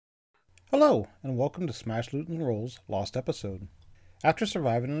Hello, and welcome to Smash Loot and Roll's Lost Episode. After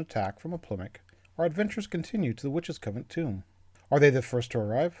surviving an attack from a Plimic, our adventures continue to the Witch's Covenant tomb. Are they the first to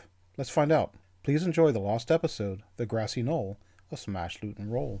arrive? Let's find out. Please enjoy the lost episode, The Grassy Knoll, of Smash Loot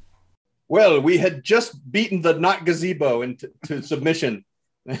and Roll. Well, we had just beaten the Not Gazebo into submission.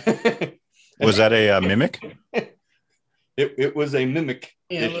 Was that a mimic? It was a mimic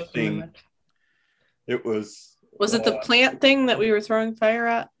thing. Mimic. It was. Was it the plant thing that we were throwing fire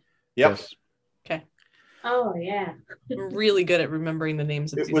at? Yep. Yes. Okay. Oh, yeah. I'm really good at remembering the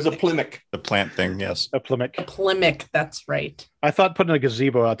names of It these was a things. Plimic. The plant thing, yes. A Plimic. A Plimic, that's right. I thought putting a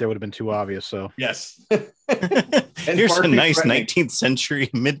gazebo out there would have been too obvious, so. Yes. Here's far a too nice threatening. 19th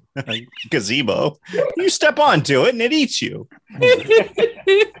century gazebo. You step onto it and it eats you.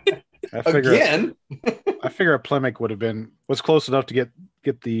 I figure Again. a Plimic would have been was close enough to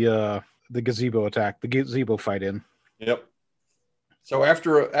get the gazebo attack, the gazebo fight in. Yep. So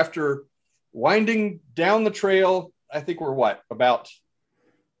after winding down the trail, I think we're about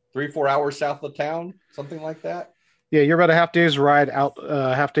 3-4 hours south of town, something like that. Yeah, you're about a half day's ride out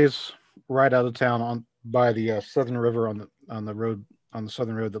of town by the Southern River on the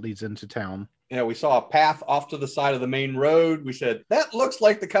southern road that leads into town. Yeah, we saw a path off to the side of the main road. We said, that looks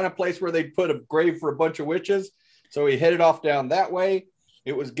like the kind of place where they'd put a grave for a bunch of witches. So we headed off down that way.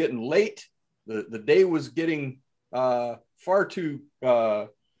 It was getting late. The day was getting far too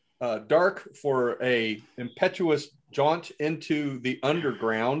dark for a impetuous jaunt into the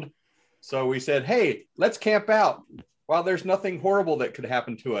underground. So we said, hey, let's camp out while there's nothing horrible that could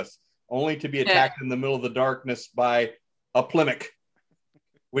happen to us, only to be attacked in the middle of the darkness by a Plimic,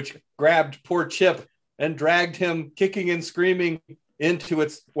 which grabbed poor Chip and dragged him kicking and screaming into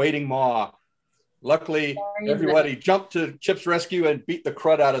its waiting maw. Luckily, everybody jumped to Chip's rescue and beat the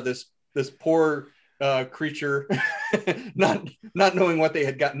crud out of this poor creature, not knowing what they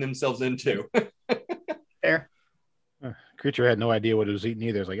had gotten themselves into. Fair. Creature had no idea what it was eating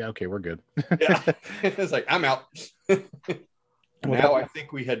either. It's like, okay, we're good. Yeah, it's like, I'm out. Now I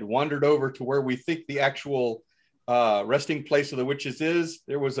think we had wandered over to where we think the actual resting place of the witches is.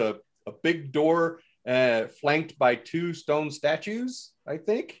 There was a big door flanked by 2 stone statues, I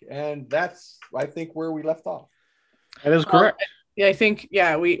think, and that's where we left off. That is correct. Yeah, I think,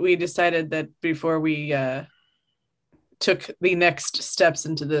 we decided that before we took the next steps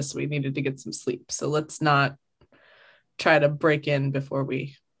into this, we needed to get some sleep. So let's not try to break in before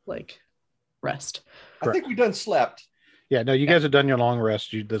we rest. I think we done slept. Yeah, no, you guys have done your long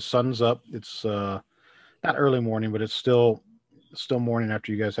rest. The sun's up. It's not early morning, but it's still morning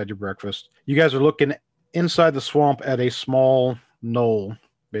after you guys had your breakfast. You guys are looking inside the swamp at a small knoll,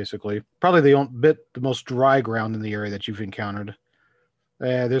 basically. Probably the most dry ground in the area that you've encountered.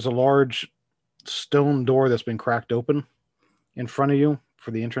 There's a large stone door that's been cracked open in front of you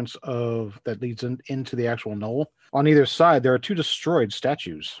for the entrance that leads into the actual knoll. On either side, there are 2 destroyed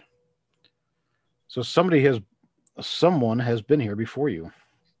statues. So someone has been here before you.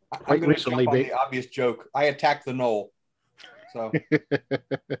 I'm going to jump on the obvious joke. I attacked the knoll. So,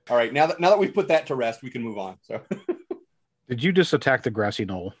 all right. Now that we've put that to rest, we can move on. So, did you just attack the grassy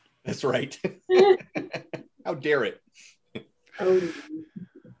knoll? that's right. How dare it? Oh.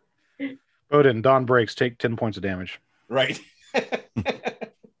 Odin, Dawn breaks, take 10 points of damage. Right.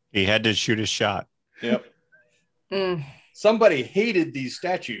 He had to shoot his shot. Yep. Mm. Somebody hated these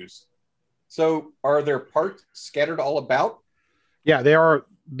statues. So are there parts scattered all about? Yeah, they are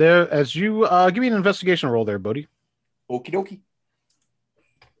there. As you give me an investigation roll there, Bodhi. Okie dokie.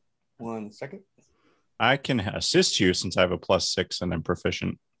 1 second. I can assist you since I have a +6 and I'm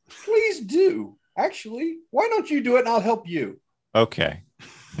proficient. Please do. Actually, why don't you do it and I'll help you? Okay.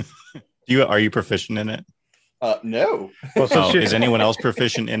 Are you proficient in it? No. Well, Oh, is anyone else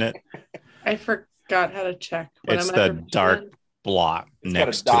proficient in it? I forgot how to check. It's the dark blot It's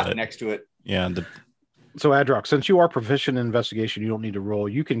next got a dot to it. next to it. Yeah, So, Adrock, since you are proficient in investigation, you don't need to roll.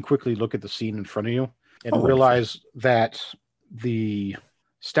 You can quickly look at the scene in front of you and realize that the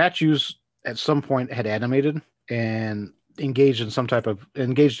statues at some point had animated and engaged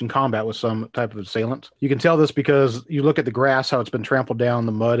in combat with some type of assailant. You can tell this because you look at the grass, how it's been trampled down,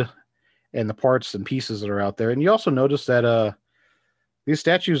 the mud, and the parts and pieces that are out there. And you also notice that these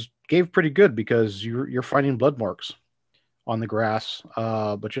statues gave pretty good because you're finding blood marks on the grass,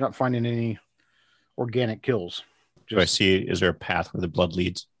 but you're not finding any organic kills. do I see? Is there a path where the blood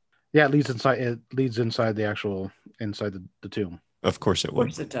leads? Yeah, it leads inside. It leads inside the tomb. Of course it Of would.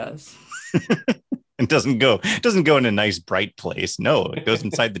 course it does. It doesn't go in a nice bright place. No, it goes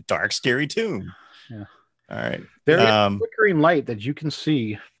inside the dark, scary tomb. Yeah. All right. There is a flickering light that you can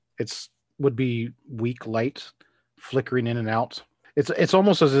see. Would be weak light flickering in and out. It's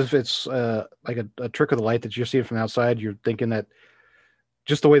almost as if it's like a trick of the light that you're seeing from the outside. You're thinking that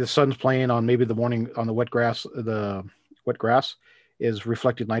just the way the sun's playing on maybe the morning on the wet grass is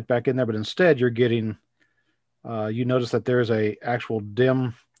reflecting light back in there, but instead you're getting you notice that there's a actual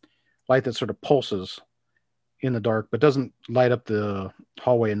dim light that sort of pulses in the dark, but doesn't light up the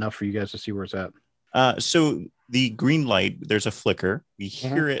hallway enough for you guys to see where it's at. So the green light, there's a flicker. We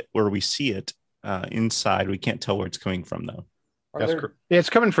hear it or we see it inside. We can't tell where it's coming from, though. Yeah, it's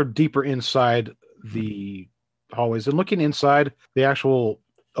coming from deeper inside the hallways. And looking inside the actual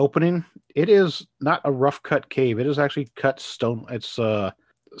opening, it is not a rough cut cave. It is actually cut stone. It's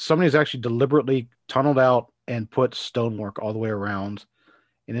somebody's actually deliberately tunneled out and put stonework all the way around.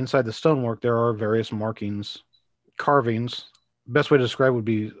 And inside the stonework, there are various markings, carvings. Best way to describe would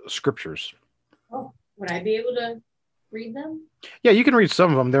be scriptures. Oh, would I be able to read them? Yeah, you can read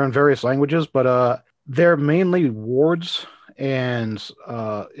some of them. They're in various languages, but they're mainly words, and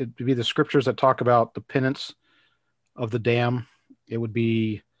it would be the scriptures that talk about the penance of the dam. It would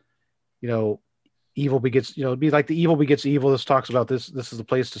be, evil begets, it'd be like the evil begets evil. This talks about this. This is the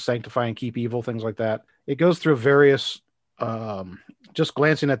place to sanctify and keep evil, things like that. It goes through various, just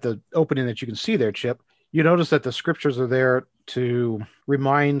glancing at the opening that you can see there, Chip, you notice that the scriptures are there to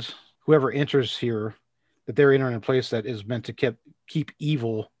remind whoever enters here that they're entering a place that is meant to keep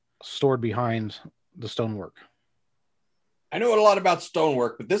evil stored behind the stonework. I know a lot about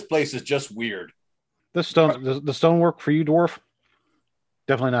stonework, but this place is just weird. The stonework for you, dwarf?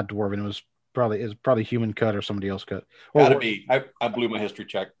 Definitely not dwarven. It was probably human cut or somebody else cut. Gotta be. I blew my history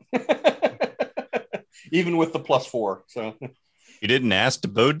check. Even with the +4. So you didn't ask to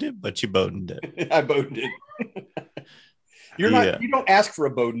Bowden it, but you Bowdened it. I Bowdened it. You don't ask for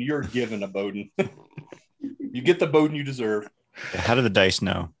a Bowden, you're given a Bowden. You get the Bowden you deserve. How do the dice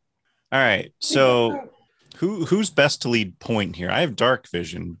know? All right. So who's best to lead point here? I have dark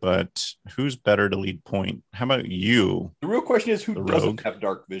vision, but who's better to lead point? How about you? The real question is who doesn't have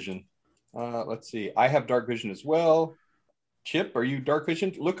dark vision? Let's see. I have dark vision as well. Chip, are you dark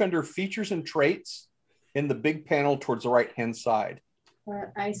vision? Look under features and traits in the big panel towards the right-hand side.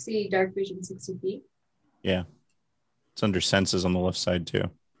 I see dark vision 60 feet. Yeah. It's under senses on the left side too.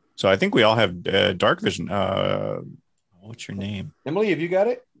 So I think we all have dark vision. What's your name? Emily, have you got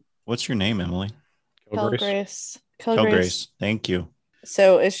it? What's your name, Emily? Kelgrace. Kelgrace. Thank you.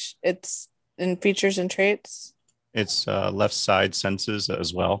 So it's in features and traits? It's left side senses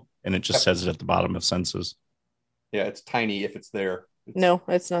as well. And it just says it at the bottom of senses. Yeah, it's tiny if it's there. No,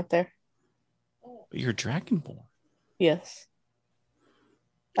 it's not there. But you're Dragonborn. Yes.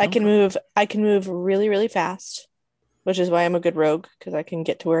 I can move really, really fast, which is why I'm a good rogue, because I can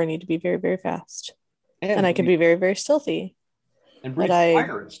get to where I need to be very, very fast. And I can be very, very stealthy. And breathe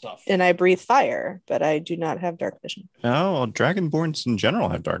fire and stuff. And I breathe fire, but I do not have dark vision. Oh, well, Dragonborns in general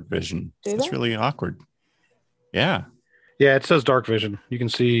have dark vision. It's really awkward. Yeah. Yeah, it says dark vision. You can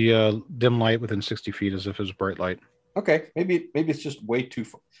see dim light within 60 feet as if it's bright light. Okay, maybe it's just way too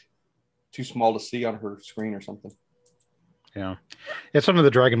small to see on her screen or something. Yeah, it's some of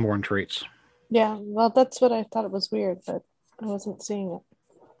the Dragonborn traits. Yeah, well, that's what I thought. It was weird, but I wasn't seeing it.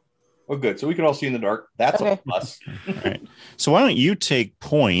 Oh, good. So we can all see in the dark. That's okay. A plus. All right. So why don't you take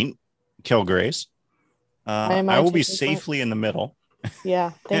point, Kelgrace? I will be safely in the middle.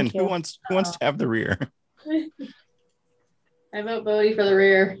 Yeah, thank you. Who wants to have the rear? I vote Bodhi for the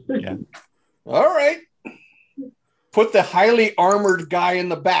rear. Yeah. All right. Put the highly armored guy in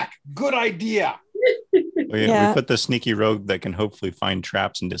the back. Good idea. We put the sneaky rogue that can hopefully find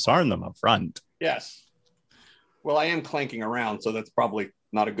traps and disarm them up front. Yes. Well, I am clanking around, so that's probably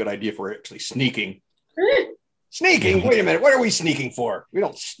not a good idea for actually sneaking. Sneaking? Wait a minute. What are we sneaking for? We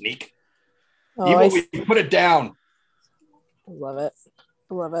don't sneak. We put it down. I love it.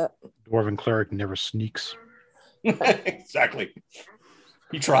 I love it. Dwarven cleric never sneaks. Exactly.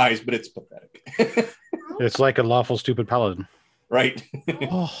 He tries, but it's pathetic. It's like a lawful stupid paladin. Right.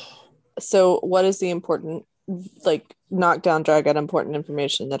 So what is the important, knockdown drag out important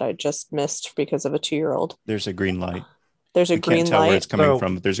information that I just missed because of a 2-year-old? There's a green light. There's a green can't tell light. Where it's coming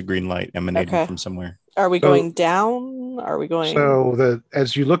from, but there's a green light emanating from somewhere. Are we going down? Are we going? So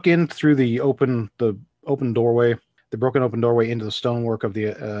as you look in through the open doorway, the broken open doorway into the stonework of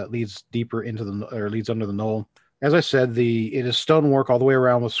the leads deeper into leads under the knoll. As I said, it is stonework all the way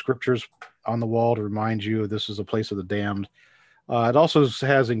around with scriptures on the wall to remind you this is a place of the damned. It also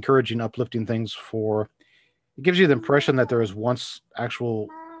has encouraging, uplifting things it gives you the impression that there was once actual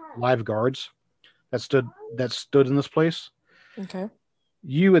live guards that stood in this place. Okay.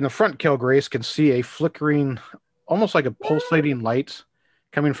 You in the front, Kelgrace, can see a flickering, almost like a pulsating light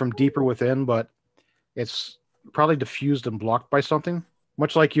coming from deeper within, but it's probably diffused and blocked by something,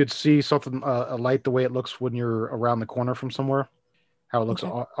 much like you'd see something a light the way it looks when you're around the corner from somewhere. How it looks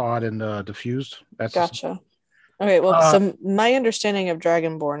Okay. odd and diffused. That's Gotcha. Okay, well, Uh, so my understanding of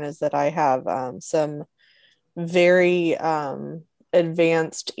Dragonborn is that I have some very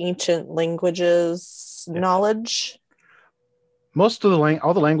advanced ancient languages knowledge. most of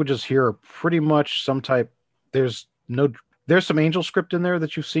all the languages here are pretty much some type. There's some angel script in there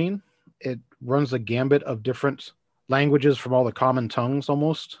that you've seen. It runs a gambit of different languages from all the common tongues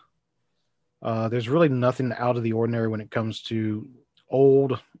almost. There's really nothing out of the ordinary when it comes to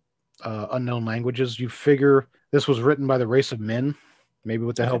old unknown languages. You figure this was written by the race of men, maybe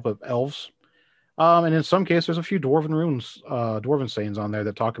with the help of elves. And in some cases, there's a few dwarven runes, dwarven sayings on there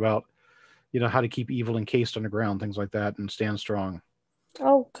that talk about, how to keep evil encased underground, things like that, and stand strong.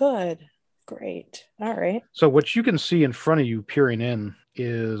 Oh, good. Great. All right. So what you can see in front of you peering in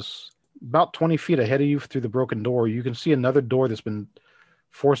is about 20 feet ahead of you through the broken door. You can see another door that's been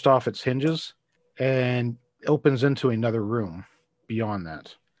forced off its hinges and opens into another room beyond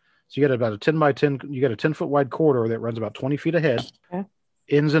that. So you got about a 10 by 10, you got a 10-foot wide corridor that runs about 20 feet ahead,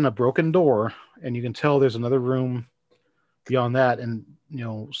 ends in a broken door, and you can tell there's another room beyond that. And,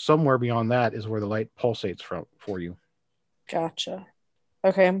 somewhere beyond that is where the light pulsates for you. Gotcha.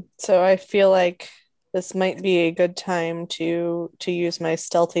 Okay, so I feel like this might be a good time to use my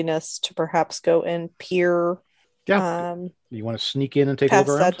stealthiness to perhaps go and peer. Yeah. You want to sneak in and take a look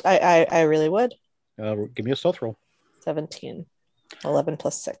around? That I really would. Give me a stealth roll. 17. 11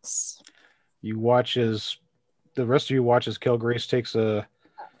 plus 6. You watch as the rest of you watch as Kel Grace takes a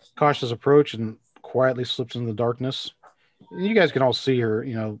cautious approach and quietly slips into the darkness. You guys can all see her.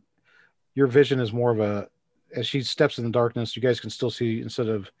 Your vision is more of as she steps in the darkness, you guys can still see, instead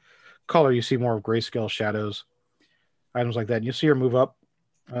of color, you see more of grayscale shadows, items like that. And you see her move up.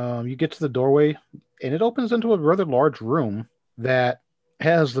 You get to the doorway, and it opens into a rather large room that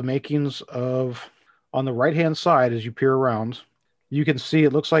has the makings of, on the right-hand side, as you peer around, you can see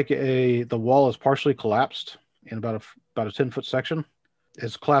it looks like the wall is partially collapsed in about a 10-foot section.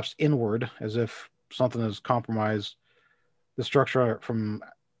 It's collapsed inward as if something has compromised the structure from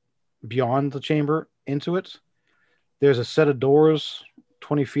beyond the chamber into it. There's a set of doors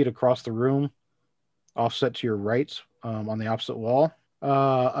 20 feet across the room, offset to your right, on the opposite wall.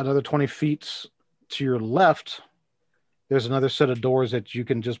 Another 20 feet to your left, there's another set of doors that you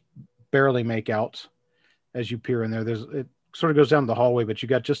can just barely make out as you peer in there. It sort of goes down the hallway, but you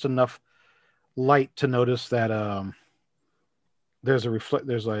got just enough light to notice that there's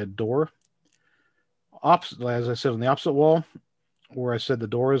a door opposite, as I said, on the opposite wall, where I said the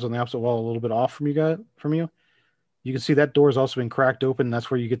door is on the opposite wall, a little bit off from you. You can see that door has also been cracked open.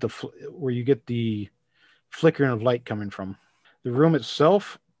 That's where you get the flickering of light coming from. The room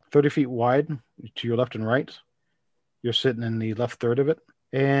itself, 30 feet wide to your left and right. You're sitting in the left third of it,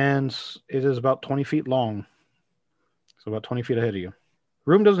 and it is about 20 feet long. So about 20 feet ahead of you.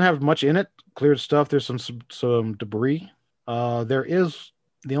 Room doesn't have much in it. Cleared stuff. There's some debris.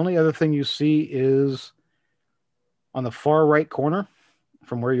 The only other thing you see is on the far right corner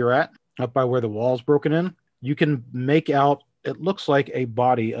from where you're at, up by where the wall's broken in. You can make out, it looks like a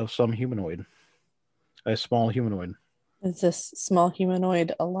body of some humanoid, a small humanoid. Is this small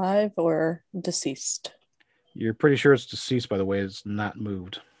humanoid alive or deceased? You're pretty sure it's deceased by the way it's not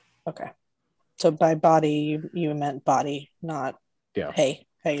moved. Okay. So by body, you meant body, not hey,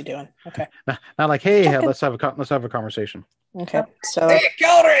 how you doing? Okay. Not like, hey, let's have a conversation. Okay. So hey,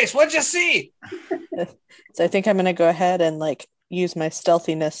 Kelrace, what'd you see? So I think I'm gonna go ahead and use my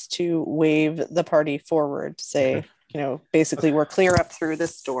stealthiness to wave the party forward. Say, basically we're clear up through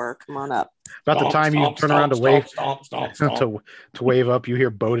this door. Come on up. About the time you turn around to wave to wave up, you hear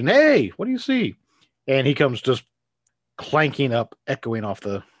Bowden, hey, what do you see? And he comes just clanking up, echoing off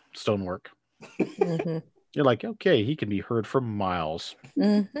the stonework. Mm-hmm. You're like, okay, he can be heard for miles.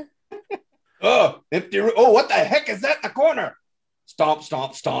 Mm-hmm. Oh, empty room. Oh, what the heck is that in the corner? Stomp,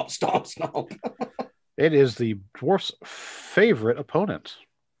 stomp, stomp, stomp, stomp. It is the dwarf's favorite opponent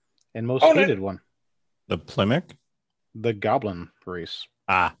and most hated one. The Plimic? The goblin race.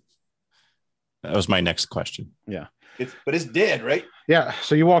 That was my next question. Yeah. But it's dead, right? Yeah.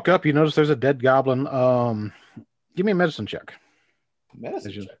 So you walk up, you notice there's a dead goblin. Give me a medicine check.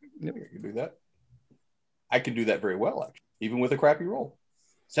 Medicine check. Yeah, I can do that. I can do that very well, actually, even with a crappy roll.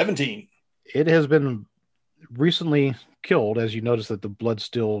 17. It has been recently killed, as you notice that the blood's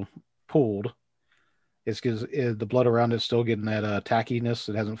still pooled. It's because the blood around it's still getting that tackiness.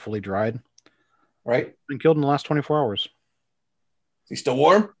 It hasn't fully dried. Right. It's been killed in the last 24 hours. Is he still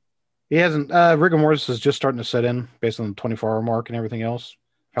warm? He hasn't. Rigor mortis is just starting to set in based on the 24-hour mark and everything else.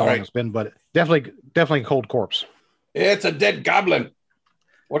 how All long right. it's been, but definitely a cold corpse. It's a dead goblin.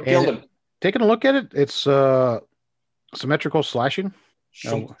 What killed him? Taking a look at it, it's symmetrical slashing.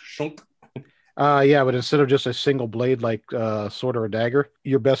 Shunk, shunk. Yeah, but instead of just a single blade like sword or a dagger,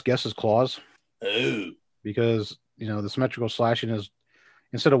 your best guess is claws, Oh. because the symmetrical slashing is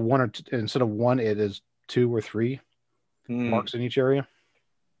instead of one, it is 2 or 3 marks in each area.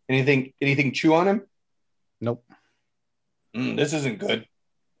 Anything chew on him? Nope. This isn't good.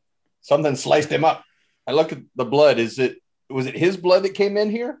 Something sliced him up. I look at the blood. Was it his blood that came in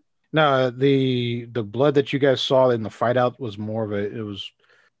here? No, the blood that you guys saw in the fight out was it was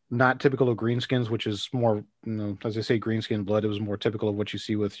not typical of greenskins, which is more, as they say, greenskin blood. It was more typical of what you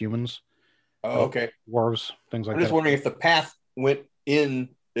see with humans. Oh, okay. Dwarves, things like I'm just that. wondering if the path went in,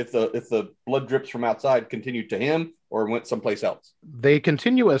 if the blood drips from outside continued to him or went someplace else. They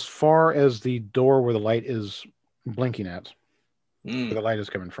continue as far as the door where the light is blinking at, where the light is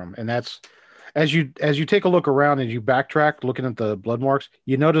coming from, and that's as you take a look around and you backtrack, looking at the blood marks,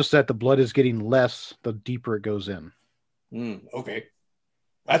 you notice that the blood is getting less the deeper it goes in. Okay,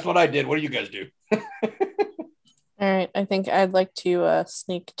 that's what I did. What do you guys do? All right, I think I'd like to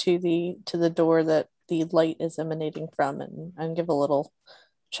sneak to the door that the light is emanating from, and give a little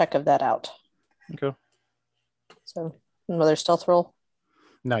check of that out. Okay. So another stealth roll.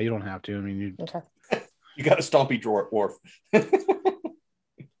 No, you don't have to. I mean, Okay. You got a stompy dwarf.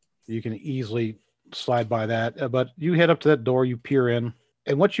 You can easily slide by that, but you head up to that door, you peer in,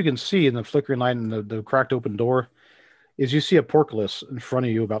 and what you can see in the flickering light and the cracked open door is you see a portcullis in front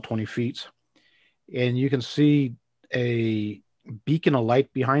of you about 20 feet, and you can see a beacon of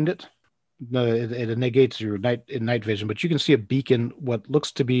light behind it. No, it negates your night vision, but you can see a beacon, what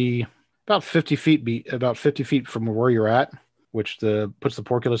looks to be about 50 feet from where you're at, which puts the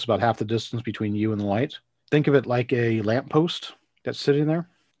portcullis about half the distance between you and the light. Think of it like a lamppost that's sitting there,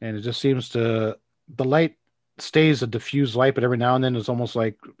 and it just seems the light stays a diffused light, but every now and then it's almost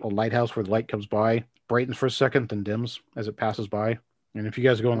like a lighthouse where the light comes by, brightens for a second, then dims as it passes by. And if you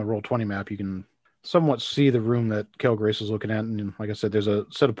guys go on the Roll20 map, you can somewhat see the room that Kel Grace is looking at. And like I said, there's a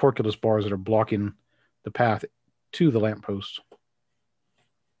set of portcullis bars that are blocking the path to the lamppost.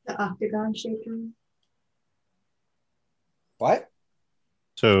 The octagon-shaped room. What?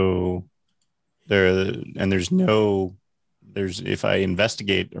 So if I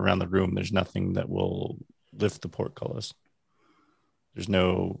investigate around the room, there's nothing that will lift the portcullis. There's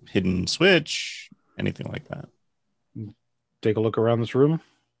no hidden switch, anything like that. Take a look around this room.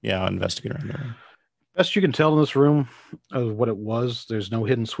 Yeah, I'll investigate around the room. Best you can tell in this room of what it was, there's no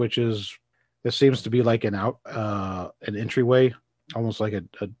hidden switches. This seems to be like an entryway, almost like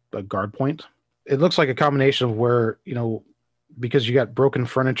a guard point. It looks like a combination of where, because you got broken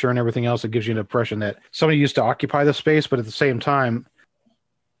furniture and everything else, it gives you an impression that somebody used to occupy the space, but at the same time,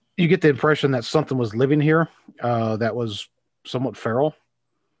 you get the impression that something was living here that was somewhat feral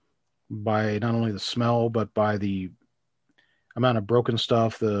by not only the smell, but by the amount of broken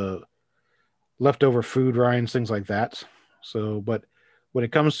stuff, the leftover food rinds, things like that. So, but when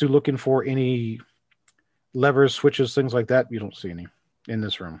it comes to looking for any levers, switches, things like that, you don't see any in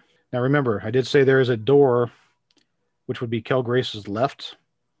this room. Now, remember, I did say there is a door, which would be Kel Grace's left,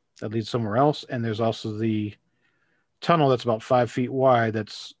 that leads somewhere else, and there's also the tunnel that's about 5 feet wide. That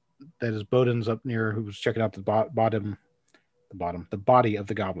is Bowden's up near, who was checking out the body of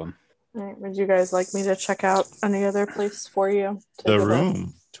the goblin. All right, would you guys like me to check out any other place for you? The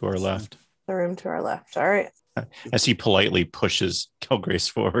room to our left. The room to our left. All right. As he politely pushes Kel Grace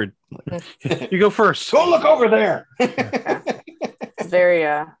forward. You go first. Go look over there. Very,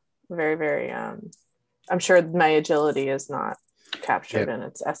 very, very. I'm sure my agility is not captured in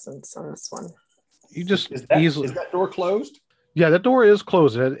its essence on this one. You just Is easily. that door closed? Yeah, that door is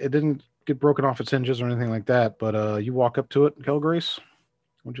closed. It didn't get broken off its hinges or anything like that. But you walk up to it, Kel Grace.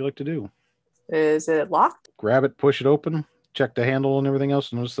 What would you like to do? Is it locked? Grab it, push it open, check the handle and everything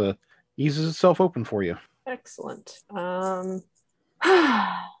else, and notice the eases itself open for you. Excellent. All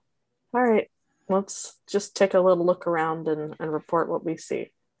right. Let's just take a little look around and report what we see.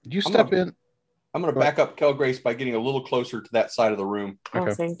 You step in. I'm going to back up Kel Grace by getting a little closer to that side of the room. Oh,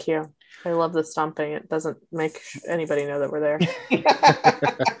 Okay. thank you. I love the stomping. It doesn't make anybody know that we're there.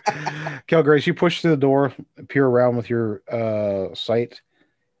 Kel Grace, you push through the door, peer around with your sight,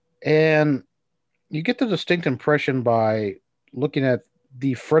 and you get the distinct impression by looking at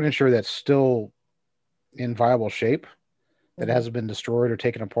the furniture that's still in viable shape, that hasn't been destroyed or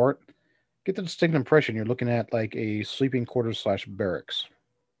taken apart. Get the distinct impression you're looking at like a sleeping quarters / barracks.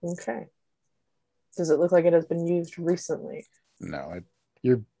 Okay. Does it look like it has been used recently? No,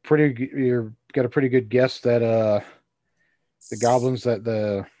 you've got a pretty good guess that the goblins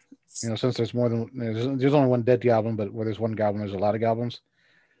that since there's more than there's only one dead goblin, but where there's one goblin, there's a lot of goblins.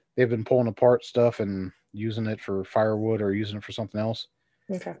 They've been pulling apart stuff and using it for firewood or using it for something else.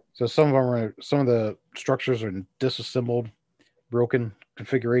 Okay. So some of the structures are disassembled, broken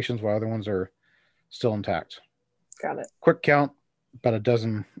configurations, while other ones are still intact. Got it. Quick count, about a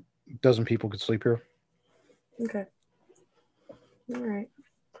dozen people could sleep here. Okay. All right.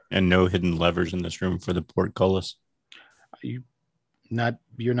 And no hidden levers in this room for the portcullis. You're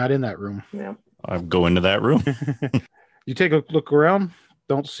not in that room. Yeah. I'll go into that room. You take a look around.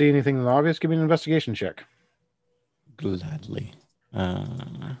 Don't see anything obvious. Give me an investigation check. Gladly.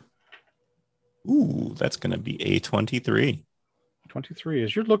 Ooh, that's going to be a 23. 23.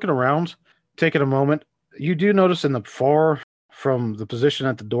 As you're looking around, taking a moment, you do notice in the far from the position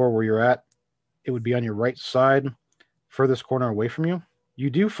at the door where you're at, it would be on your right side, furthest corner away from you. You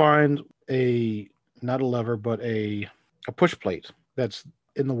do find not a lever, but a push plate that's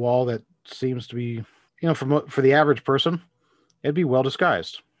in the wall that seems to be, for the average person, it'd be well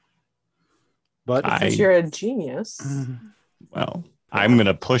disguised. But Since you're a genius. Well, I'm going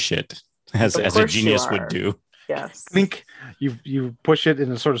to push it as a genius would do. Yes. I think you push it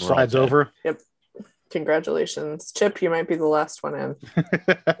and it sort of slides dead. over. Yep. Congratulations. Chip, you might be the last one in.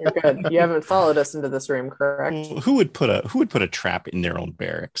 You're good. You haven't followed us into this room, correct? Who would put a trap in their own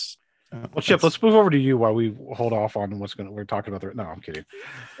barracks? Well, Chip, let's move over to you while we hold off on we're talking about. No, I'm kidding.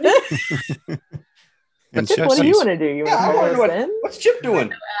 And Chip, what do you want to do? You Yeah, I want to wonder follow us in? what's Chip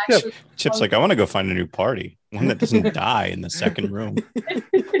doing? Chip's like, I want to go find a new party, one that doesn't die in the second room.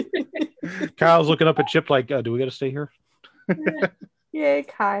 Kyle's looking up at Chip like, do we got to stay here? Yay,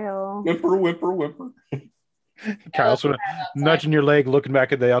 Kyle. Whimper, whimper, whimper. Kyle's sort of nudging your leg, looking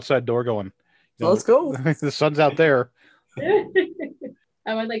back at the outside door, going, Let's go. The sun's out there.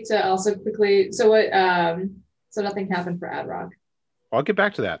 I would like to also quickly. So what? So nothing happened for Adrock. I'll get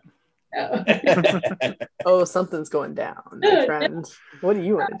back to that. Oh. Oh, something's going down, my friend. What do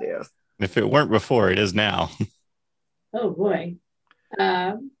you want to do? If it weren't before, it is now. Oh boy.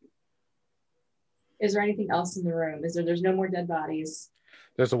 Is there anything else in the room? There's no more dead bodies?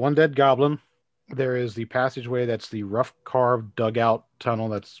 There's the one dead goblin. There is the passageway that's the rough carved dugout tunnel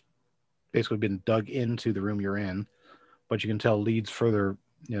that's basically been dug into the room you're in, but you can tell leads further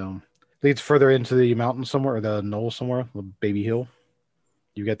into the mountain somewhere, or the knoll somewhere, the baby hill.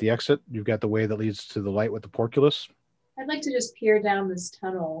 You got the exit. You've got the way that leads to the light with the portcullis. I'd like to just peer down this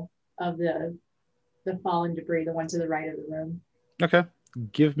tunnel of the fallen debris, the one to the right of the room. Okay.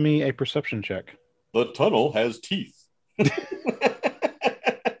 Give me a perception check. The tunnel has teeth.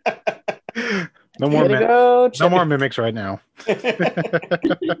 No more no more mimics right now. Yeah,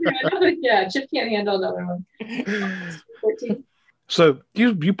 Chip can't handle another one. 14. So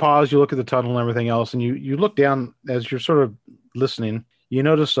you pause, you look at the tunnel and everything else, and you look down as you're sort of listening. You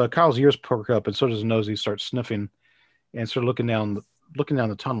notice Kyle's ears perk up, and so does his nose. He starts sniffing and sort of looking down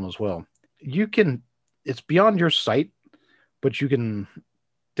the tunnel as well. It's beyond your sight, but you can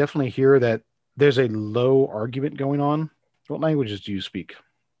definitely hear that there's a low argument going on. What languages do you speak?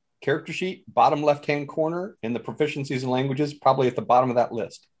 Character sheet, bottom left-hand corner, and the proficiencies in languages, probably at the bottom of that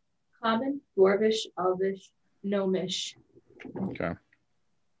list. Common, Dwarvish, Elvish, Gnomish. Okay.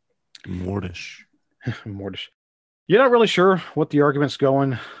 Mortish. Mortish. You're not really sure what the argument's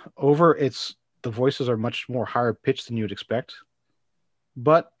going over. The voices are much more higher pitched than you'd expect,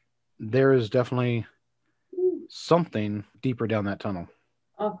 but there is definitely something deeper down that tunnel.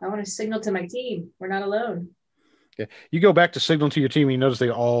 Oh, I want to signal to my team. We're not alone. Yeah. You go back to signal to your team, and you notice they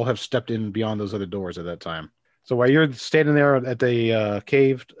all have stepped in beyond those other doors at that time. So while you're standing there at the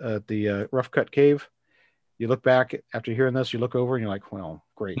cave, at the rough cut cave, you look back after hearing this, you look over and you're like, well,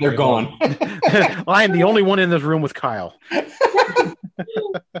 great. They're gone. I am the only one in this room with Kyle.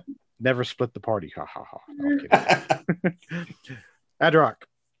 Never split the party. Ha ha ha. No, Adrock,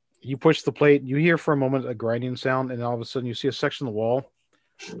 you push the plate. You hear for a moment a grinding sound, and all of a sudden you see a section of the wall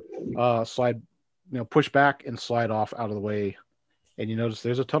slide, push back and slide off out of the way, and you notice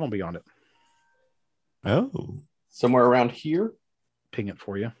there's a tunnel beyond it. Oh. Somewhere around here? Ping it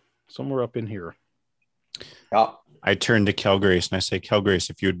for you. Somewhere up in here. Yeah. I turn to Calgrace and I say,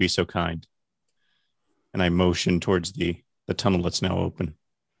 Calgrace, if you would be so kind. And I motion towards the tunnel that's now open. I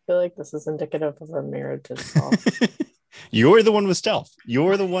feel like this is indicative of our marriage as well. You're the one with stealth.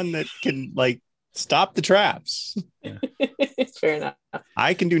 You're the one that can stop the traps. Yeah. Fair enough.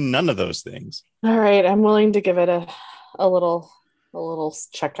 I can do none of those things. All right, I'm willing to give it a little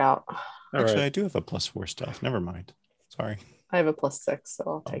checkout. Actually, right. I do have a +4 stealth. Never mind. Sorry. I have a +6, so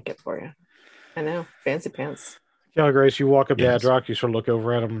I'll take it for you. I know, fancy pants. Grace, you walk up to Yes. Adrock, you sort of look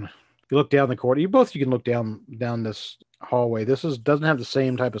over at him. You look down the corridor. You can look down this hallway. This doesn't have the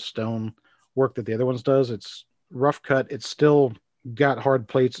same type of stone work that the other ones does. It's rough cut. It's still got hard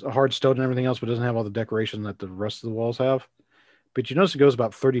plates, hard stone and everything else, but doesn't have all the decoration that the rest of the walls have. But you notice it goes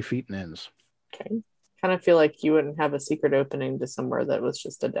about 30 feet in ends. Okay. Kind of feel like you wouldn't have a secret opening to somewhere that was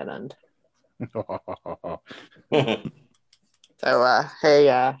just a dead end. So,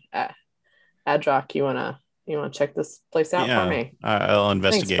 hey, Adrock, you wanna check this place out for me? I'll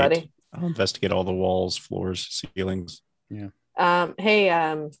investigate. Thanks, buddy. I'll investigate all the walls, floors, ceilings.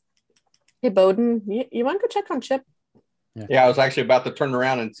 Hey, Bowden, you want to go check on Chip? Yeah, I was actually about to turn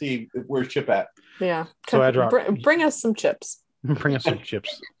around and see where's Chip at. Yeah. So Adrock, bring us some chips. bring us some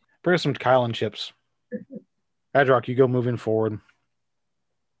chips. Bring us some Kyle and chips. Adrock, you go moving forward.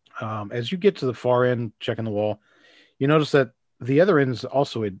 As you get to the far end, checking the wall, you notice that the other end is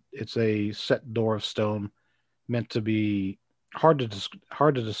also it's a set door of stone, meant to be hard to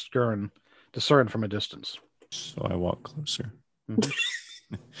discern from a distance. So I walk closer.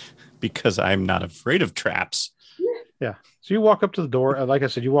 Mm-hmm. Because I'm not afraid of traps. Yeah. So you walk up to the door. Like I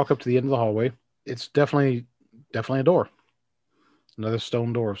said, you walk up to the end of the hallway. It's definitely a door. Another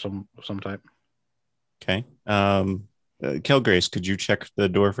stone door of some type. Okay. Kelgrace, could you check the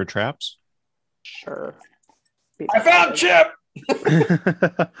door for traps? Sure. I found Chip.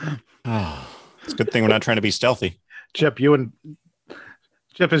 Oh, it's a good thing we're not trying to be stealthy. Chip,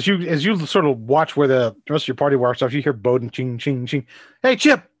 as you sort of watch where the rest of your party walks off, you hear Bowden ching ching ching. Hey,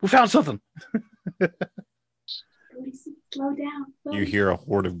 Chip, we found something. Slow down. You hear a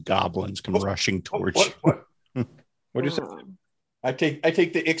horde of goblins come rushing towards you. What? What'd you say? I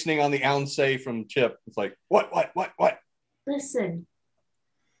take the ixning on the ounsay from Chip. It's like, what? Listen.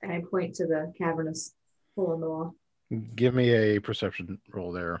 And I point to the cavernous hole in the wall. Give me a perception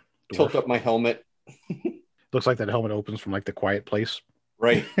roll there. Dwarf. Tilt up my helmet. Looks like that helmet opens from like the quiet place.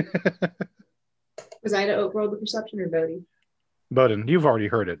 Right. Was I to roll the perception or Bodhi? Bowden, you've already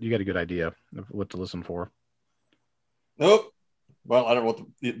heard it. You got a good idea of what to listen for. Nope. Well, I don't know what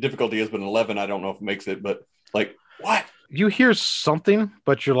the difficulty is, but an 11, I don't know if it makes it, but like, what? You hear something,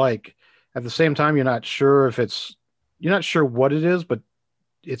 but you're like, at the same time, you're not sure what it is, but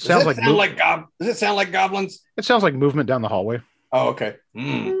it sounds like does it sound like goblins? It sounds like movement down the hallway. Oh, okay.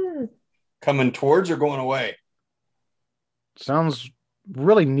 Coming towards or going away? Sounds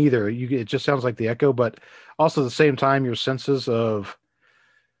really neither. It just sounds like the echo, but also at the same time, your senses of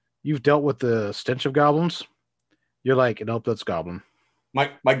you've dealt with the stench of goblins. You're like, nope, that's goblin.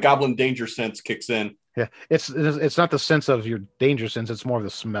 My goblin danger sense kicks in. Yeah, it's not the sense of your danger sense. It's more of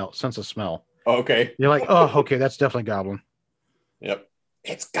the sense of smell. Oh, okay. You're like, oh, okay, that's definitely goblin. Yep.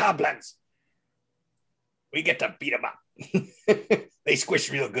 It's goblins. We get to beat them up. They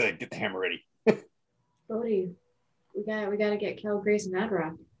squish real good. Get the hammer ready. Bodhi, we gotta get Kelgrace and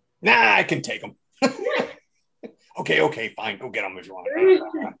Adrock. Nah, I can take them. Okay, fine. Go get them if you want.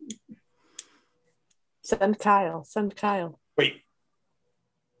 Send Kyle. Wait.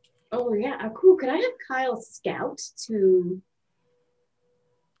 Oh yeah, cool. Could I have Kyle scout to?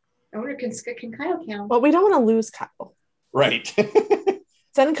 I wonder, can Kyle count? Well, we don't want to lose Kyle. Right.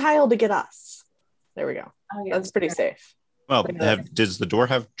 Send Kyle to get us. There we go. Oh, yeah, That's pretty safe. Well, does the door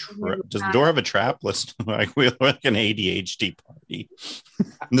have a trap? Let's we're like an ADHD party.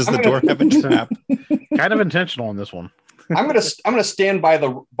 Does the door have a trap? Kind of intentional on this one. I'm gonna stand by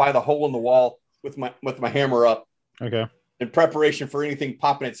the hole in the wall with my hammer up. Okay. In preparation for anything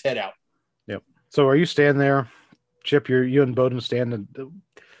popping its head out. Yep. So are you standing there, Chip? You and Bowden standing,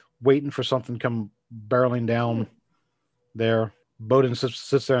 waiting for something to come barreling down there. Bowden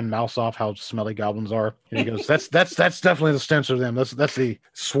sits there and mouths off how smelly goblins are, and he goes, "That's definitely the stench of them. That's the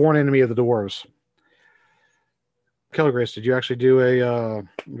sworn enemy of the dwarves." Kelgrace, did you actually do a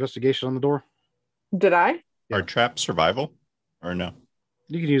investigation on the door? Did I? Are traps survival or no?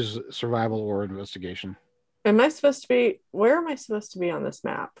 You can use survival or investigation. Where am I supposed to be on this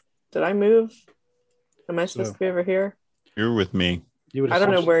map? Did I move? Am I supposed to be over here? You're with me. I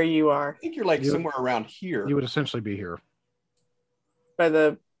don't know where you are. I think you're like somewhere around here. You would essentially be here. By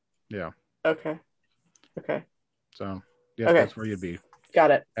the... Yeah. Okay. So, yeah, That's where you'd be.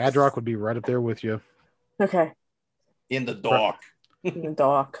 Got it. Adrock would be right up there with you. Okay. In the dock. In the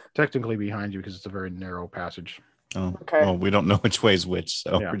dock. Technically behind you because it's a very narrow passage. Oh, okay. Well, we don't know which way is which,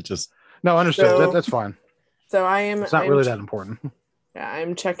 so we're just... No, understood. That's fine. So I am... It's not really that important. Yeah,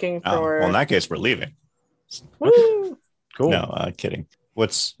 I'm checking for... well, in that case, we're leaving. Woo! Cool. No, kidding.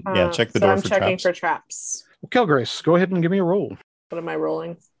 Check the door for traps. I'm checking for traps. Well, Kelgrace, go ahead and give me a roll. What am I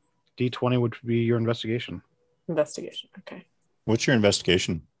rolling? D20 would be your investigation. Investigation. Okay. What's your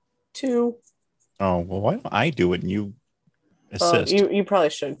investigation? 2. Oh, well, why don't I do it and you... assist. You probably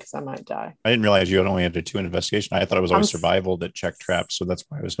should because I might die. I didn't realize you had only had a 2 in investigation. I thought it was always I'm- survival that checked traps, so that's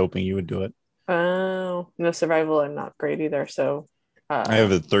why I was hoping you would do it. Oh, no survival. I'm not great either. So I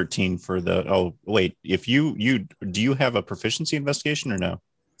have a 13 for the. Oh wait, if you do you have a proficiency investigation or no?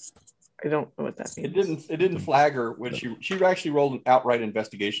 I don't know what that It means. didn't flag her when she actually rolled an outright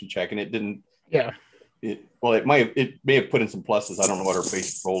investigation check, and it didn't. Yeah. It may have put in some pluses. I don't know what her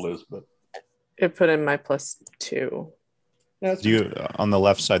base roll is, but It put in my +2. that's Do you on the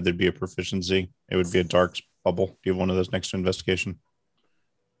left side there'd be a proficiency? It would be a dark bubble. Do you have one of those next to investigation?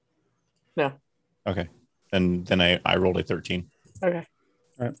 No. Okay. And then I rolled a 13. Okay.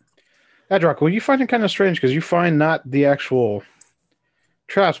 Adrock, well, you find it kind of strange because you find not the actual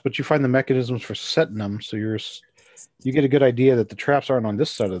traps, but you find the mechanisms for setting them. So you get a good idea that the traps aren't on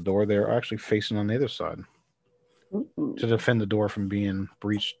this side of the door; they're actually facing on the other side Ooh. to defend the door from being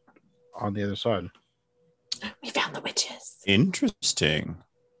breached on the other side. We found the witches. Interesting.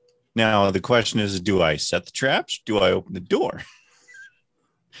 Now the question is, do I set the traps? Do I open the door?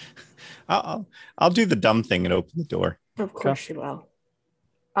 I'll do the dumb thing and open the door. Of course you will.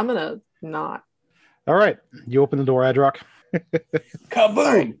 I'm gonna not. All right, you open the door, Adrock.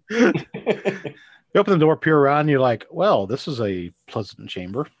 kaboom. You open the door, peer around, you're like, well, this is a pleasant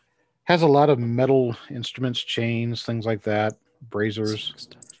chamber. Has a lot of metal instruments, chains, things like that, braziers.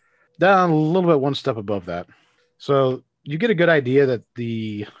 Down a little bit one step above that. So you get a good idea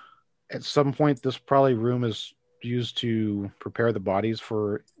that at some point this probably room is used to prepare the bodies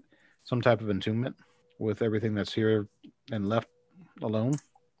for some type of entombment with everything that's here and left alone.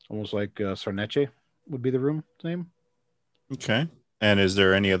 Almost like Sarneche would be the room name. Okay. And is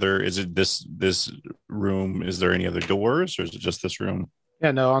there any other? Is it this room? Is there any other doors, or is it just this room?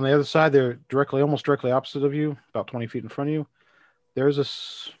 Yeah, no, on the other side, they're almost directly opposite of you, about 20 feet in front of you. There's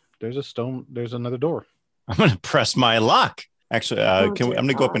another door. I'm going to press my luck. Actually, I'm dear going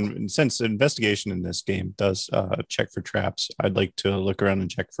to go up God. and since investigation in this game does check for traps, I'd like to look around and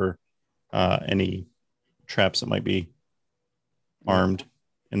check for any traps that might be armed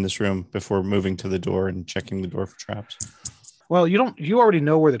in this room before moving to the door and checking the door for traps. Well, you already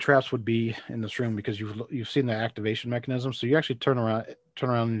know where the traps would be in this room because you've seen the activation mechanism. So you actually turn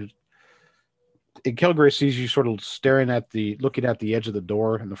around and Kilgrave sees you sort of looking at the edge of the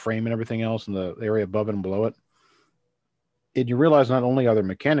door and the frame and everything else and the area above it and below it. And you realize not only are there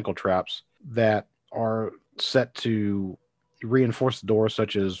mechanical traps that are set to reinforce the door,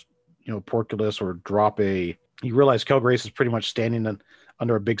 such as, porculus or you realize Kilgrave is pretty much standing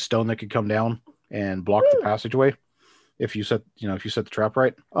under a big stone that could come down and block the passageway. If you set the trap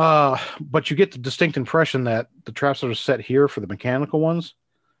right. But you get the distinct impression that the traps that are set here for the mechanical ones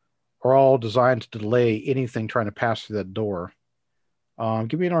are all designed to delay anything trying to pass through that door.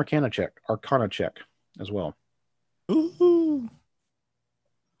 Give me an Arcana check as well. Ooh.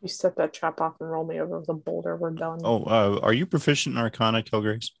 You set that trap off and roll me over with a boulder. We're done. Oh, are you proficient in Arcana,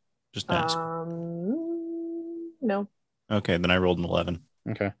 Kilgraves? Just ask. No. Okay, then I rolled an 11.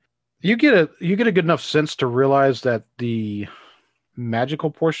 Okay. You get a good enough sense to realize that the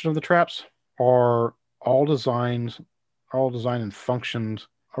magical portion of the traps are all designed and functioned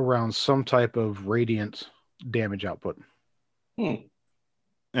around some type of radiant damage output.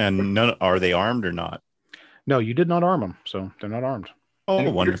 And are they armed or not? No, you did not arm them, so they're not armed. Oh,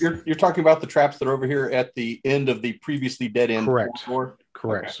 And wonderful. You're talking about the traps that are over here at the end of the previously dead end Correct. door?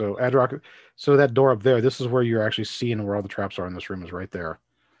 Correct. Okay. So Adrock, so that door up there, this is where you're actually seeing where all the traps are in this room is right there.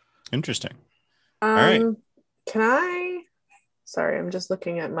 Interesting. right. Can I? Sorry, I'm just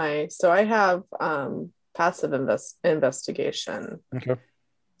looking at so I have passive investigation. Okay.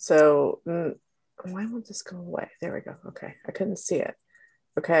 So why won't this go away? There we go. Okay, I couldn't see it.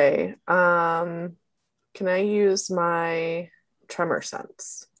 Okay. Can I use my tremor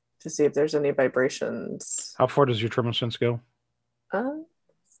sense to see if there's any vibrations? How far does your tremor sense go? I'm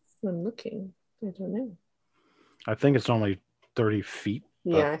looking. I don't know. I think it's only 30 feet.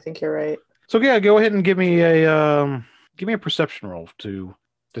 Yeah, I think you're right. So yeah, go ahead and give me a perception roll to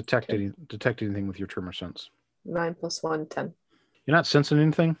detect anything with your tremor sense. 9 + 1, 10. You're not sensing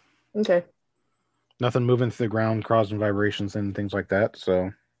anything. Okay. Nothing moving through the ground, causing vibrations and things like that.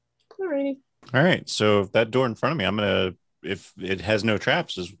 So. Alrighty. All right. So that door in front of me, if it has no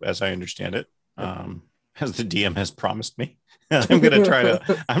traps, as I understand it, as the DM has promised me, I'm gonna try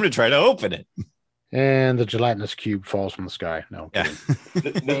to open it. And the gelatinous cube falls from the sky. No. Yeah.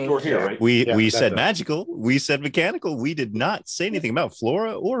 This door here, right? We that's said it. magical. We said mechanical. We did not say anything about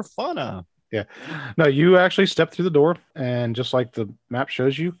flora or fauna. Yeah. No, you actually step through the door, and just like the map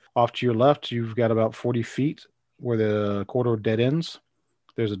shows you, off to your left, you've got about 40 feet where the corridor dead ends.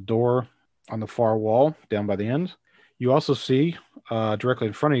 There's a door on the far wall down by the end. You also see directly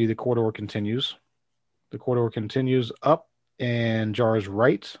in front of you, the corridor continues. The corridor continues up and jars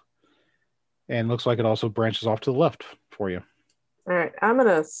right. And looks like it also branches off to the left for you. All right, I'm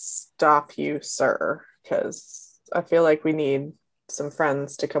gonna stop you, sir, because I feel like we need some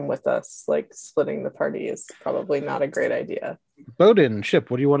friends to come with us. Like splitting the party is probably not a great idea. Bowden, Chip,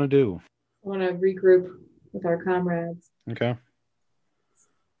 what do you want to do? I want to regroup with our comrades. Okay.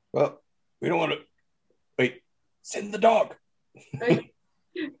 Well, we don't want to. Wait, send the dog. Right?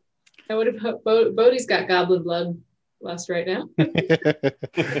 I would have. Bodhi's got goblin blood lust right now.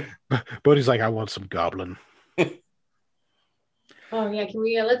 Bodhi's like, I want some goblin. Oh yeah, can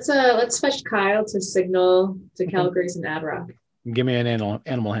we let's fetch Kyle to signal to Calgrace and Adrock. Give me an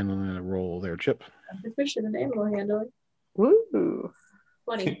animal handling roll there, Chip. I'm proficient in animal handling. Woo!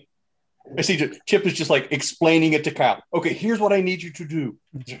 20. I see Chip is just like explaining it to Kyle. Okay, here's what I need you to do.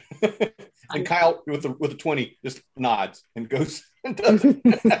 And Kyle with the 20 just nods and goes and does it.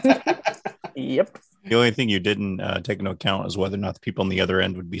 Yep. The only thing you didn't take into account is whether or not the people on the other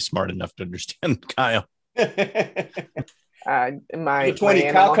end would be smart enough to understand Kyle. My The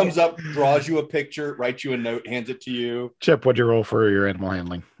 20, Kyle comes up, draws you a picture, writes you a note, hands it to you. Chip, what'd you roll for your animal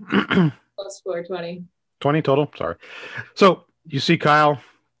handling? Plus 4, 20. 20 total? Sorry. So you see Kyle,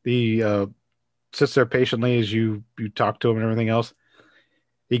 he sits there patiently as you talk to him and everything else.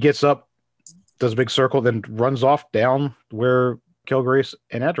 He gets up, does a big circle, then runs off down where Kilgrace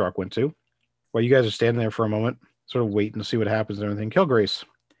and Adrock went to. While you guys are standing there for a moment, sort of waiting to see what happens and everything. Kilgrace,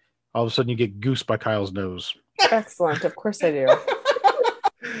 all of a sudden you get goosed by Kyle's nose. Excellent. Of course I do.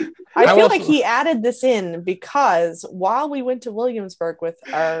 I feel like he added this in because while we went to Williamsburg with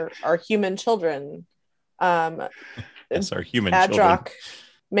our human children, Yes, our human Adrock children.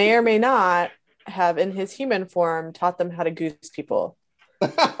 may or may not have in his human form taught them how to goose people.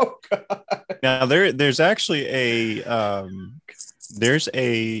 Oh, God. Now there's actually a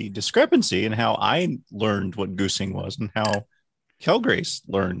discrepancy in how I learned what goosing was and how Kelgrace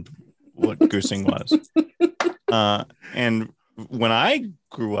learned what goosing was. And when I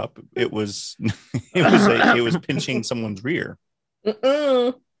grew up, it was it was pinching someone's rear.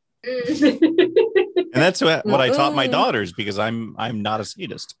 Mm-mm. And that's what I taught my daughters because I'm not a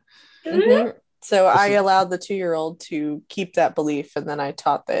sadist. Mm-hmm. So I allowed the 2-year-old to keep that belief, and then I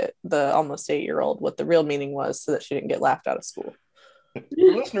taught the almost 8-year-old what the real meaning was, so that she didn't get laughed out of school.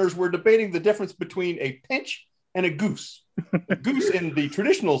 Listeners, we're debating the difference between a pinch and a goose. A goose, in the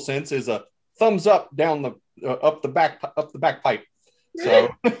traditional sense, is a thumbs up down the up the back pipe. So,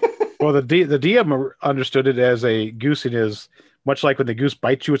 Well, the DM understood it as a goosing is much like when the goose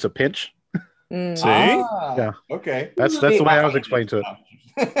bites you, it's a pinch. Mm. See? Yeah. Okay. That's the way I was explained to it.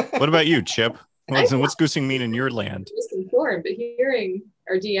 What about you, Chip? What's goosing mean in your land? Just informed, but hearing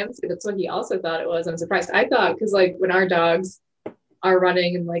our DM say that's what he also thought it was, I'm surprised. I thought because like when our dogs are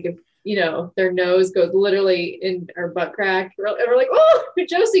running and like if their nose goes literally in our butt crack, we're like, oh,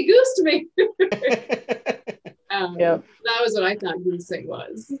 Josie goosed me. Yep. That was what I thought goosing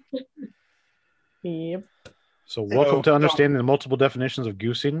was. Yep. So welcome to understanding the multiple definitions of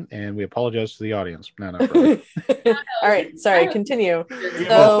goosing, and we apologize to the audience. No, not really. All right, sorry, continue.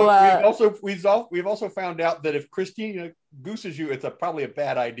 We've also found out that if Christina gooses you, it's probably a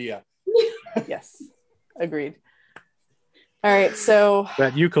bad idea. Yes, agreed. All right, so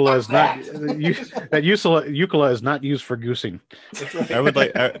That Eucla is not Eucla is not used for goosing. That's right.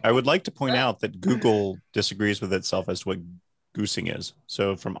 I would like to point out that Google disagrees with itself as to what goosing is.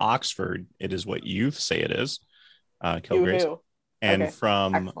 So from Oxford, it is what you say it is, Kilgrace. Yoo-hoo. And Okay,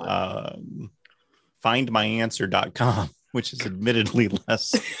 from findmyanswer.com, which is admittedly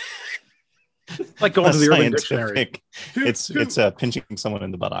less Like going to the Urban Dictionary. scientific. It's pinching someone in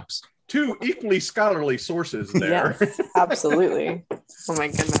the buttocks. Two equally scholarly sources there. Yes, absolutely. Oh my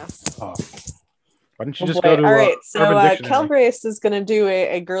goodness. Oh. Why don't you Oh just boy. go to All right, so Urban Dictionary? Calgrace is going to do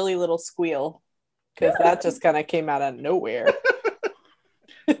a girly little squeal because that just kind of came out of nowhere.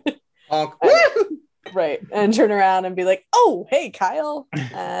 Honk. Right. And turn around and be like, oh, hey, Kyle.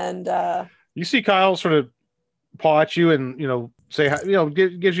 And You see Kyle sort of paw at you and say hi,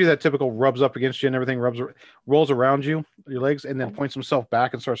 gives you that typical rubs up against you and everything, rolls around your legs, and then points himself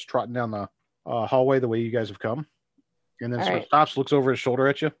back and starts trotting down the hallway the way you guys have come, and then All sort right. of stops, looks over his shoulder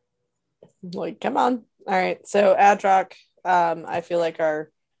at you. like, come on. All right. So Adrock, I feel like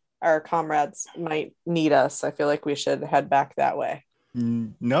our comrades might need us. I feel like we should head back that way.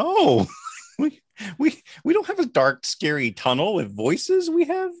 No. We don't have a dark, scary tunnel with voices. We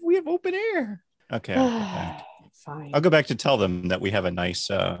have open air. Okay. I'll go back. Fine. I'll go back to tell them that we have a nice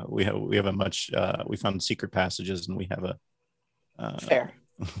we have a much we found secret passages and we have a Fair.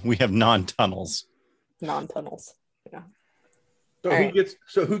 we have non-tunnels. Non-tunnels. Yeah. So All who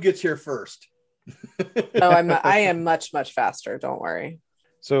right. gets here first? Oh, I am much faster. Don't worry.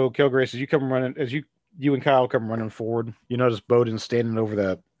 So, Kilgrace, as you come running, as you and Kyle come running forward, you notice Bowden's standing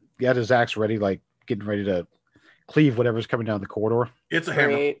over he had his axe ready, like getting ready to cleave whatever's coming down the corridor. It's a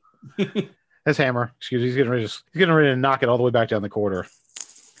hammer. Great. His hammer, excuse me, he's getting ready to knock it all the way back down the corridor.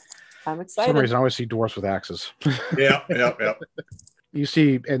 I'm For excited. some reason, I always see dwarfs with axes. Yeah. You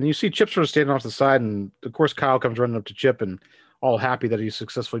see Chip sort of standing off the side, and of course Kyle comes running up to Chip and all happy that he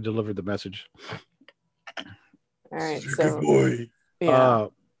successfully delivered the message. All right. Good So boy. yeah.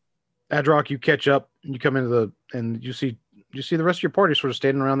 Adrock, you catch up, and you come into and you see the rest of your party sort of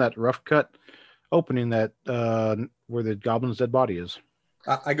standing around that rough cut opening that where the goblin's dead body is.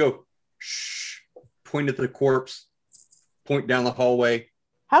 I go, shh, point at the corpse, point down the hallway.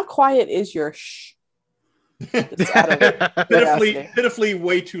 How quiet is your shh? Just out of curiosity. pitifully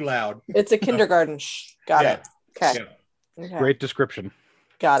way too loud. It's a kindergarten shh. Got Yeah. it. Okay. Yeah. Okay. Great description.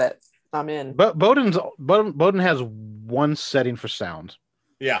 Got it. I'm in. But Bowden has one setting for sound.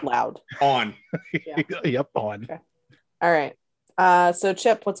 Yeah. Loud. On. Yeah. Yep, on. Okay. All right. So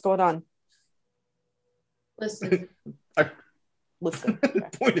Chip, what's going on? Listen, Listen. Okay.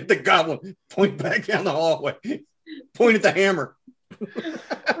 Point at the goblin. Point back down the hallway. Point at the hammer.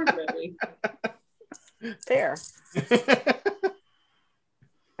 poor Billy. There.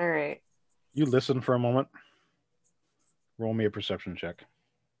 All right. You listen for a moment. Roll me a perception check.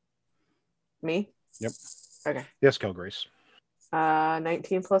 Me? Yep. Okay. Yes, Kilgrace.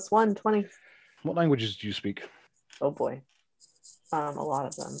 19 plus 1, 20. What languages do you speak? Oh boy. A lot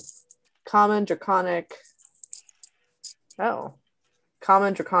of them. Common, Draconic. Oh.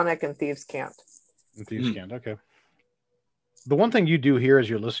 Common, Draconic, and Thieves' Cant. And Thieves' Cant. Okay. The one thing you do hear as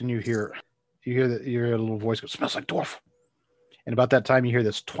you're listening, you hear a little voice go, "Smells like dwarf." And about that time, you hear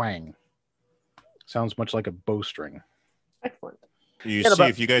this twang. Sounds much like a bowstring. Excellent. You And see, about-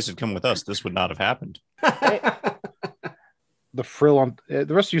 if you guys had come with us, this would not have happened. The frill on the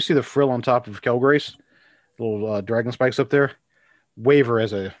rest of you see the frill on top of Kilgrace, little dragon spikes up there, waver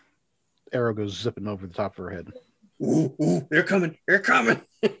as a arrow goes zipping over the top of her head. Ooh, they're coming. They're coming.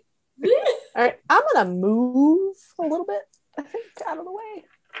 All right. I'm going to move a little bit, I think, out of the way.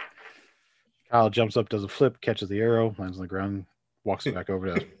 Kyle jumps up, does a flip, catches the arrow, lands on the ground, walks it back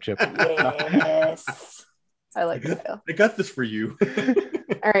over to Chip. Yes. I like Kyle. I got this for you.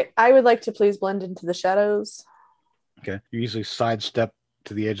 All right. I would like to please blend into the shadows. Okay. You easily sidestep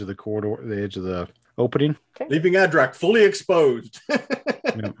to the edge of the corridor, the edge of the opening. Leaving Adrak fully exposed.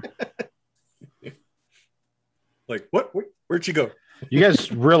 Yeah. Like, what? Where'd she go? You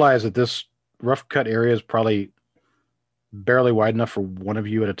guys realize that this rough cut area is probably barely wide enough for one of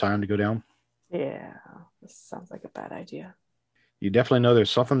you at a time to go down. Yeah. This sounds like a bad idea. You definitely know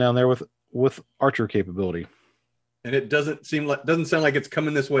there's something down there with archer capability. And it doesn't sound like it's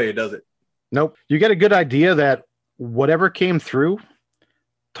coming this way, does it? Nope. You get a good idea that whatever came through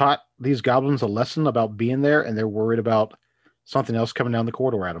taught these goblins a lesson about being there, and they're worried about something else coming down the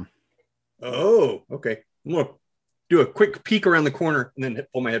corridor at them. Oh, okay. I'm gonna do a quick peek around the corner and then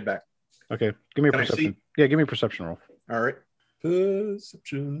pull my head back. Okay. Give me a Can I perception. see? Yeah, give me a perception roll. All right.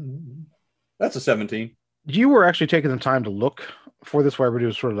 Perception. That's a 17. You were actually taking the time to look for this while everybody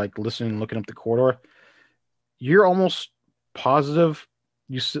was sort of like listening and looking up the corridor. You're almost positive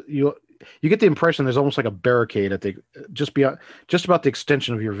you get the impression there's almost like a barricade at just about the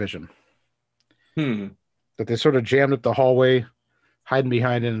extension of your vision. That they sort of jammed up the hallway, hiding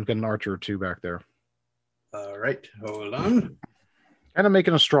behind it, and got an archer or two back there. All right. Hold on. Kind of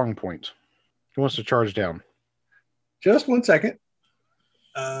making a strong point. He wants to charge down. Just 1 second.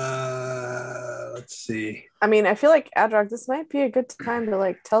 Let's see. I mean, I feel like Adrock, this might be a good time to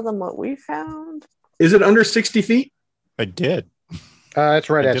like tell them what we found. Is it under 60 feet? I did. That's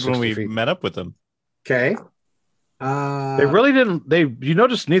right. I At did when 60 we feet. met up with them. Okay. They really didn't. You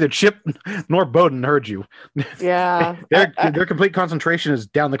noticed neither Chip nor Bowden heard you. Yeah. Their complete concentration is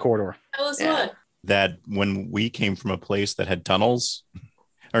down the corridor. Tell us Yeah. what. That when we came from a place that had tunnels,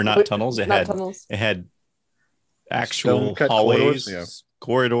 or not tunnels, it Not had tunnels. actual Stone-cut hallways, corridors,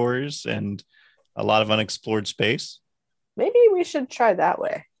 corridors, and a lot of unexplored space. Maybe we should try that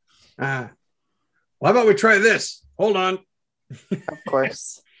way. Well, how about we try this? Hold on. Of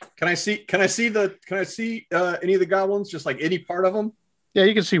course. Can I see any of the goblins? Just like any part of them? Yeah,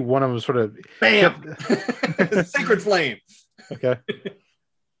 you can see one of them sort of. Bam! Sacred flame. Okay.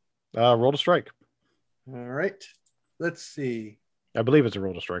 Roll to strike. All right. Let's see. I believe it's a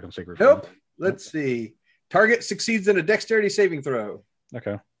roll to strike on Sacred Nope. Flame. Let's see. Target succeeds in a dexterity saving throw.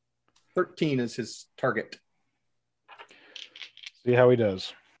 Okay. 13 is his target. See how he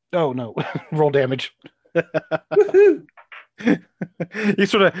does. Oh no! Roll damage. Woohoo! He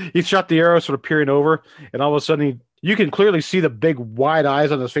shot the arrow, sort of peering over, and all of a sudden you can clearly see the big wide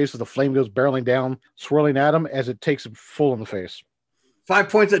eyes on his face as the flame goes barreling down, swirling at him as it takes him full in the face. 5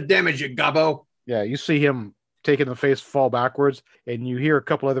 points of damage, you gobbo. Yeah, you see him taking the face, fall backwards, and you hear a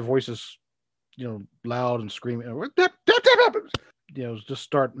couple other voices, loud and screaming, just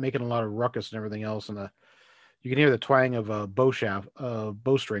start making a lot of ruckus and everything else, and you can hear the twang of bow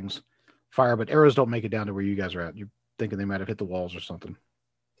strings fire, but arrows don't make it down to where you guys are at. You're thinking they might have hit the walls or something.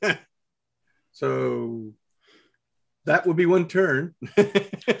 So that would be one turn.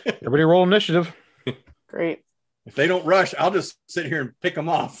 Everybody roll initiative. Great. If they don't rush, I'll just sit here and pick them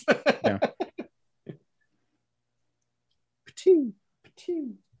off. Yeah. Patoo,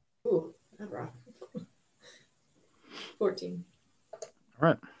 patoo. Ooh, that's rough. 14. All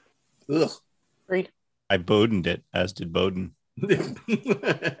right. Ugh. 3. I Bodened it, as did Bowden.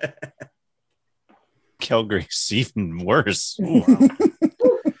 Kelgrave's even worse.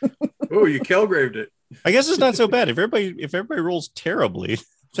 Oh, you Kelgraved it. I guess it's not so bad. If everybody rolls terribly,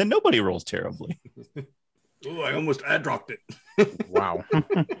 then nobody rolls terribly. Oh, I almost ad-rocked it. Wow.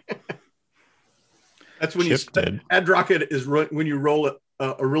 That's when Chip did. ad-rocket is when you roll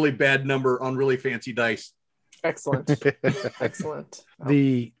a really bad number on really fancy dice. Excellent. Excellent.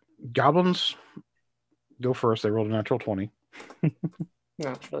 The goblins go first. They rolled a natural 20.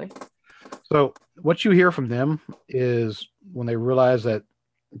 Naturally. So what you hear from them is when they realize that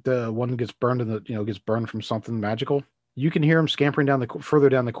the one gets burned gets burned from something magical, you can hear them scampering further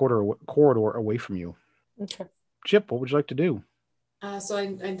down the corridor away from you. Okay. Chip, what would you like to do?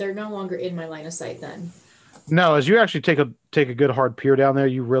 So they're no longer in my line of sight then. No, as you actually take a good hard peer down there,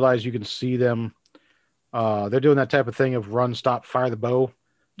 you realize you can see them. They're doing that type of thing of run, stop, fire the bow,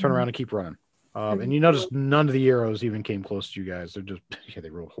 turn around and keep running. And you notice none of the arrows even came close to you guys. They're just, they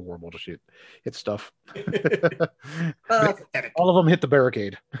roll horrible to hit stuff. All of them hit the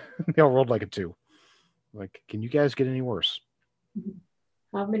barricade. They all rolled like a 2. Like, can you guys get any worse?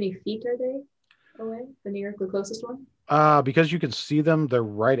 How many feet are they away? The closest one? Because you can see them, they're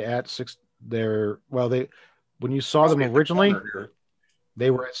right at 6. When you saw them originally,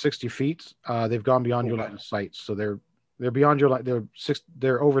 they were at 60 feet. They've gone beyond your line of sight, so they're beyond your line.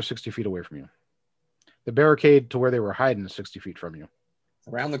 They're over 60 feet away from you. The barricade to where they were hiding is 60 feet from you.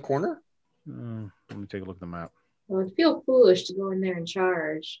 Around the corner? Let me take a look at the map. Well, it'd feel foolish to go in there and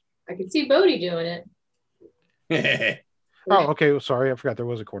charge. I could see Bodhi doing it. Oh, okay. Sorry, I forgot there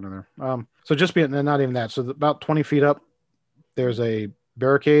was a corner there. So just not even that. So about 20 feet up, there's a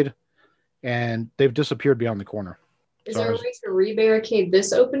barricade, and they've disappeared beyond the corner. Is there a way to re-barricade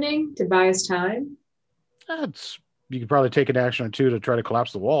this opening to buy us time? You could probably take an action or 2 to try to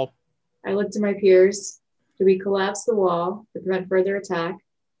collapse the wall. I looked at my peers. Do we collapse the wall to prevent further attack?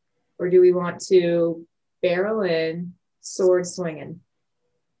 Or do we want to barrel in, sword swinging?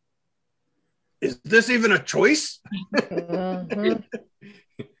 Is this even a choice? Mhm.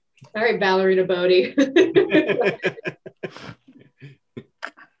 All right, Ballerina Bodhi.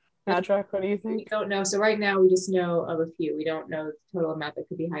 Adrock, what do you We think? don't know. So right now we just know of a few. We don't know the total amount that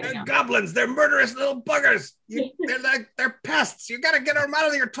could be hiding They're out. goblins. They're murderous little buggers. They're pests. You got to get them out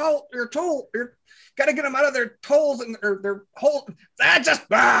of You got to get them out of their holes and their hole.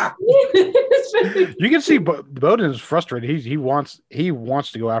 You can see Bowden is frustrated. He wants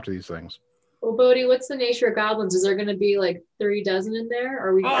to go after these things. Well, Bodhi, what's the nature of goblins? Is there going to be like 30 dozen in there?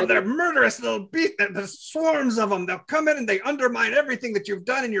 Are They're murderous little beasts. There's swarms of them. They'll come in and they undermine everything that you've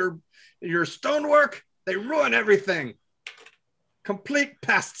done in your stonework. They ruin everything. Complete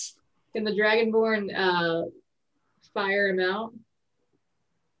pests. Can the Dragonborn fire him out?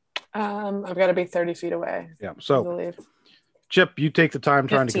 I've got to be 30 feet away. Yeah. I So believe. Chip, you take the time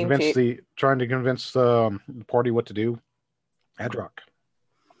trying to 15 convince the party what to do. Adrock,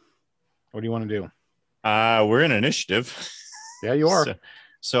 what do you want to do? We're in initiative. Yeah, you are.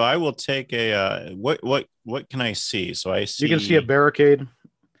 So I will take a what can I see? So I see You can see a barricade,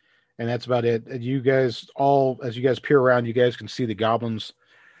 and that's about it. And you guys as you guys peer around, you guys can see the goblins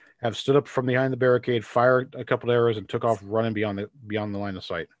have stood up from behind the barricade, fired a couple of arrows, and took off running beyond the line of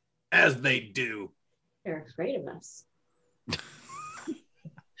sight. As they do. They're afraid of us.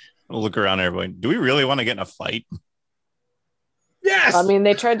 I'll look around everyone. Do we really want to get in a fight? Yes. I mean,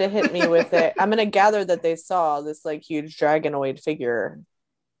 they tried to hit me with it. I'm going to gather that they saw this like huge dragonoid figure.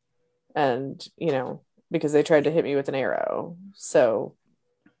 And, because they tried to hit me with an arrow. So.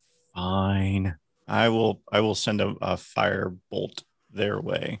 Fine. I will send a fire bolt their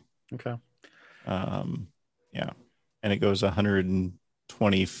way. Okay. Yeah. And it goes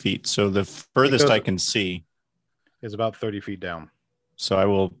 120 feet. So the furthest I can see is about 30 feet down. So I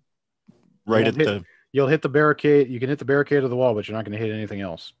will You'll hit the barricade. You can hit the barricade of the wall, but you're not going to hit anything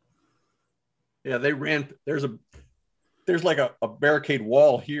else. Yeah, they ran. There's like a barricade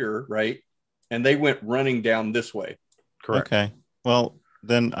wall here, right? And they went running down this way. Correct. Okay. Well,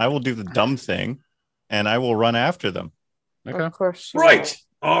 then I will do the dumb thing, and I will run after them. Okay. Of course. Right.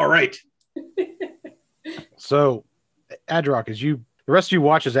 All right. So, Adrock, the rest of you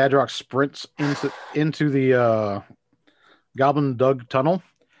watch as Adrock sprints into the Goblin Dug tunnel.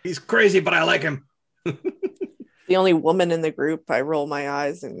 He's crazy, but I like him. The only woman in the group, I roll my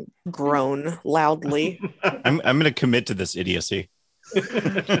eyes and groan loudly. I'm going to commit to this idiocy.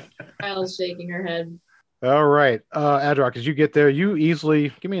 Kyle's shaking her head. All right, Adrock, as you get there, you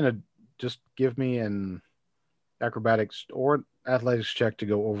easily give me an acrobatics or athletics check to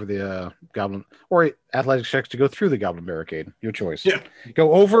go over the goblin, or athletics checks to go through the goblin barricade. Your choice. Yeah.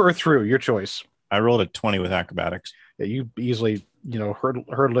 Go over or through. Your choice. I rolled a 20 with acrobatics. Yeah, you easily,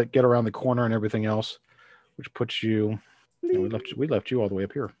 hurdle it, get around the corner and everything else, which puts you. We left you all the way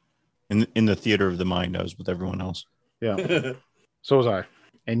up here. In the theater of the mind, I was with everyone else. Yeah. So was I.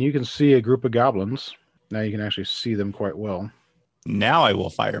 And you can see a group of goblins. Now you can actually see them quite well. Now I will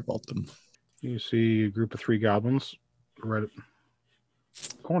firebolt them. You see a group of 3 goblins right at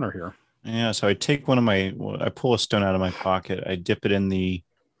the corner here. Yeah, so I take I pull a stone out of my pocket. I dip it in the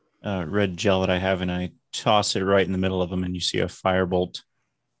red gel that I have, and I toss it right in the middle of them, and you see a firebolt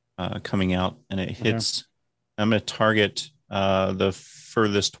coming out, and it hits. I'm going to target the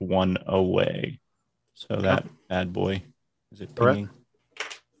furthest one away. So that bad boy. Is it pinging?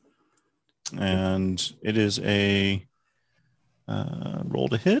 Right. And it is a roll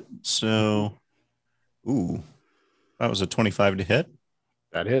to hit. So, that was a 25 to hit.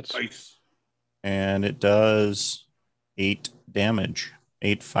 That hits. Nice. And it does 8 damage,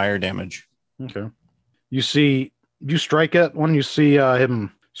 8 fire damage. Okay. You strike at one, you see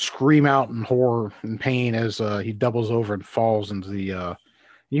him scream out in horror and pain as he doubles over and falls into the. You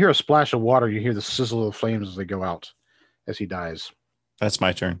hear a splash of water. You hear the sizzle of the flames as they go out as he dies. That's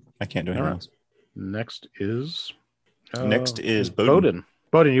my turn. I can't do anything else. Next is Bowden.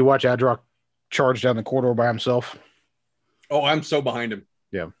 Bowden, you watch Adrock charge down the corridor by himself. Oh, I'm so behind him.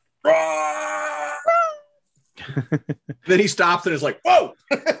 Yeah. Then he stops and is like, whoa.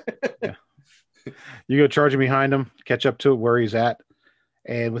 Yeah. You go charging behind him, catch up to where he's at.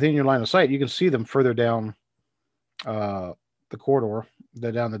 And within your line of sight, you can see them further down the corridor.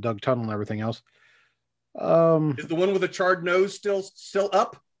 They're down the dug tunnel and everything else. Is the one with the charred nose still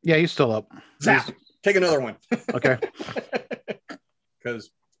up? Yeah, he's still up. Zap. Take another one. Okay.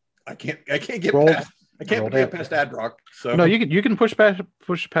 Because I can't get Roll past Adrock. So no, you can push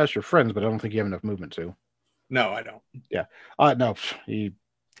past your friends, but I don't think you have enough movement to. No, I don't. Yeah. No, he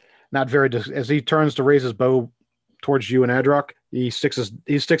not very. As he turns to raise his bow towards you and Adrock, he sticks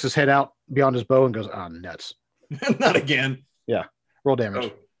his head out beyond his bow and goes, nuts. Not again. Yeah. Roll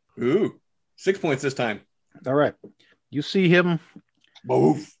damage. Oh. Ooh. 6 points this time. All right. You see him.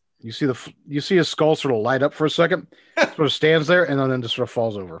 Move. You see his skull sort of light up for a second, sort of stands there, and then just sort of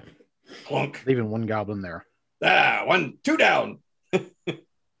falls over, Clunk. leaving one goblin there. 2 down.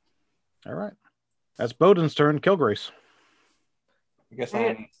 All right. That's Bowden's turn. Kilgrace. I guess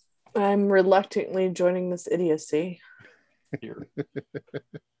I'm reluctantly joining this idiocy. here.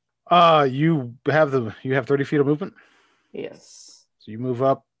 You have 30 feet of movement. Yes. So you move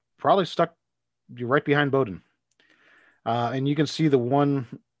up, probably stuck. You're right behind Bowden, and you can see the one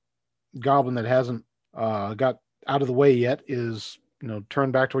goblin that hasn't got out of the way yet is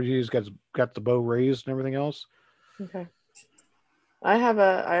turned back towards you. He's got the bow raised and everything else. Okay. I've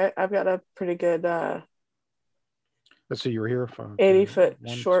got a pretty good Let's see, you're here. 80-foot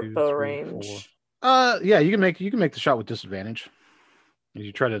short bow range. Yeah, you can make the shot with disadvantage as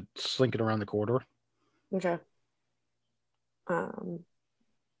you try to slink it around the corridor. Okay.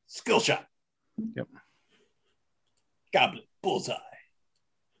 Skill shot. Yep. Goblin bullseye.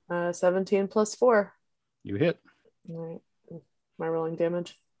 17 plus 4. You hit. All right. Am I rolling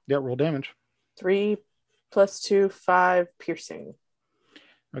damage? Yeah, roll damage. 3 plus 2, 5 piercing.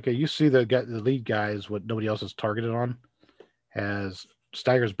 Okay, you see the lead guy is what nobody else is targeted on. Has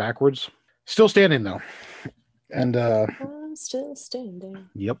staggers backwards. Still standing though. And I'm still standing.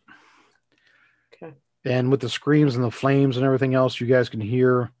 Yep. Okay. And with the screams and the flames and everything else, you guys can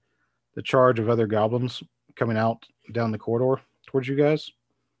hear the charge of other goblins coming out down the corridor towards you guys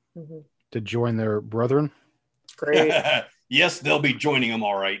to join their brethren. Great. Yes, they'll be joining them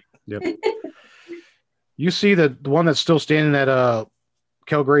all right. Yep. You see the one that's still standing at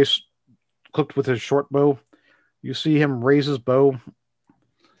Kelgrace clipped with his short bow. You see him raise his bow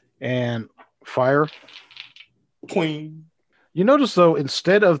and fire. Twing. You notice though,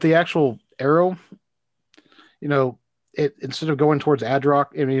 instead of the actual arrow it instead of going towards Adrock,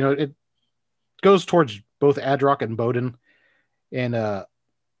 it goes towards both Adrock and Bowden, and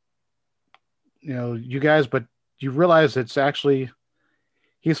you guys, but you realize it's actually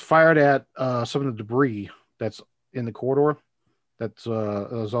he's fired at some of the debris that's in the corridor. That's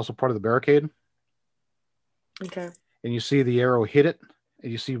is also part of the barricade. Okay. And you see the arrow hit it,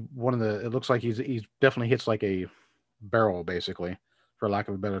 and you see it looks like he's definitely hits like a barrel, basically, for lack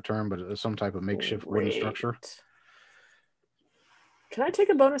of a better term, but it's some type of makeshift wooden structure. Can I take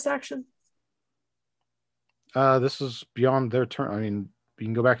a bonus action? This is beyond their turn. I mean, you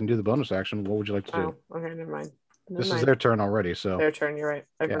can go back and do the bonus action. What would you like to do? Oh, okay, never mind. This is their turn already, so. Their turn, you're right.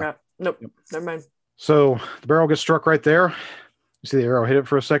 I forgot. Nope, never mind. So the barrel gets struck right there. You see the arrow hit it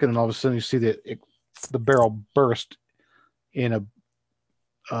for a second, and all of a sudden you see the barrel burst in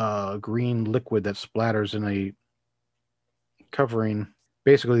a green liquid that splatters in a covering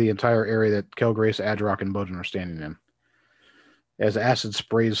basically the entire area that Kelgrace, Adrock, and Bowden are standing in, as acid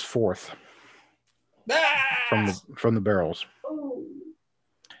sprays forth from the barrels. Oh.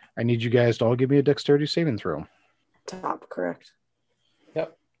 I need you guys to all give me a dexterity saving throw. Top, correct.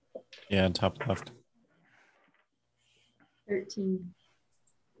 Yep. Yeah, top left. 13.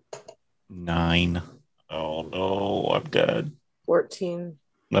 9. Oh no, I'm dead. 14. I'm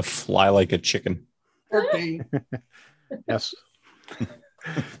gonna fly like a chicken. 13. Yes.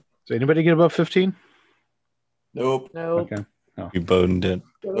 So anybody get above 15? Nope. Nope. Okay. You Bowden did.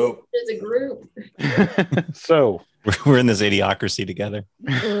 Nope. There's a group. So We're in this idiocracy together.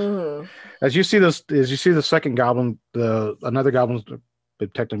 Mm. as you see the second goblin, another goblin,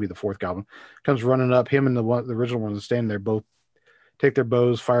 but technically the fourth goblin, comes running up. Him and the original one is standing there. Both take their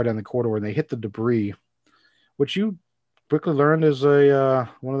bows, fire down the corridor, and they hit the debris, which you quickly learned is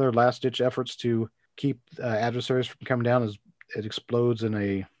one of their last ditch efforts to keep adversaries from coming down. As it explodes in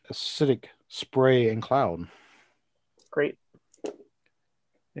a acidic spray and cloud. Great.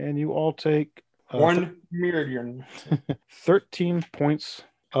 And you all take 1 million. 13 points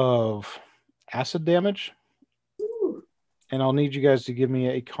of acid damage. Ooh. And I'll need you guys to give me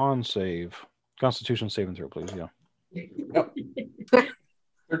a Constitution saving throw, please. Yeah. Yep.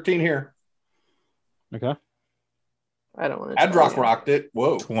 13 here. Okay. I don't want to. Adrock rocked it.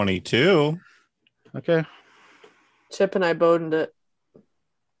 Whoa. 22. Okay. Chip and I Bowdened it.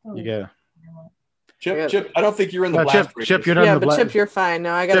 You get Chip, I don't think you're in the no, blast Chip, radius. Chip, you're not Yeah, in the but blast. Chip, you're fine.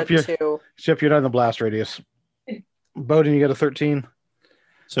 No, I got Chip, a 2. Chip, you're not in the blast radius. Bowden, you got a 13.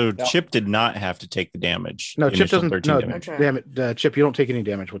 So Yeah. Chip did not have to take the damage. No, The Chip initial doesn't. 13 No, damage. Okay. damn it, Chip, you don't take any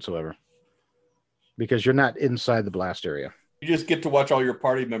damage whatsoever because you're not inside the blast area. You just get to watch all your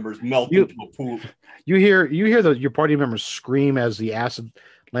party members melt You- into a pool. You hear your party members scream as the acid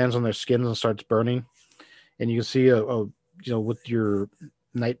lands on their skins and starts burning, and you can see with your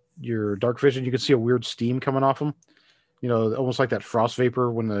dark vision, you can see a weird steam coming off them. Almost like that frost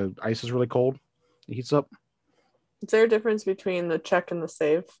vapor when the ice is really cold. It heats up. Is there a difference between the check and the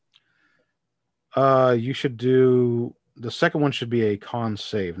save? You should do the second one should be a con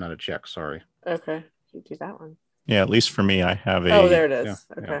save, not a check. Sorry. Okay, you do that one. Yeah, at least for me, I have Oh, there it is.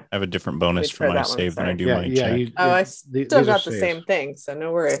 yeah, Okay. I have a different bonus Let me for try my that one, save than I sorry. do Yeah, my yeah. check. I these still are got the saves. same thing, so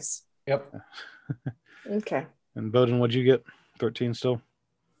no worries. Yep. Okay. And Bowden, what'd you get? 13 still.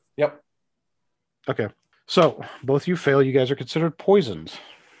 Yep. Okay. So both you fail. You guys are considered poisoned.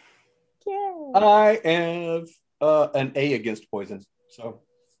 Yeah. I have an A against poison. So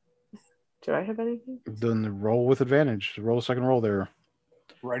Do I have anything? Then roll with advantage. Roll a second roll there.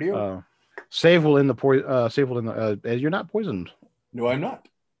 radio. Save will end the poison. Save will end the. You're not poisoned. No, I'm not.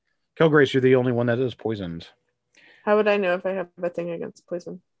 Kelgrace, you're the only one that is poisoned. How would I know if I have a thing against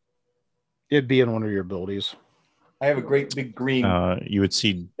poison? It'd be in one of your abilities. I have a great big green. You would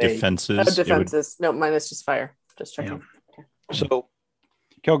see Hey. defenses. Oh, It would- defenses. No, mine is just fire. Just checking. So,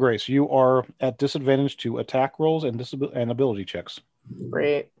 Kelgrace, you are at disadvantage to attack rolls and ability checks.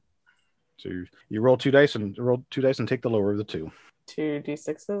 Great. So you roll 2 dice and take the lower of the 2.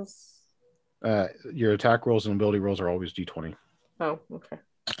 2d6s. Your attack rolls and ability rolls are always d20. Oh, okay.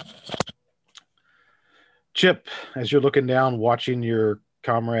 Chip, as you're looking down, watching your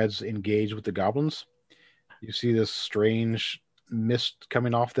comrades engage with the goblins, you see this strange mist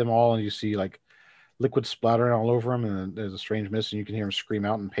coming off them all, and you see like liquid splattering all over them, and there's a strange mist, and you can hear them scream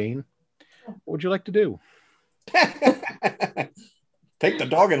out in pain. What would you like to do? Take the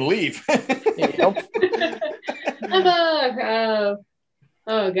dog and leave. Yep.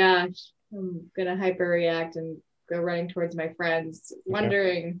 Oh gosh, I'm gonna hyperreact and go running towards my friends,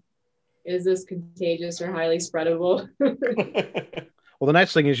 wondering, is this contagious or highly spreadable? Well, the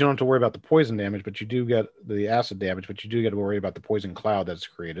nice thing is you don't have to worry about the poison damage, but you do get the acid damage, but you do get to worry about the poison cloud that's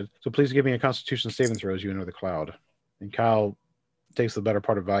created. So please give me a Constitution saving throw as you enter the cloud. And Kyle takes the better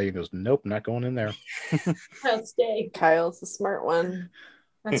part of value and goes, nope, not going in there. I'll stay. Kyle's the smart one.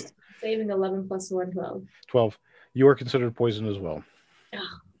 That's saving 11 plus 1, 12. 12. You are considered poison as well.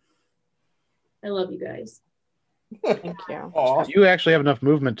 I love you guys. Thank you. Aw. You actually have enough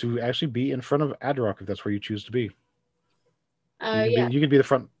movement to actually be in front of Adrock if that's where you choose to be. Yeah. You can be the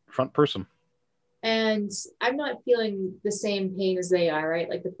front person. And I'm not feeling the same pain as they are, right?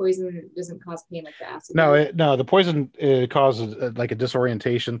 Like the poison doesn't cause pain like the acid. No, the poison causes like a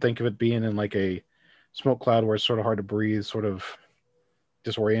disorientation. Think of it being in like a smoke cloud where it's sort of hard to breathe, sort of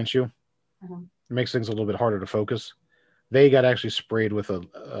disorients you. Uh-huh. It makes things a little bit harder to focus. They got actually sprayed with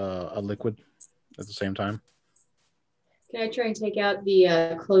a liquid at the same time. Can I try and take out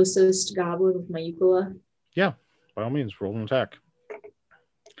the closest goblin with my Euclid? Yeah, by all means, roll an attack.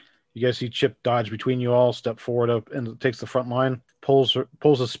 You guys see Chip dodge between you all, step forward up, and takes the front line, pulls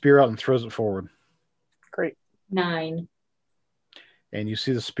a spear out and throws it forward. Great. 9. And you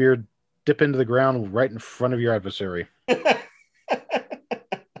see the spear dip into the ground right in front of your adversary. Poop.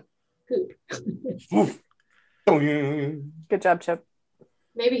 Oof. Good job, Chip.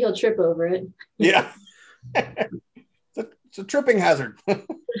 Maybe he'll trip over it. Yeah. It's a tripping hazard.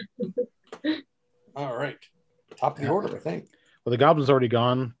 All right. Top of the order, I think. Well, the goblin's already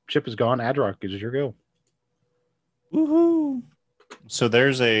gone. Chip is gone. Adrock is your go. Woohoo! So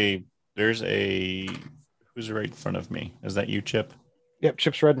there's a who's right in front of me? Is that you, Chip? Yep,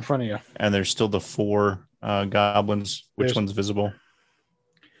 Chip's right in front of you. And there's still the 4 goblins. Which one's visible?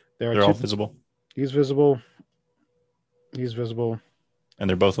 They're all visible. He's visible. He's visible. And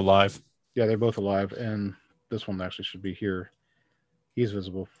they're both alive. Yeah, they're both alive. And this one actually should be here. He's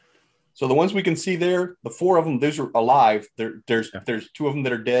visible. So the ones we can see there, the 4 of them, those are alive. There's 2 of them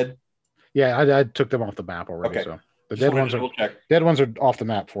that are dead. Yeah, I took them off the map already. Okay. So the Just dead wanted ones to are double-check. dead ones are off the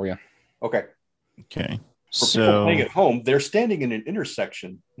map for you. Okay. Okay. For people So playing at home, they're standing in an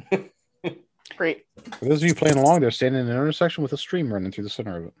intersection. Great. For those of you playing along, they're standing in an intersection with a stream running through the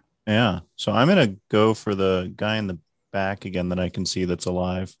center of it. yeah. So I'm gonna go for the guy in the back again that I can see that's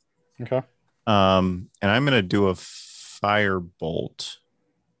alive. Okay. And I'm gonna do a firebolt.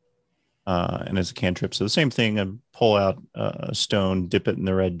 And it's a cantrip. So the same thing, and pull out a stone, dip it in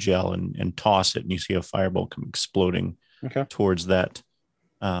the red gel, and toss it, and you see a firebolt come exploding Okay. towards that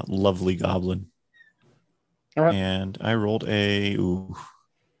lovely goblin. All right. And I rolled a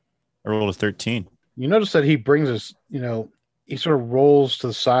 13. You notice that he brings us, he sort of rolls to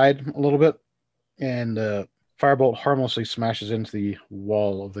the side a little bit, and firebolt harmlessly smashes into the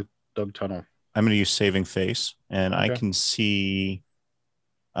wall of the dug tunnel. I'm going to use saving face, and I Okay. can see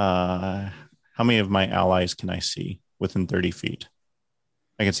how many of my allies can I see within 30 feet?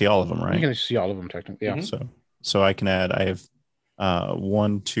 I can see all of them, right? You can see all of them technically. Yeah. Mhm. So I can add. I have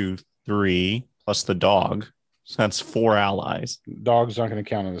 1, 2, 3 plus the dog. So that's 4 allies. Dog's not going to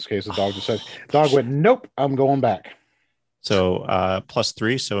count in this case. The dog just said, dog went, nope, I'm going back. So plus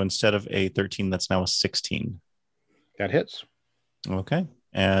 3. So instead of a 13, that's now a 16. That hits. Okay,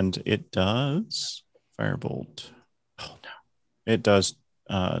 and it does firebolt. Oh no, it does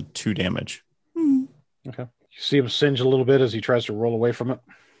 2 damage. Okay. You see him singe a little bit as he tries to roll away from it.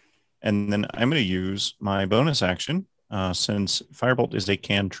 And then I'm going to use my bonus action. Since Firebolt is a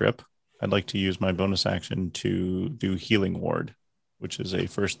cantrip, I'd like to use my bonus action to do Healing Ward, which is a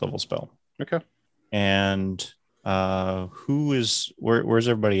 1st level spell. Okay. And where's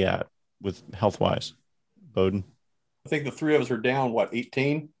everybody at with health wise? Bowden? I think the 3 of us are down,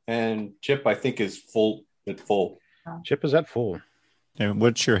 18? And Chip, I think, is full at full. Chip is at full. And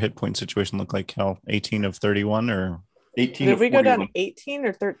what's your hit point situation look like, Cal? 18 of 31 or 18 Did of we go down 41. 18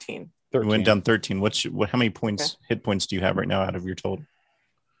 or 13? 13. we went down 13? How many points, Okay. hit points do you have right now out of your total?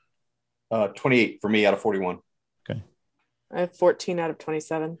 28 for me out of 41. I have 14 out of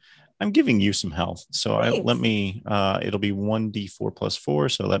 27. I'm giving you some health. So Thanks. let me, it'll be 1d4 plus 4.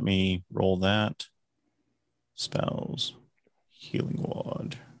 So let me roll that. Spells, Healing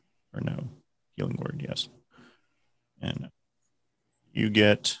Ward, or no, Healing Word, yes. And you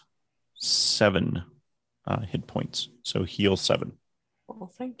get 7 hit points. So heal 7.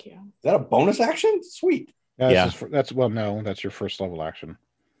 Well, thank you. Is that a bonus action? Sweet. That's that's your first level action.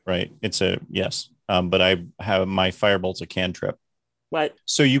 Right. It's a, yes. But I have my Firebolt's a cantrip. What?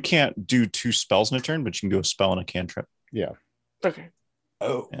 So you can't do 2 spells in a turn, but you can do a spell and a cantrip. Yeah. Okay.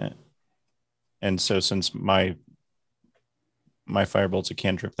 Oh, And so since my Firebolt's a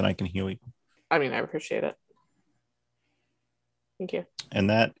cantrip, then I can heal you. I mean, I appreciate it. Thank you. And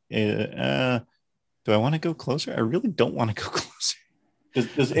that is, do I want to go closer? I really don't want to go closer.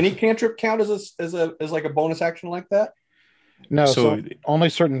 Does any cantrip count as like a bonus action like that? No, So- so only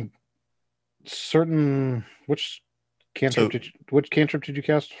certain which cantrip did you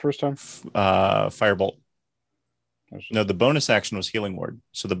cast first time? Firebolt. No, the bonus action was Healing Word.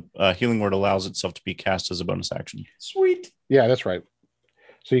 So the Healing Word allows itself to be cast as a bonus action. Sweet. Yeah, that's right.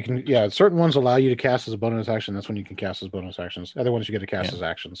 So you can, certain ones allow you to cast as a bonus action. That's when you can cast as bonus actions. Other ones you get to cast as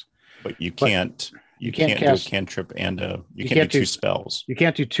actions. But you can't. You can't do a cantrip and you can't do two spells. You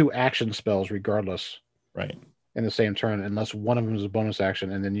can't do 2 action spells regardless. Right. In the same turn, unless one of them is a bonus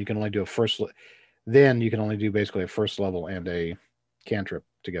action, and then you can only do then you can only do basically a first level and a cantrip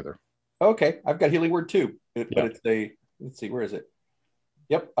together. Okay, I've got Healing Word too, but it's let's see, where is it?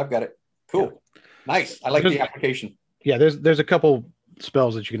 Yep, I've got it. Cool, nice. I like the application. Yeah, there's a couple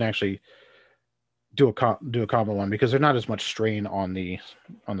spells that you can actually do a combo on because they're not as much strain on the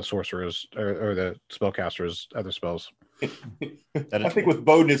sorcerers or the spellcaster as other spells. I think with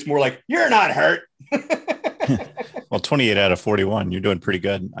Bowden, it's more like you're not hurt. Well, 28 out of 41, you're doing pretty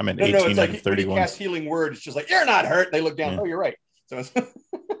good. I'm at 18 out of 31. Cast Healing Word, it's just like you're not hurt. They look down. Oh, you're right. So it's all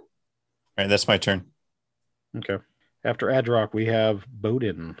right, that's my turn. Okay. After Adrock, we have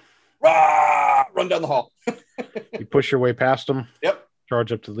Bowden. Run down the hall. You push your way past him. Yep.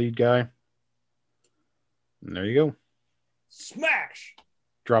 Charge up to the lead guy. And there you go. Smash.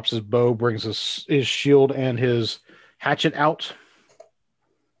 Drops his bow, brings his shield and his hatchet out.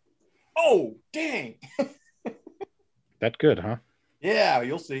 Oh, dang. That good, huh? Yeah,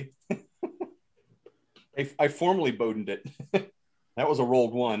 you'll see. I formally Bowdened it. That was a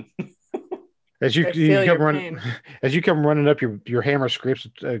rolled 1. As you come running, as you come running up, your hammer scrapes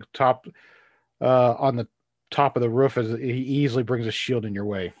top on the top of the roof as he easily brings a shield in your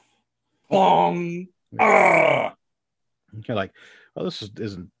way. You're You're like, well, this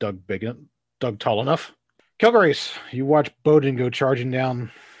isn't dug tall enough. Kilgrace, you watch Bowden go charging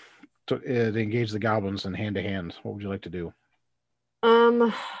down to engage the goblins in hand to hand. What would you like to do?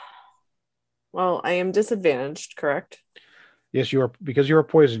 Well, I am disadvantaged, correct? Yes, you are, because you are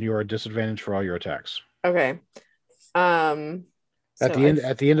poisoned. You are disadvantaged for all your attacks. Okay. At the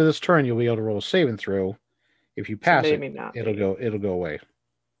end of this turn, you'll be able to roll a saving throw. If you pass it'll go away.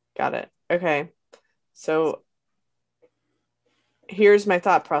 Got it. Okay. So here's my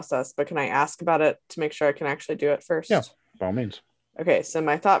thought process, but can I ask about it to make sure I can actually do it first? Yeah, by all means. Okay, so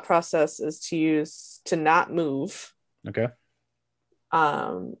my thought process is to not move. Okay.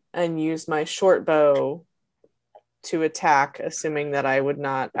 And use my short bow to attack, assuming that I would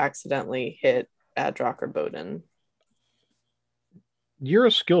not accidentally hit Adrock or Bowden. You're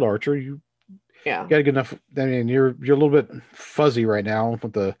a skilled archer. You got good enough. I mean, you're a little bit fuzzy right now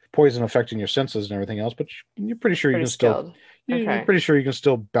with the poison affecting your senses and everything else, but you're pretty sure you can skilled. You're pretty sure you can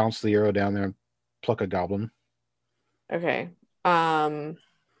still bounce the arrow down there and pluck a goblin. Okay.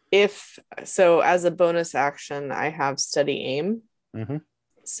 If so, as a bonus action, I have steady aim. Mm-hmm.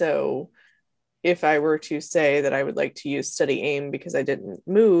 So if I were to say that I would like to use steady aim because I didn't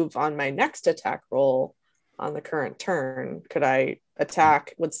move on my next attack roll on the current turn, could I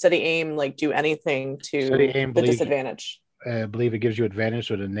attack with steady aim, like do anything to the disadvantage? I believe it gives you advantage,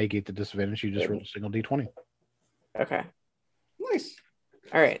 so to negate the disadvantage, you just roll a single d20. Okay. Nice.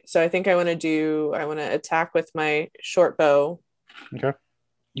 All right. So I think I want to attack with my short bow. Okay.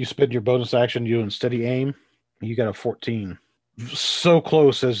 You spend your bonus action, you and steady aim. You got a 14. So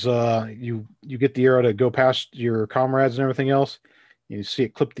close as you get the arrow to go past your comrades and everything else. You see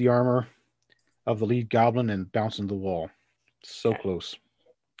it clip the armor of the lead goblin and bounce into the wall. So close.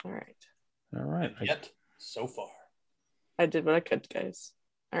 All right. Yet so far. I did what I could, guys.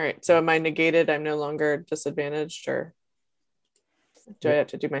 All right. So am I negated? I'm no longer disadvantaged, or do I have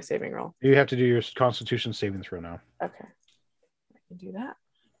to do my saving roll? You have to do your Constitution saving throw now. Okay. I can do that.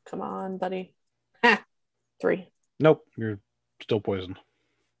 Come on, buddy. 3. Nope. You're still poisoned.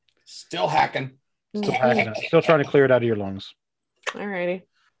 Still hacking. Still trying to clear it out of your lungs. All righty.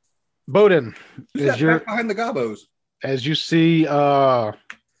 Bowden, Who's that behind the gobos? As you see, that's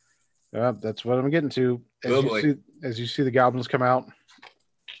what I'm getting to. As you see the goblins come out,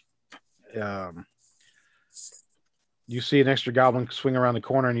 you see an extra goblin swing around the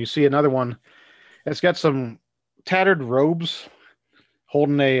corner, and you see another one that's got some tattered robes,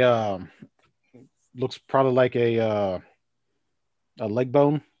 holding a looks probably like a leg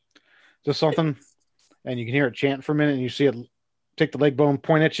bone, just something, and you can hear it chant for a minute, and you see it take the leg bone,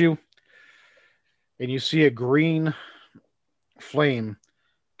 point at you, and you see a green flame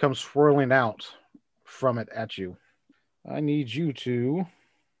come swirling out from it at you. I need you to,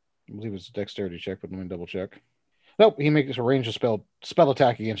 I believe it's a dexterity check, but let me double check. Nope, he makes a ranged spell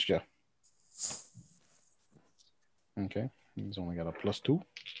attack against you. Okay, He's only got a +2.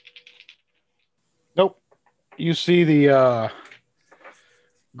 Nope. You see the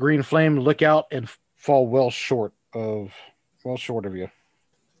green flame lick out and fall well short of you.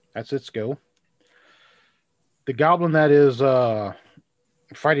 That's its go. The goblin that is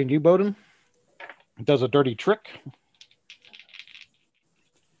fighting you, Bowden, does a dirty trick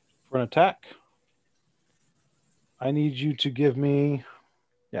for an attack. I need you to give me,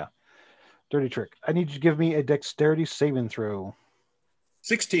 dirty trick. I need you to give me a dexterity saving throw.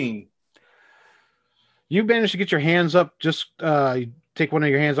 16. You managed to get your hands up. Just you take one of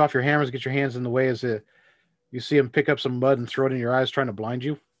your hands off your hammers, get your hands in the way as you see him pick up some mud and throw it in your eyes, trying to blind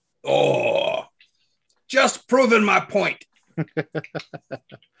you. Oh, just proving my point.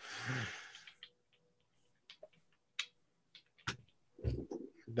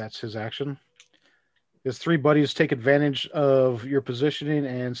 That's his action. His 3 buddies take advantage of your positioning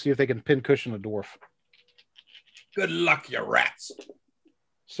and see if they can pincushion the dwarf. Good luck, you rats.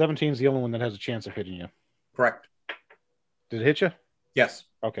 17 is the only one that has a chance of hitting you. Correct. Did it hit you? Yes.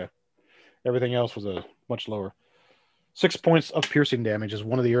 Okay. Everything else was a much lower. 6 points of piercing damage as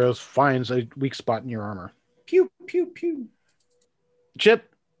one of the arrows finds a weak spot in your armor. Pew, pew, pew.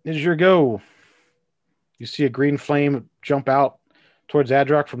 Chip, it is your go. You see a green flame jump out towards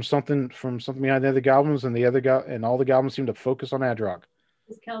Adrock from something behind the other goblins, and and all the goblins seem to focus on Adrock.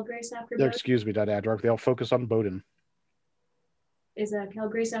 Is Calgrace after Bodhi? Excuse me, not Adrock. They all focus on Bowden. Is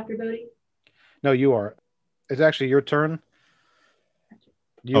Calgrace after Bodhi? No, you are. It's actually your turn.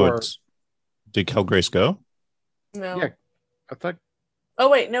 Did Calgrace go? No. Yeah, I thought. Oh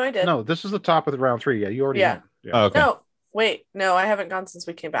wait, no, I did. No, this is the top of the round 3. Yeah, you already. Yeah. Went. Yeah. Oh, okay. No, wait, no, I haven't gone since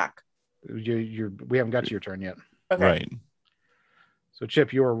we came back. We haven't got to your turn yet. Okay. Right. So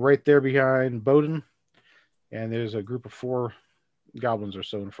Chip, you are right there behind Bowden, and there's a group of 4 goblins or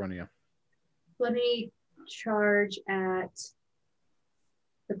so in front of you. Let me charge at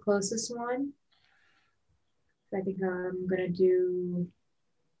the closest one. I think I'm gonna do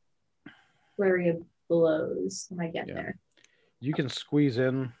flurry of blows when I get there. You can squeeze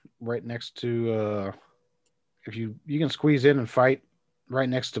in right next to if you can squeeze in and fight right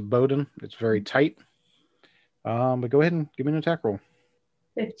next to Bowden. It's very tight. But go ahead and give me an attack roll.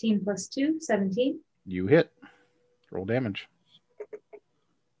 15 plus 2, 17. You hit. Roll damage.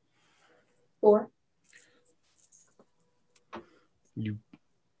 4. You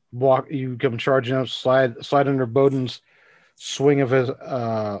come charging up, slide under Bowden's swing of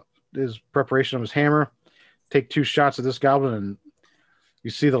his preparation of his hammer. Take 2 shots at this goblin, and you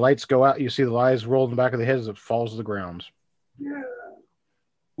see the lights go out. You see the eyes roll in the back of the head as it falls to the ground. Yeah.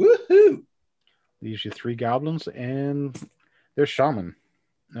 Woohoo! Leaves you 3 goblins and their shaman.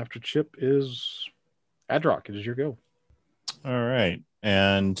 After Chip is Adrock. It is your go. All right.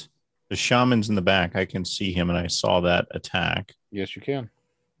 And the shaman's in the back. I can see him, and I saw that attack. Yes, you can.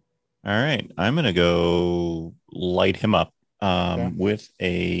 All right. I'm going to go light him up with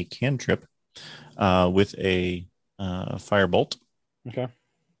a cantrip, with a firebolt. Okay.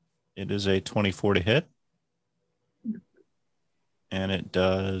 It is a 24 to hit. And it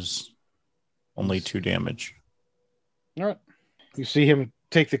does only 2 damage. All right. You see him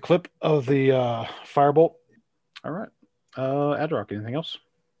take the clip of the firebolt. All right. Adrock, anything else?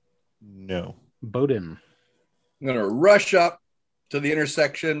 No. Bowden. I'm going to rush up to the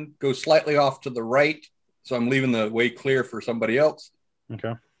intersection, go slightly off to the right, so I'm leaving the way clear for somebody else.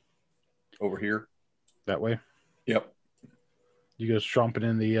 Okay. Over here. That way? Yep. You go stomping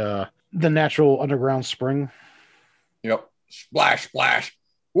in the natural underground spring. Yep. Splash, splash.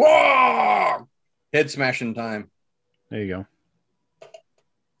 Whoa! Head smashing time. There you go.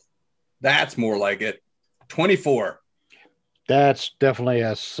 That's more like it. 24. That's definitely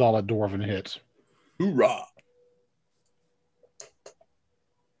a solid dwarven hit. Hoorah.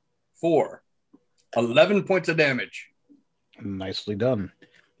 4. 11 points of damage. Nicely done.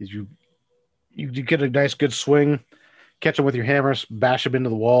 You get a nice good swing, catch him with your hammers, bash him into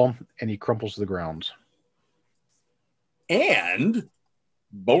the wall, and he crumples to the ground. And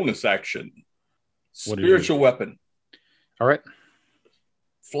bonus action. What do you Spiritual weapon. All right.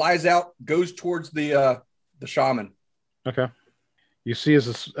 Flies out, goes towards the shaman. Okay. You see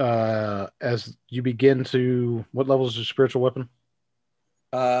as you begin to, what level is your spiritual weapon?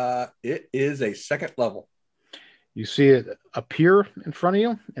 It is a 2nd level. You see it appear in front of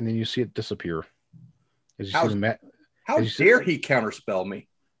you, and then you see it disappear. As you How- see the How As you dare said- he counterspell me?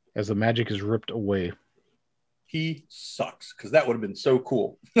 as the magic is ripped away. He sucks, because that would have been so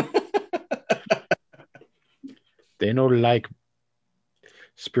cool. They don't like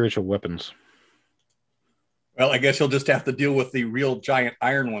spiritual weapons. Well, I guess he'll just have to deal with the real giant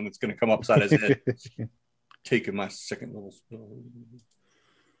iron one that's going to come upside his head. taking my second level spell.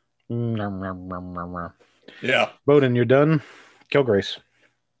 Nom, nom, nom, nom, nom. Yeah. Bowden, you're done. Kill Grace.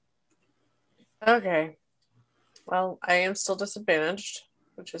 Okay. Well, I am still disadvantaged,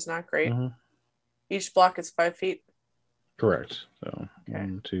 which is not great. Mhm. Each block is 5 feet. Correct. So Okay.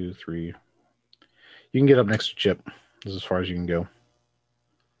 1, 2, 3. You can get up next to Chip. This is as far as you can go.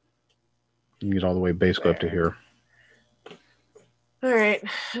 You can get all the way basically up to here. All right.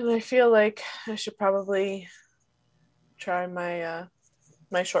 And I feel like I should probably try my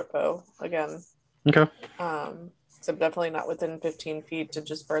my short bow again. Okay. So I'm definitely not within 15 feet to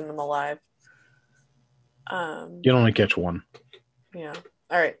just burn them alive. You'll only catch one. Yeah.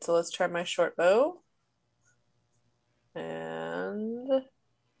 All right. So let's try my short bow. And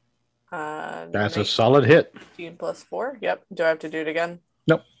That's a solid hit. 19 plus 4. Yep. Do I have to do it again?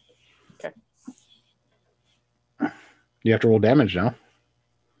 Nope. Okay. You have to roll damage now.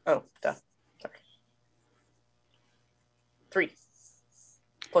 Oh, duh. Sorry. 3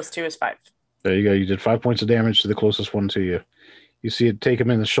 plus 2 is 5. There you go. You did 5 points of damage to the closest one to you. You see it take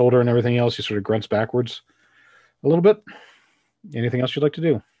him in the shoulder and everything else. He sort of grunts backwards a little bit. Anything else you'd like to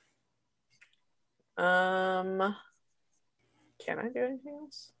do? Can I do anything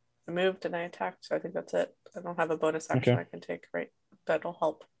else? I moved and I attacked, so I think that's it. I don't have a bonus action Okay. I can take, right? That'll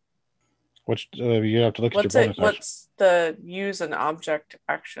help. Which you have to look What's at your bonus action. What's the use an object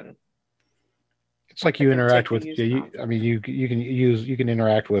action? It's like I you can interact take with. the use Yeah, an you, object. I mean, you can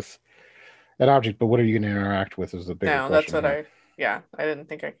interact with an object, but what are you going to interact with? Is the bigger No, question. that's what here. I didn't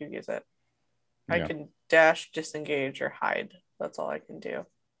think I could use it. I Yeah. can dash, disengage, or hide. That's all I can do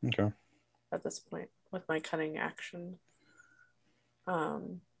Okay. at this point with my cunning action.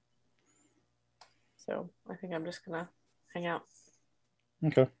 So I think I'm just gonna hang out.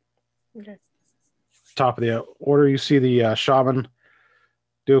 Okay. Okay. Top of the order, you see the shaman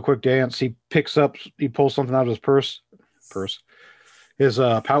do a quick dance. He pulls something out of his his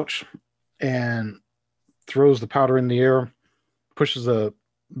pouch, and throws the powder in the air, pushes the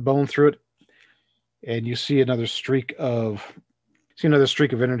bone through it, and you see another streak of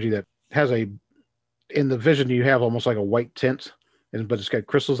energy that has in the vision you have almost like a white tint, but it's got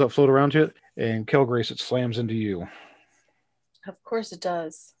crystals that float around it. And Kilgrace, it slams into you. Of course it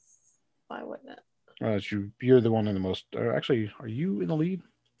does. Why wouldn't it? You're the one in the most. Actually, are you in the lead?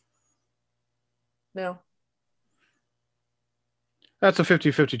 No. That's a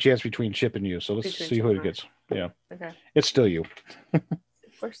 50-50 chance between Chip and you. So let's Between see Chip who and it I. gets. Yeah, Okay. it's still you. Of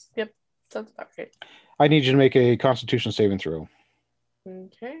course. Yep. Sounds about right. I need you to make a Constitution saving throw.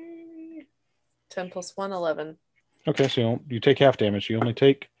 Okay. 10 plus 1, 11. Okay, so you take half damage. You only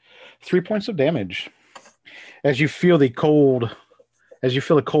take 3 points of damage. As you feel the cold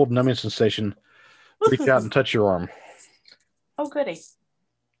numbing sensation reach out and touch your arm. Oh, goody.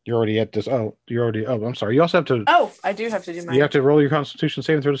 You're already at this. Oh, I'm sorry. You also have to. Oh, I do have to do my. You have to roll your Constitution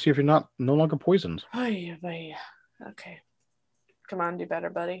saving throw to see if you're no longer poisoned. Oh, yeah, buddy. Okay. Come on, do better,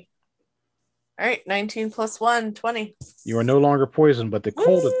 buddy. All right, 19 plus 1, 20. You are no longer poisoned, but the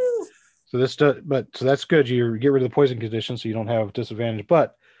cold. Woo! So that's good. You get rid of the poison condition, so you don't have disadvantage.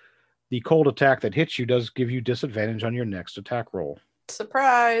 But the cold attack that hits you does give you disadvantage on your next attack roll.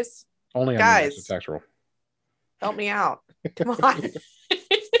 Surprise. Only on Guys. your next attack roll. Help me out. Come on.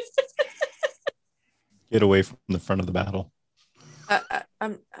 Get away from the front of the battle.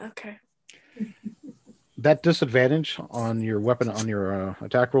 Okay. That disadvantage on your weapon on your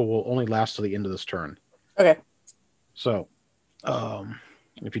attack roll will only last to the end of this turn. Okay. So,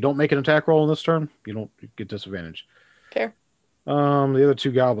 if you don't make an attack roll in this turn, you don't get disadvantage. Fair. The other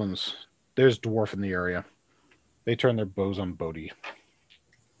two goblins, there's dwarf in the area. They turn their bows on Bodhi.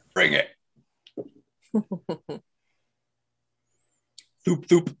 Bring it. Thoop,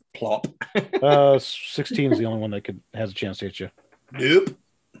 thoop, plop. 16 is the only one that has a chance to hit you. Nope.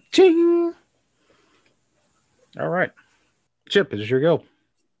 Ching! All right. Chip, it is your go.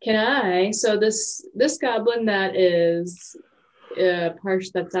 Can I? So this goblin that is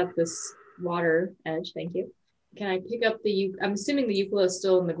that's at this water edge. Thank you. Can I pick up I'm assuming the ukulele is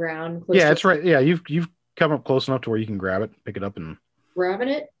still in the ground. Yeah, it's right. Yeah, you've come up close enough to where you can grab it, pick it up, and Grabbing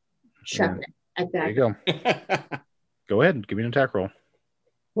it, chucking it at there that. you go. Go ahead and give me an attack roll.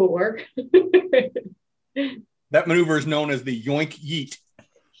 Will work. That maneuver is known as the yoink yeet.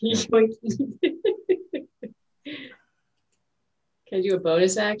 Can I do a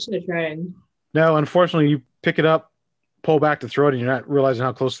bonus action to try and? No, unfortunately, you pick it up, pull back to throw it, and you're not realizing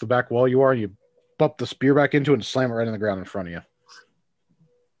how close to the back wall you are. You bump the spear back into it and slam it right on the ground in front of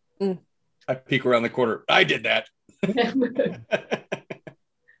you. I peek around the corner. I did that. A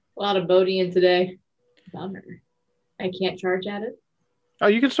lot of Bodian today. Bummer. I can't charge at it. Oh,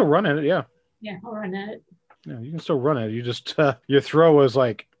 you can still run at it, yeah. Yeah, I'll run at it. Yeah, you can still run it. You just your throw was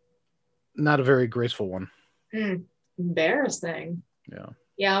like not a very graceful one. Embarrassing. Yeah.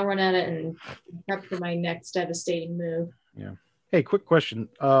 Yeah, I'll run at it and prep for my next devastating move. Yeah. Hey, quick question.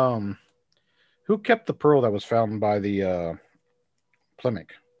 Who kept the pearl that was found by the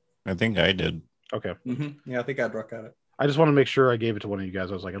Plemic? I think I did. Okay. Yeah, I think Adrock got it. I just want to make sure I gave it to one of you guys.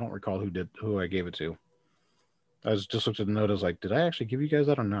 I was like, I don't recall who I gave it to. I was just looked at the note. I was like, did I actually give you guys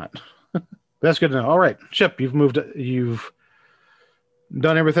that or not? That's good to know. All right, Chip, you've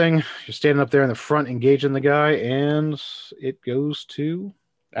done everything. You're standing up there in the front, engaging the guy, and it goes to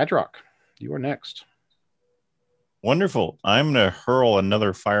Adrock. You are next. Wonderful. I'm gonna hurl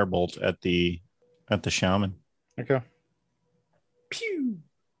another firebolt at the shaman. Okay. Pew,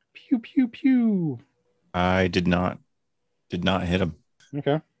 pew, pew, pew. I did not hit him.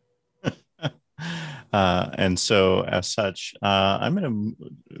 Okay. And so as such, I'm going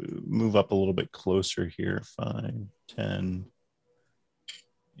to move up a little bit closer here. 5, 10.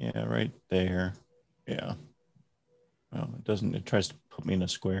 Yeah, right there. Yeah. Well, it tries to put me in a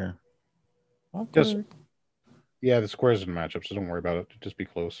square. Just, yeah, the squares didn't match up, so don't worry about it. Just be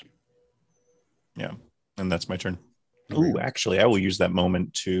close. Yeah. And that's my turn. Ooh, actually, I will use that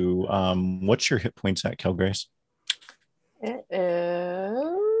moment to, what's your hit points at, Kelgrace? It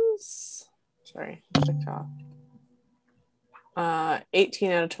is, sorry, I took it off.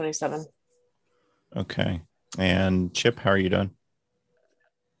 18 out of 27. Okay. And Chip, how are you doing?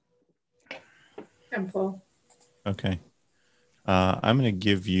 I'm full. Okay. I'm going to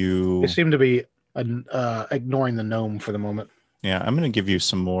give you... They seem to be ignoring the gnome for the moment. Yeah, I'm going to give you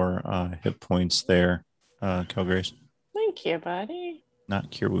some more hit points there, Kelgrace. Thank you, buddy.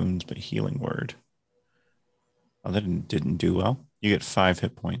 Not cure wounds, but healing word. Oh, that didn't do well. You get 5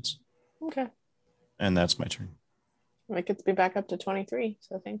 hit points. Okay. And that's my turn. It gets me back up to 23,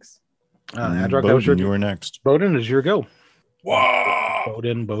 so thanks. Adrock, that was you were next. Bowden is your go. Wow.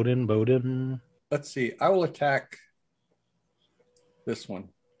 Bowden. Let's see. I will attack this one.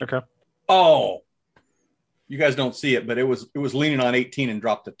 Okay. Oh, you guys don't see it, but it was leaning on 18 and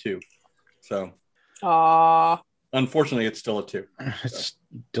dropped to 2. So, unfortunately, it's still a 2. It's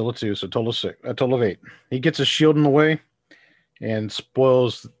still a 2, so a total of 8. He gets his shield in the way and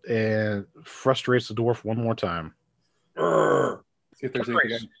spoils and frustrates the dwarf one more time. See if there's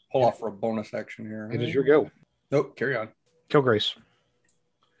anything I can pull off for a bonus action here. It is your go. Nope, carry on. Kilgrace.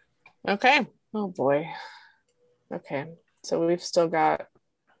 Okay. Oh boy. Okay. So we've still got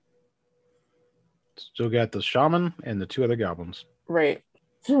the shaman and the 2 other goblins. right.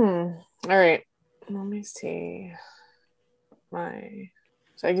 All right. Let me see.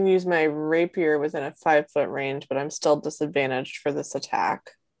 So I can use my rapier within a 5-foot range, but I'm still disadvantaged for this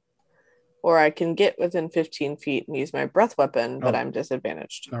attack. Or I can get within 15 feet and use my breath weapon, but I'm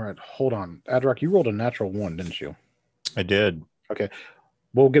disadvantaged. All right, hold on. Adrock, you rolled a natural 1, didn't you? I did. Okay.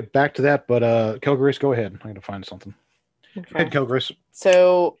 We'll get back to that, but Kelgrace, go ahead. I'm going to find something. Okay. Go ahead, Kelgrace.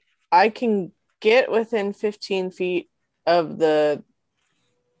 So I can get within 15 feet of the,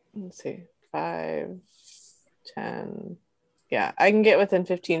 let's see, 5, 10. Yeah, I can get within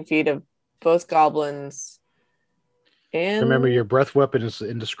 15 feet of both goblins. And remember, your breath weapon is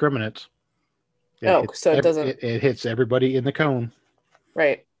indiscriminate. It doesn't. It hits everybody in the cone.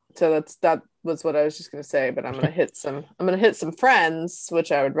 Right. So that was what I was just going to say. But I'm going to hit some. I'm going to hit some friends,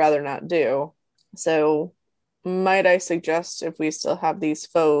 which I would rather not do. So, might I suggest, if we still have these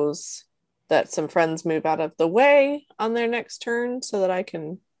foes, that some friends move out of the way on their next turn, so that I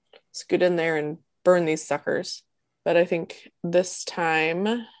can scoot in there and burn these suckers. But I think this time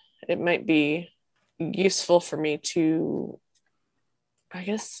it might be useful for me to, I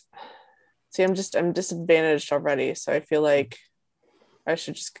guess. See, I'm disadvantaged already, so I feel like I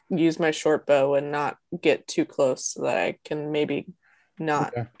should just use my short bow and not get too close, so that I can maybe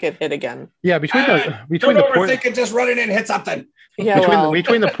not get hit again. Yeah, between don't the overthink it, just run in and hit something. Yeah,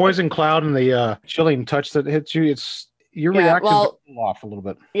 between the poison cloud and the chilling touch that hits you, it's your reaction off a little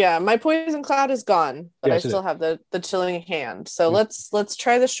bit. Yeah, my poison cloud is gone, but yes, I still have the chilling hand. So let's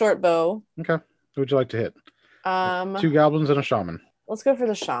try the short bow. Okay, who would you like to hit? 2 goblins and a shaman. Let's go for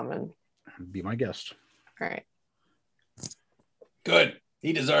the shaman. Be my guest. All right. Good.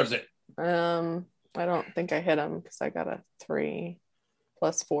 He deserves it. I don't think I hit him because I got a 3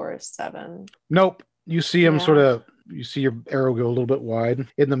 + 4 is 7. Nope. You see him you see your arrow go a little bit wide.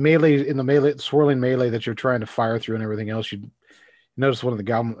 In the melee, swirling melee that you're trying to fire through and everything else, you notice one of the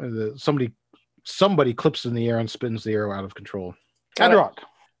goblin, somebody clips in the air and spins the arrow out of control. Adrock,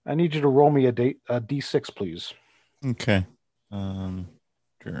 I need you to roll me a D6, please. Okay.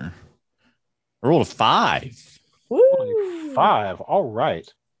 Sure. I rolled a 5. Woo! 5. All right.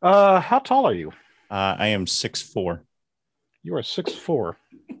 How tall are you? I am 6'4". You are 6'4".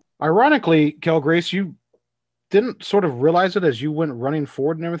 Ironically, Kel Grace, you didn't sort of realize it as you went running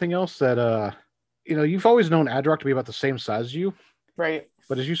forward and everything else that you've always known Adrock to be about the same size as you, Right.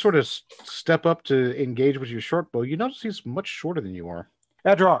 but as you sort of step up to engage with your short bow, you notice he's much shorter than you are.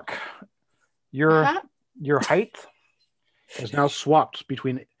 Adrock, your height is now swapped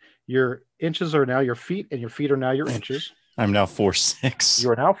between your inches are now your feet and your feet are now your inches. I'm now 4'6".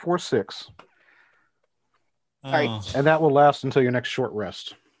 You are now 4'6". Sorry. Oh, And that will last until your next short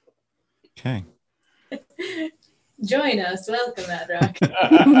rest. okay. Join us. Welcome, Adrock.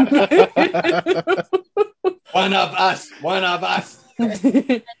 One of us. One of us.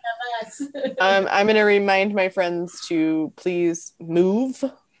 I'm going to remind my friends to please move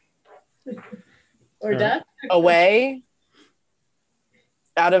Or duck. away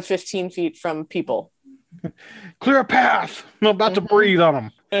out of 15 feet from people. Clear a path. I'm about to breathe on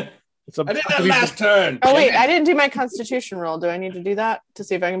them. It's I did that last turn. Oh, wait, I didn't do my constitution roll. Do I need to do that to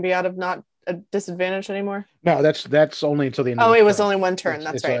see if I can be out of not a disadvantage anymore? No, that's only until the end. Oh, of it the was turn. only one turn.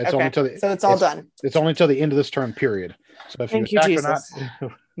 That's right. It's only Okay. till the, So it's all done. It's only until the end of this turn period. So if Thank you you, attack Jesus.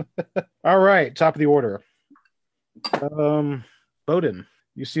 or not. All right, top of the order. Bowden,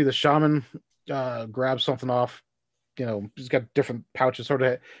 you see the shaman grab something off. He's got different pouches sort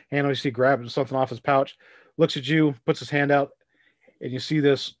of handle. You see grabbing something off his pouch, looks at you, puts his hand out, and you see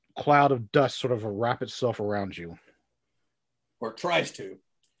this cloud of dust sort of wrap itself around you. Or tries to.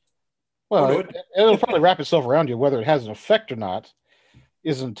 Well, it'll probably wrap itself around you. Whether it has an effect or not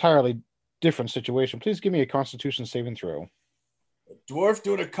is an entirely different situation. Please give me a Constitution saving throw. Dwarf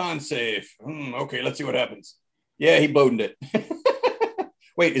doing a con save. Okay, let's see what happens. Yeah, he Bowdened it.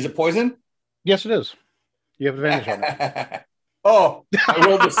 Wait, is it poison? Yes, it is. You have advantage on it. Oh, I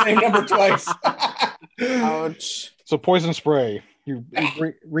rolled the same number twice. Ouch. So poison spray. He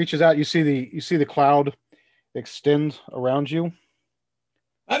reaches out. You see the cloud extend around you.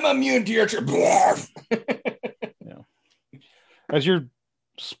 I'm immune to your Yeah. As you're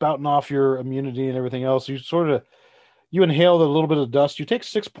spouting off your immunity and everything else, you inhale a little bit of dust. You take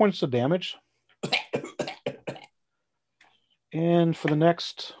 6 points of damage. And for the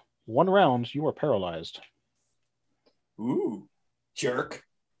next one round, you are paralyzed. Ooh, jerk.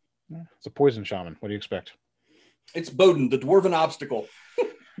 It's a poison shaman. What do you expect? It's Bowden, the dwarven obstacle.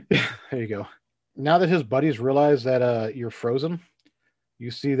 There you go. Now that his buddies realize that you're frozen,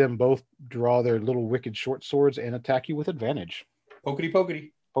 you see them both draw their little wicked short swords and attack you with advantage. Pokety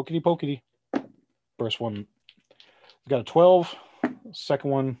pokety. Pokety pokety. First one got a 12. Second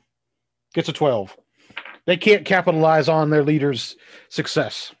one gets a 12. They can't capitalize on their leader's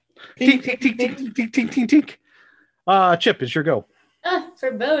success. Tink, tink, tink, tink, tink, tink, tink, tink. Chip, it's your go.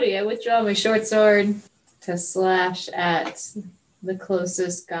 For Bodhi, I withdraw my short sword to slash at the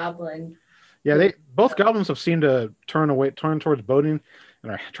closest goblin. Yeah, both goblins have seemed to turn towards Bodin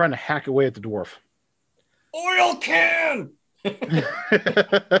and are trying to hack away at the dwarf. Oil can!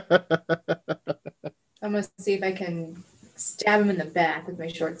 I'm going to see if I can stab him in the back with my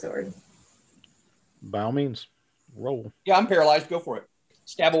short sword. By all means, roll. Yeah, I'm paralyzed. Go for it.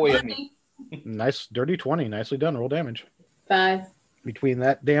 Stab away at me. Nice, dirty 20. Nicely done. Roll damage. 5. Between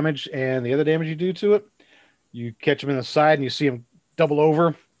that damage and the other damage you do to it, you catch him in the side and you see him double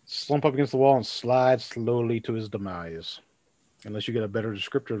over, slump up against the wall, and slide slowly to his demise. Unless you get a better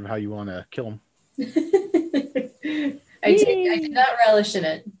descriptor of how you want to kill him. I did not relish in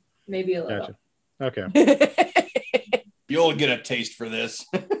it. Maybe a little. Gotcha. Okay. You'll get a taste for this.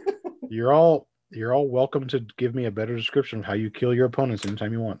 You're all welcome to give me a better description of how you kill your opponents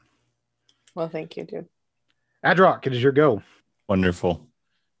anytime you want. Well, thank you, dude. Adrock, it is your go. Wonderful.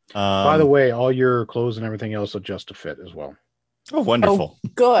 By the way, all your clothes and everything else adjust to fit as well. Oh, wonderful. Oh,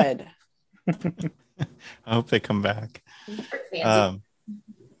 good. I hope they come back. Fancy.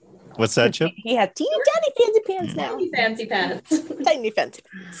 What's that, Chip? He had teeny tiny fancy pants now. Fancy pants. Tiny fancy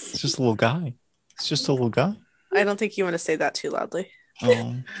pants. It's just a little guy. It's just a little guy. I don't think you want to say that too loudly.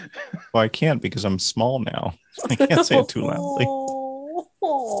 Oh. Well, I can't because I'm small now. I can't say it too loudly.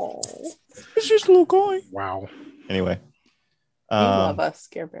 Oh. It's just a little guy. Wow. Anyway. You love us,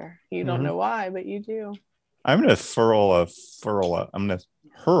 Scare Bear. You don't know why, but you do. I'm going to I'm going to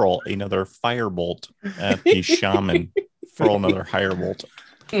hurl another firebolt at the shaman. Furl another firebolt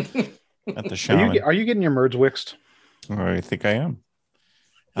at the shaman. Are you getting your merge wixed? I think I am.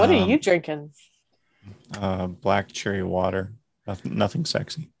 What are you drinking? Black cherry water. Nothing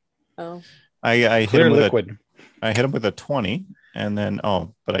sexy. Oh. I hit Clear him with liquid. I hit him with a 20, and then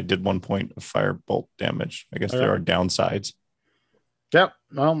but I did 1 point of firebolt damage. I guess there are downsides. Yep.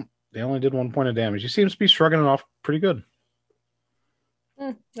 Well, they only did 1 point of damage. He seems to be shrugging it off pretty good.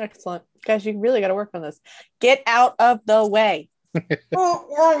 Excellent. Guys, you really got to work on this. Get out of the way.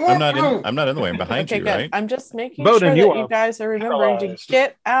 I'm not in the way. I'm behind Okay, you, good. right? I'm just making Bowden, sure you that are you guys are remembering paralyzed. to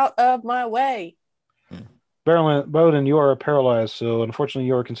get out of my way. Bowden, you are paralyzed, so unfortunately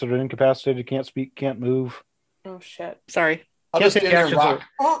you are considered incapacitated. Can't speak, can't move. Oh shit. Sorry. I'll Can't just take stand there and actions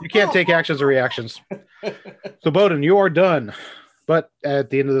rock. You can't take actions or reactions. So Bowden, you are done. But at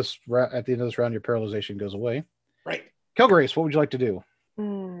the end of this round, your paralyzation goes away. Right. Kilgrace, what would you like to do?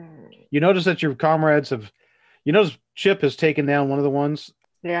 You notice that your comrades have. You notice Chip has taken down one of the ones.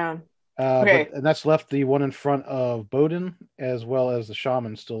 Yeah. Okay. And that's left the one in front of Bowden as well as the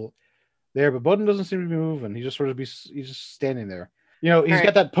shaman still there. But Bowden doesn't seem to be moving. He just he's just standing there. He's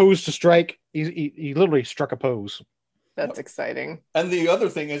got that pose to strike. He literally struck a pose. That's exciting. And the other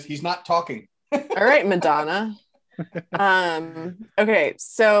thing is he's not talking. All right, Madonna. Okay,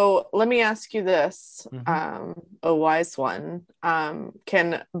 so let me ask you this, a wise one.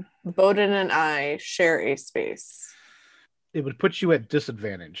 Can Bowden and I share a space? It would put you at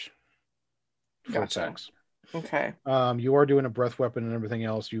disadvantage for attacks. Okay. You are doing a breath weapon and everything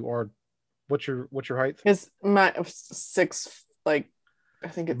else. You are. What's your height? Is my 6, I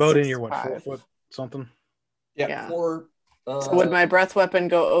think it's Bowden, 6'5". you're what, 4 foot something? Yeah. So would my breath weapon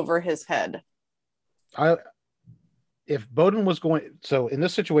go over his head? If Bowden was going, so in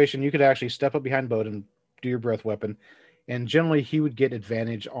this situation, you could actually step up behind Bowden, do your breath weapon, and generally he would get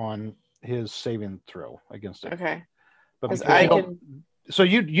advantage on his saving throw against it. Okay. But because I you don't, so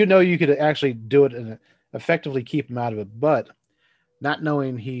you could actually do it and effectively keep him out of it, but not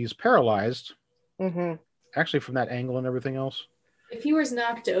knowing he's paralyzed, actually from that angle and everything else. If he was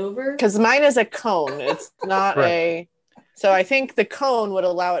knocked over, because mine is a cone, it's not right. So I think the cone would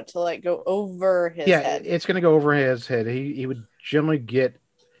allow it to go over his head. Yeah, it's going to go over his head. He would generally get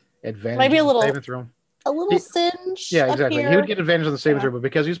advantage. Maybe a little saving throw. A little singe. Yeah, exactly. Up here. He would get advantage on the saving throw, but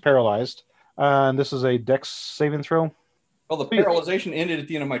because he's paralyzed, and this is a Dex saving throw. Well, the paralyzation ended at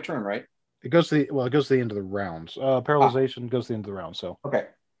the end of my turn, right? It goes to the end of the rounds. Paralyzation goes to the end of the round. So okay.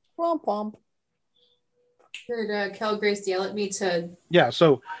 Womp womp. Heard Calgrace yell at me to. Yeah,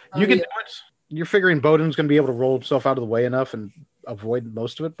 so you can do it. You're figuring Bowden's going to be able to roll himself out of the way enough and avoid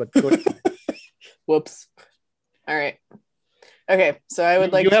most of it, but whoops. All right. Okay, so I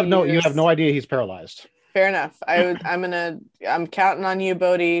would like. You have no idea he's paralyzed. Fair enough. I'm counting on you,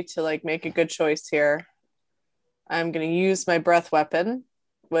 Bodhi, to make a good choice here. I'm gonna use my breath weapon,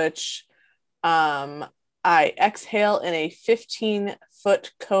 which I exhale in a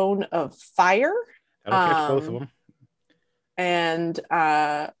 15-foot cone of fire. That'll catch both of them. And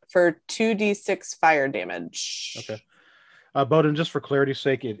for 2d6 fire damage. Okay. Bowden, just for clarity's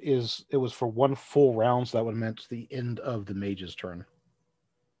sake, it was for one full round, so that would have meant the end of the mage's turn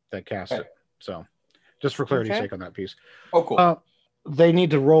that cast it. So just for clarity's sake on that piece. Oh, cool. They need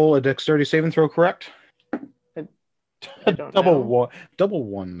to roll a dexterity saving throw, correct? I don't know. Double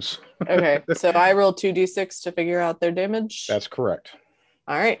ones. Okay, so I roll 2d6 to figure out their damage. That's correct.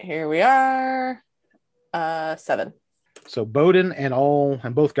 All right, here we are. 7. So Bowden and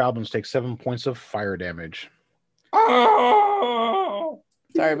both goblins take 7 points of fire damage. Oh!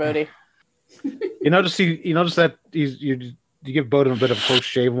 Sorry, Bodhi. You notice that you give Bowden a bit of a close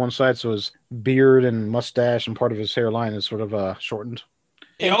shave on one side, so his beard and mustache and part of his hairline is sort of shortened.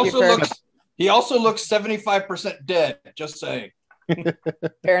 He also looks 75% dead. Just saying.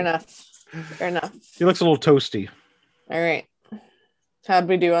 Fair enough. He looks a little toasty. All right. How'd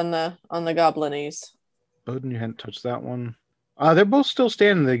we do on the goblinies? Bowden, you hadn't touched that one. They're both still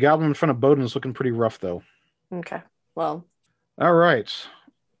standing. The goblin in front of Bowden is looking pretty rough, though. Okay. Well. All right.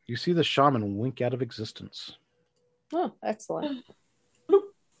 You see the shaman wink out of existence. Oh, excellent.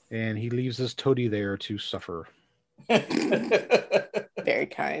 And he leaves his toady there to suffer. Very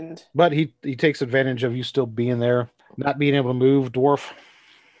kind. But he takes advantage of you still being there, not being able to move, dwarf.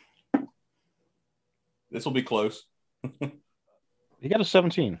 This will be close. He got a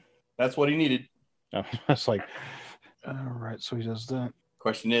 17. That's what he needed. Oh, that's all right, so he does that.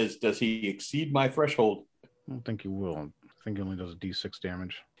 Question is, does he exceed my threshold? I don't think he will. I think he only does a d6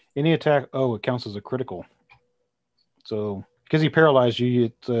 damage. Any attack, it counts as a critical. So, because he paralyzed you,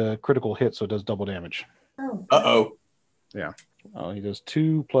 it's a critical hit, so it does double damage. Oh. Uh-oh. Yeah. He does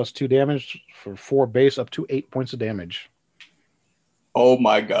 2 plus 2 damage for 4 base, up to 8 points of damage. Oh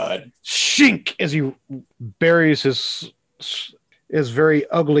my God. Shink! As he buries his very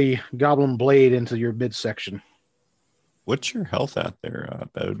ugly goblin blade into your midsection. What's your health out there,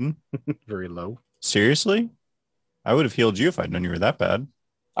 Bowden? Very low. Seriously? I would have healed you if I'd known you were that bad.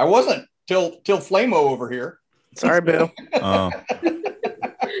 I wasn't till Flamo over here. Sorry, Boo. Oh.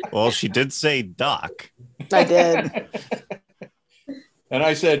 Well, she did say Doc. I did. And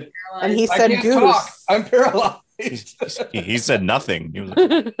I said, And he I said can't goose. talk. I'm paralyzed. He said nothing. He was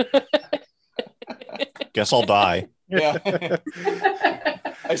like, guess I'll die. Yeah.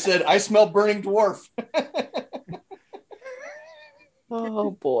 I said, I smell burning dwarf.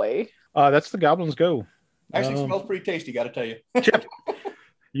 Oh boy. That's the goblins go. Actually, smells pretty tasty, got to tell you. Chip,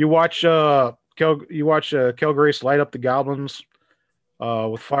 you watch Kel Grace light up the goblins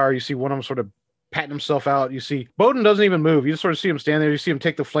with fire. You see one of them sort of patting himself out. You see Bowden doesn't even move. You just sort of see him stand there. You see him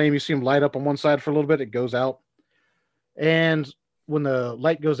take the flame. You see him light up on one side for a little bit. It goes out, and when the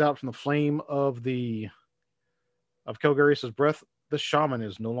light goes out from the flame of Kel Grace's breath, the shaman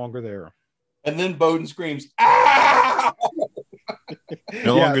is no longer there. And then Bowden screams, "Ah!"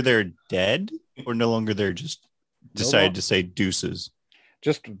 No longer they're dead, or no longer they're just decided to say deuces.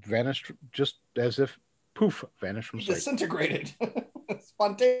 Just vanished, just as if poof, vanished from sight. Disintegrated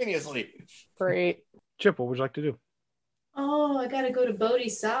spontaneously. Great. Chip, what would you like to do? Oh, I gotta go to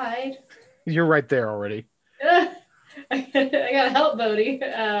Bodhi's side. You're right there already. I gotta help Bodhi.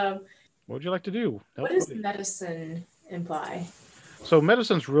 What would you like to do? Help What does Bodhi. medicine imply? So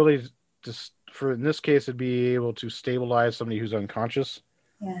medicine's really just for in this case it'd be able to stabilize somebody who's unconscious.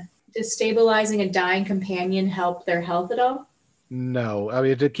 Yeah. Does stabilizing a dying companion help their health at all? No, I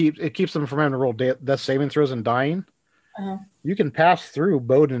mean it keeps them from having to roll death saving throws and dying. Uh-huh. You can pass through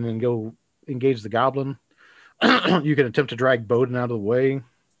Bowden and go engage the goblin. You can attempt to drag Bowden out of the way.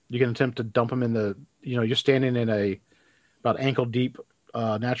 You can attempt to dump him in the. You're standing in a about ankle deep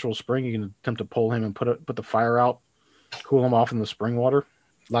natural spring. You can attempt to pull him and put the fire out, cool him off in the spring water.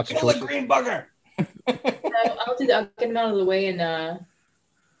 Lots of Kill the choices. green bugger. I'll do that. I'll get him out of the way and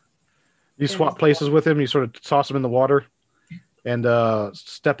You swap places with him. You sort of toss him in the water, and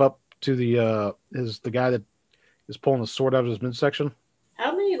step up to the guy that is pulling the sword out of his midsection.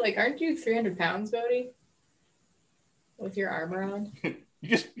 how many aren't you 300 pounds, Bodhi? With your armor on?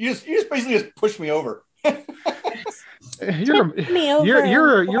 You just basically just push me over. You're Me over you're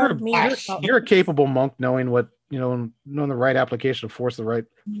and you're pour me you're, out. you're a capable monk, knowing knowing the right application of force, the right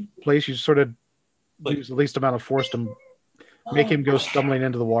place. You sort of use the least amount of force to make him go stumbling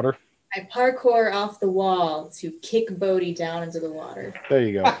into the water. I parkour off the wall to kick Bodhi down into the water. There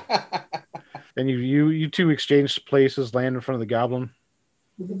you go. And you two exchange places, land in front of the goblin.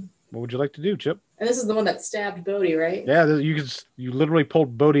 Mhm. What would you like to do, Chip? And this is the one that stabbed Bodhi, right? Yeah, you literally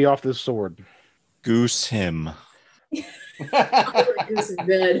pulled Bodhi off this sword. Goose him. Goose is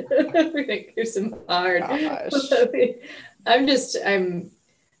good. We're gonna goose him hard. Gosh. I'm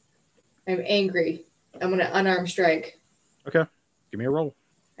angry. I'm gonna unarmed strike. Okay, give me a roll.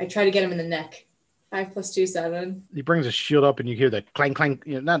 I try to get him in the neck. 5 + 2 = 7. He brings his shield up, and you hear the clang, clang.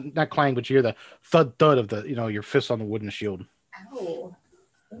 Not clang, but you hear the thud, thud of the your fist on the wooden shield. Ow.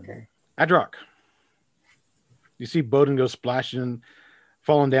 Okay. Adrock. You see Bowden go splashing,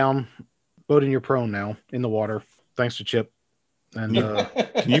 falling down. Bowden, you're prone now in the water, thanks to Chip. And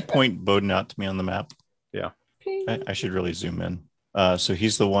Can you point Bowden out to me on the map? Yeah. I should really zoom in. So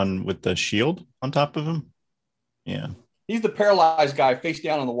he's the one with the shield on top of him? Yeah. He's the paralyzed guy face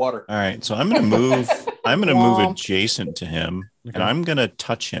down in the water. All right. So I'm going to move. I'm going to move Womp. adjacent to him, Okay. and I'm going to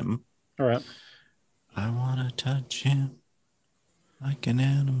touch him. all right. I want to touch him like an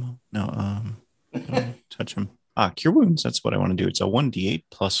animal. No, don't touch him. Cure wounds. That's what I want to do. It's a 1d8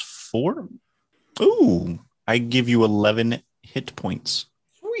 + 4. Ooh, I give you 11 hit points.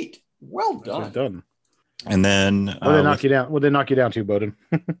 Sweet. Well Done. done. Done. And then What they knock you down? What they knock you down to, Bowden?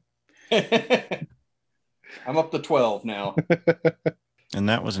 I'm up to 12 now. and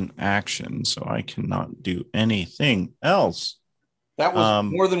that was an action, so I cannot do anything else. That was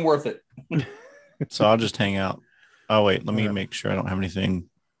more than worth it. So I'll just hang out. Oh wait, let me Alright. make sure I don't have anything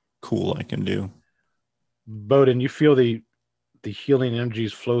cool I can do. Bowden, you feel the healing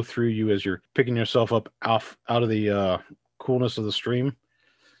energies flow through you as you're picking yourself up out of the coolness of the stream.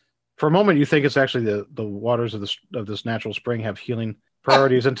 For a moment, you think it's actually the waters of this natural spring have healing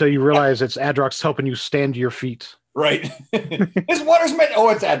priorities until you realize it's Adrock's helping you stand to your feet. Right. His water's meant. Oh,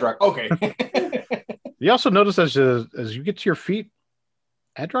 it's Adrock. Okay. You also notice as you get to your feet,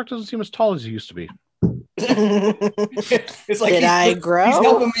 Adrock doesn't seem as tall as he used to be. It's like Did I grow? He's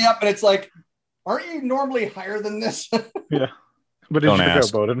helping me up, and it's like, aren't you normally higher than this? Yeah. But Don't did you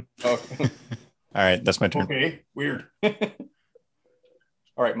ask. go, Bowden? Oh, All right, that's my turn. okay. Weird.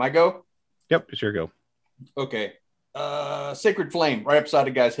 All right, my go. Yep, it's your go. Okay. Sacred Flame right upside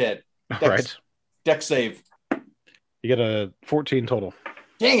the guy's head. All Dex. right. Deck save. You get a 14 total.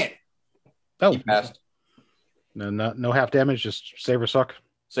 Dang it. Oh, He passed. no half damage, just save or suck.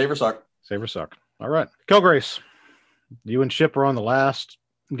 Save or suck. Save or suck. All right. Kilgrace, you and Chip are on the last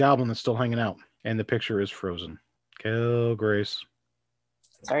goblin that's still hanging out, and the picture is frozen. Kilgrace.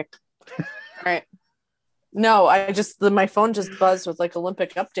 Sorry. All right. No, my phone just buzzed with like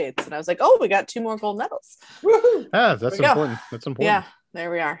Olympic updates, and I was like, "Oh, we got 2 more gold medals." Woohoo! That's There we go. important. That's important. Yeah,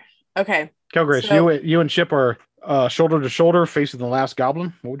 there we are. Okay. Kelgrace, So- you and Chip are shoulder to shoulder facing the last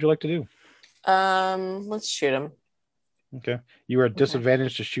goblin. What would you like to do? Let's shoot him. Okay. You are at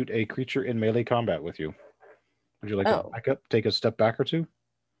disadvantage to shoot a creature in melee combat with you. Would you like to back up, take a step back or two?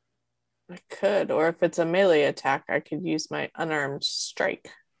 I could, or if it's a melee attack, I could use my unarmed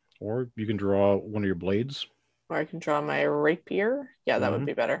strike. Or you can draw one of your blades. Or I can draw my rapier. Yeah, that would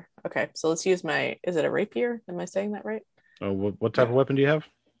be better. Okay, so let's use is it a rapier? Am I saying that right? Oh, what type of weapon do you have?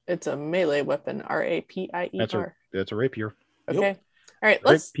 It's a melee weapon, RAPIER. That's a rapier. Okay. Yep. All right,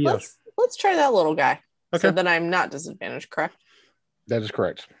 let's try that little guy. Okay. So then I'm not disadvantaged, correct? That is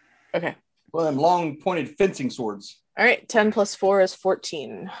correct. Okay. Well, them long pointed fencing swords. All right, 10 plus 4 is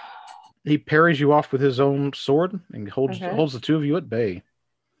 14. He parries you off with his own sword and holds the two of you at bay.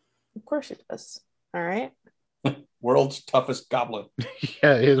 Of course he does. All right. World's toughest goblin.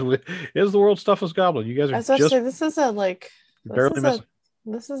 Yeah, it is the world's toughest goblin. You guys are I was about to say, this is a barely missing.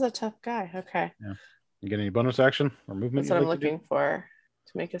 This is a tough guy. Okay. Yeah. You get any bonus action or movement? That's what I'm looking for.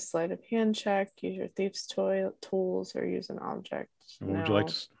 To make a sleight of hand check, use your thief's tools, or use an object. What would you like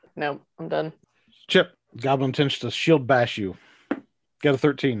to? No, I'm done. Chip, goblin intends to shield bash you. Got a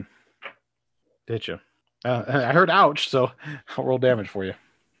 13. Did you? I heard ouch, so I'll roll damage for you.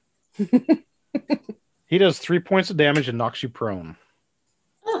 He does 3 points of damage and knocks you prone.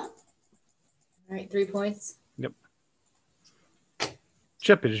 Oh. All right, 3 points. Yep.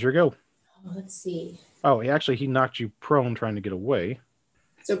 Chip, it is your go. Oh, let's see. Oh, he knocked you prone trying to get away.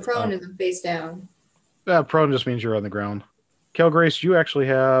 So prone and then face down. Prone just means you're on the ground. Kelgrace, you actually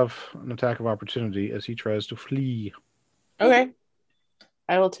have an attack of opportunity as he tries to flee. Okay.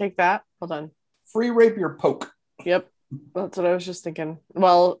 I will take that. Hold on. Free rapier poke. Yep. That's what I was just thinking.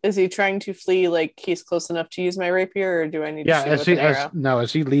 Well, is he trying to flee like he's close enough to use my rapier, or do I need to shoot with an arrow?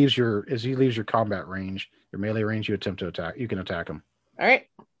 As he leaves your combat range, your melee range, you attempt to attack. You can attack him. All right.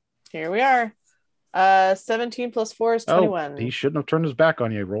 Here we are. 17 plus 4 is 21. He shouldn't have turned his back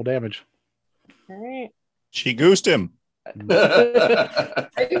on you. Roll damage. All right. She goosed him. 1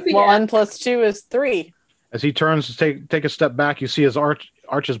 plus 2 is 3. As he turns to take a step back, you see his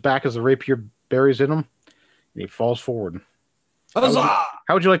arches back as the rapier buries in him. And he falls forward. Huzzah!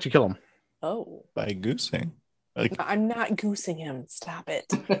 How would you like to kill him? Oh. By goosing. I'm not goosing him. Stop it.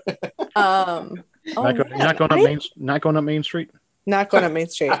 Not going up Main Street? Not going up Main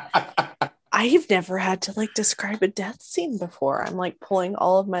Street. I've never had to describe a death scene before. I'm pulling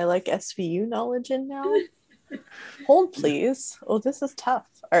all of my SVU knowledge in now. Hold, please. Oh, this is tough.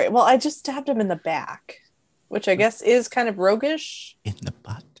 All right. Well, I just stabbed him in the back, which I guess is kind of roguish. In the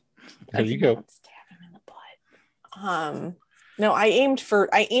butt. There you go. Stab him in the butt. No, I aimed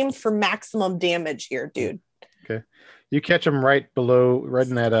for maximum damage here, dude. Okay. You catch him right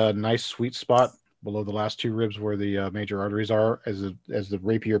in that nice sweet spot below the last 2 ribs where the major arteries are. As the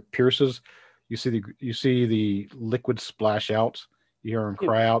rapier pierces, you see the liquid splash out. You hear him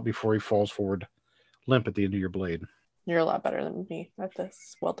cry out before he falls forward, limp at the end of your blade. You're a lot better than me at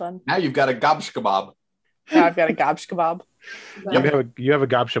this. Well done. Now you've got a gobsh kebab. Now I've got a gobsh kebab. You have a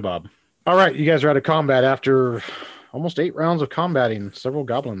gob shabab. All right, you guys are out of combat after almost 8 rounds of combating several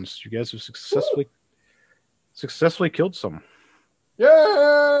goblins. You guys have successfully killed some.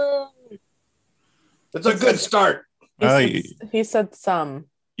 Yay! It's a good start. He said some.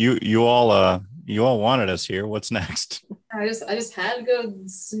 You all wanted us here. What's next? I just had to go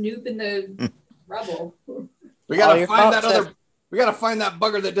snoop in the rubble. We gotta find that We gotta find that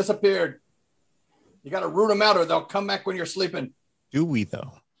bugger that disappeared. You gotta root them out, or they'll come back when you're sleeping. Do we though?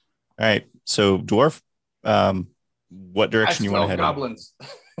 All right. So, dwarf, what direction you want to head? Goblins.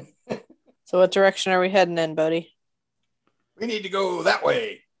 So, what direction are we heading in, buddy? We need to go that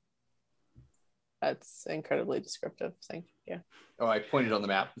way. That's incredibly descriptive. Thank you. Oh, I pointed on the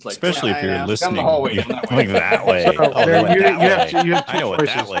map. It's especially if you're listening. Down the hallway. You're going that way. You have 2 I know what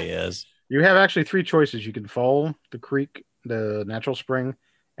choices. that way is. You have actually 3 choices. You can follow the creek, the natural spring,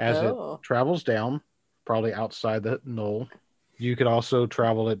 as it travels down, probably outside the knoll. You could also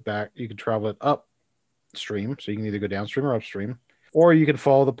travel it back. You could travel it upstream, so you can either go downstream or upstream, or you could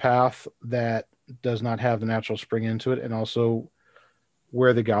follow the path that does not have the natural spring into it, and also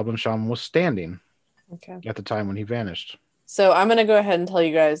where the goblin shaman was standing at the time when he vanished. So I'm going to go ahead and tell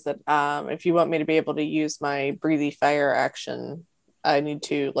you guys that if you want me to be able to use my breathy fire action, I need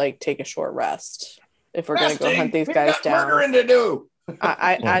to take a short rest if we're going to go hunt these guys down. Murdering to do.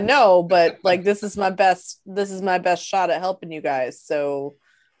 I know, but this is my best shot at helping you guys. So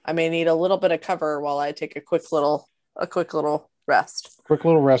I may need a little bit of cover while I take a quick little rest. Quick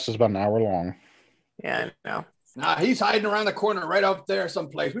little rest is about an hour long. Yeah, I know. Nah, he's hiding around the corner right up there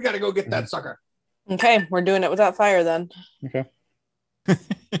someplace. We got to go get that sucker. Okay, we're doing it without fire then. Okay.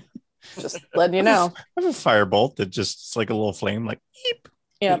 Just letting you know. I have a firebolt that just it's like a little flame, like beep.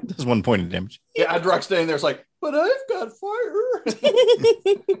 Yeah. It does 1 point of damage. Yeah, Adrock's standing there. It's like, but I've got fire.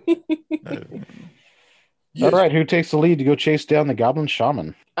 All right, who takes the lead to go chase down the goblin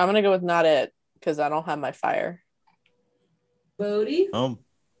shaman? I'm gonna go with not it because I don't have my fire. Bodhi? Oh,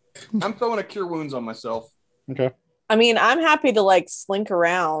 I'm throwing a cure wounds on myself. Okay. I mean, I'm happy to like slink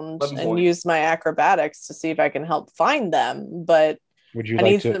around 11 and points. use my acrobatics to see if I can help find them, but Would you I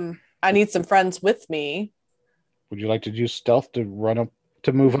like need to? I need some friends with me. Would you like to use stealth to run up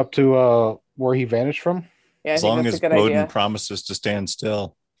to move up to where he vanished from? Yeah, I as think long that's as a good Bowden idea. promises to stand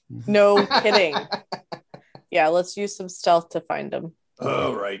still. No kidding. Yeah, let's use some stealth to find him.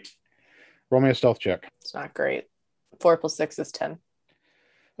 All right. Roll me a stealth check. It's not great. 4 + 6 is 10.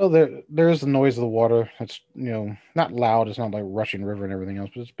 Oh, there is the noise of the water. It's not loud. It's not like rushing river and everything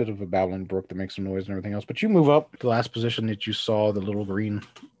else, but it's a bit of a babbling brook that makes some noise and everything else. But you move up to the last position that you saw the little green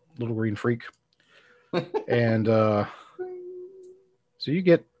freak, and so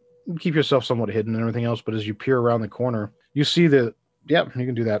you keep yourself somewhat hidden and everything else. But as you peer around the corner, you see you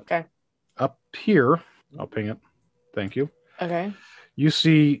can do that. Okay. Up here, I'll ping it. Thank you. Okay. You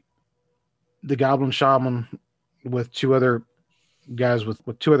see the goblin shaman with two other guys with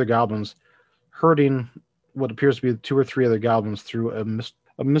two other goblins herding what appears to be 2 or 3 other goblins through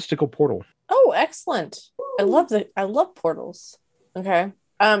a mystical portal. Oh, excellent. I love portals. Okay.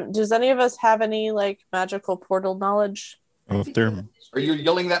 Does any of us have any like magical portal knowledge? Oh, if they're Are you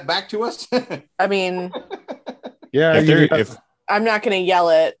yelling that back to us? I mean, Yeah, if I'm not gonna yell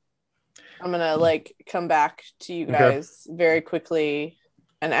it. I'm gonna like come back to you Okay. guys very quickly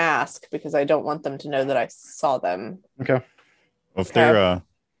and ask because I don't want them to know that I saw them. Okay. if they're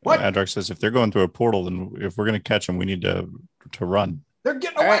What? Adrock says if they're going through a portal, then if we're gonna catch them, we need to run. They're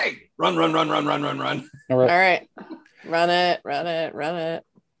getting All away. right. Run, run, run, run, run, run, run. All All right. right. Run it.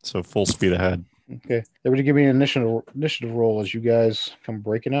 So full speed ahead. Okay. Everybody give me an initiative roll as you guys come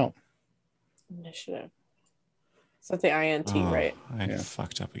breaking out. Initiative. Is that the INT, right? I Yeah.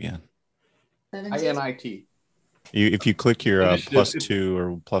 fucked up again. 17. INIT. If you click your Initiative. +2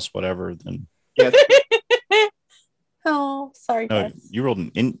 or plus whatever, then Yes. Oh, sorry, no, guys. you rolled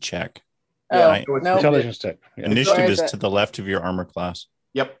an int check. Oh, I- no. Intelligence check. Yeah. Initiative Where is is it? to the left of your armor class.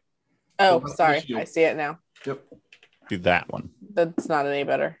 Yep. Oh, Well, sorry. initiative. I see it now. Yep. Do that one. That's not any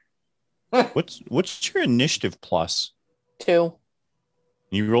better. What's your initiative plus? 2.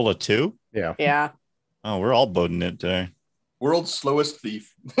 You roll a 2? Yeah. Yeah. Oh, we're all Bowden it today. World's slowest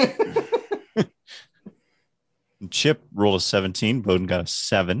thief. Chip rolled a 17. Bowden got a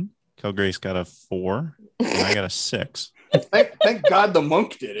 7. Kelgrace got a 4. And I got a 6. thank God the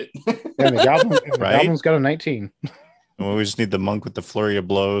monk did it. And the Right? goblin's got a 19. And we just need the monk with the flurry of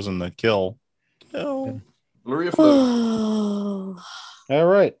blows and the kill. Kill. Flurry of flow. Oh. All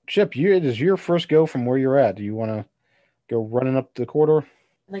right. Chip, it is your first go from where you're at. Do you want to go running up the corridor?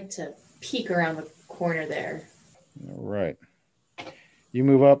 I'd like to peek around the corner there. All right. You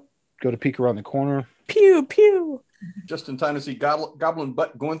move up, go to peek around the corner. Pew, pew. Just in time to see goblin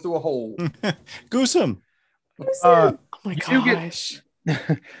butt going through a hole. Goose him. Uh, Oh my you do get- gosh.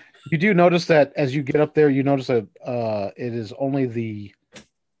 You do notice that as you get up there, you notice that it is only the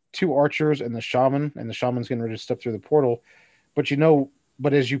 2 archers and the shaman's getting ready to step through the portal.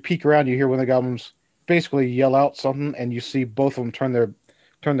 But as you peek around, you hear one of the goblins basically yell out something, and you see both of them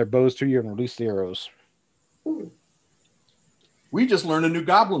turn their bows to you and release the arrows. Ooh. We just learned a new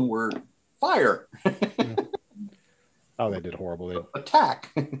goblin word. Fire. Oh, they did horrible.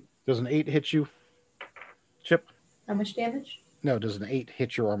 Attack. Does an 8 hit you, Chip? How much damage? No, does an 8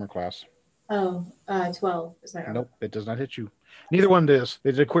 hit your armor class? Oh, 12 is my armor. Nope, it does not hit you. Neither one does.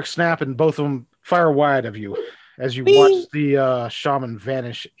 They did a quick snap, and both of them fire wide of you as you Whee! watch the shaman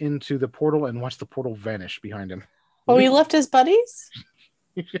vanish into the portal and watch the portal vanish behind him. Oh, he left his buddies?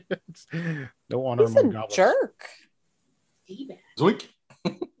 No honor He's a among goblins. jerk. D-bag. Zoink.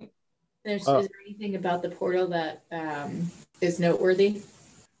 Is there anything about the portal that is noteworthy?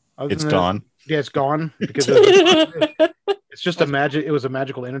 Other It's than that- gone. Yeah, it's gone because it's just it was a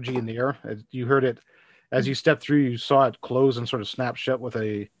magical energy in the air. You heard it as you stepped through. You saw it close and sort of snap shut with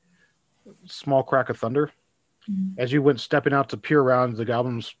a small crack of thunder. Mhm. As you went stepping out to peer around, the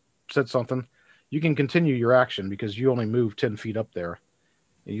goblins said something. You can continue your action because you only moved 10 feet up there,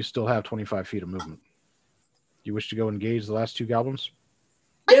 and you still have 25 feet of movement. You wish to go engage the last 2 goblins?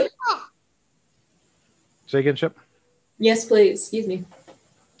 Yep. Say again, Chip. Yes, please. Excuse me.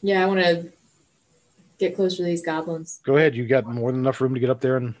 Yeah, I want to get closer to these goblins. Go ahead. You got more than enough room to get up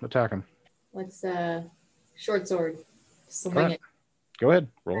there and attack them. Let's short sword. Swing All right. it. Go ahead.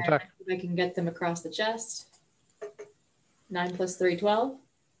 Roll attack. If I can get them across the chest. 9 + 3, 12.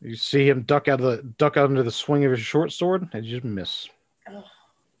 You see him duck out under the swing of his short sword, and you just miss. Ugh.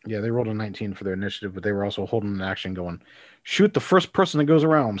 Yeah, they rolled a 19 for their initiative, but they were also holding an action going, shoot the first person that goes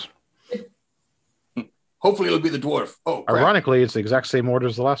around. Hopefully it'll be the dwarf. Oh, crap. Ironically, it's the exact same order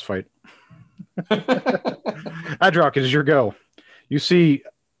as the last fight. Adrock, it is your go. You see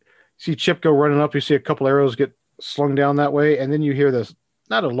Chip go running up. You see a couple arrows get slung down that way, and then you hear this,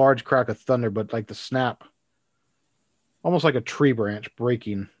 not a large crack of thunder, but like the snap, almost like a tree branch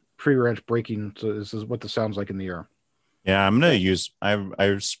breaking. So this is what this sounds like in the air. Yeah, I'm gonna use.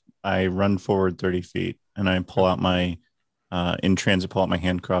 I run forward 30 feet and I pull out my in transit. Pull out my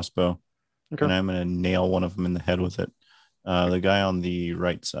hand crossbow, Okay. and I'm gonna nail one of them in the head with it. The guy on the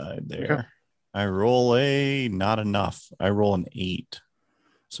right side there. Okay. I roll not enough. I roll an 8,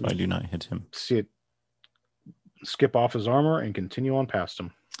 so I do not hit him. See it skip off his armor and continue on past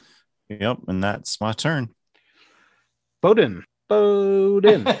him. Yep, and that's my turn. Bowden.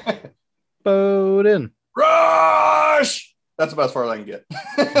 Rush! That's about as far as I can get.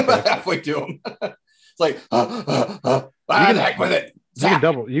 About halfway to him. It's like, heck with it. Zap.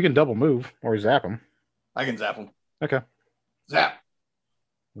 You can double move or zap him. I can zap him. Okay. Zap.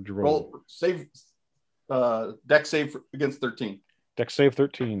 Would you roll? Roll. Save. Dex save against 13. Dex save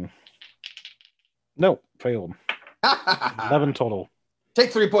 13. No, failed. 11 total.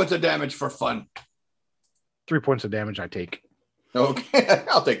 Take 3 points of damage for fun. 3 points of damage I take. Okay.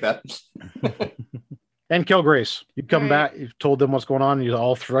 I'll take that. And kill Grace. You come Right. back, you've told them what's going on, you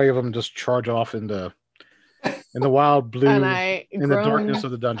all 3 of them just charge off in the wild blue And I in the groan darkness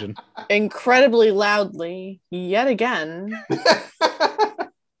of the dungeon. incredibly loudly yet again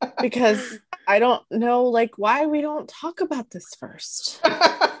because I don't know why we don't talk about this first.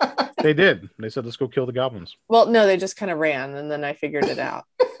 They did. They said, let's go kill the goblins. Well, no, they just kind of ran and then I figured it out.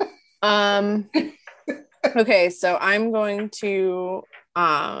 Okay, so I'm going to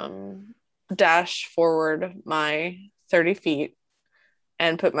dash forward my 30 feet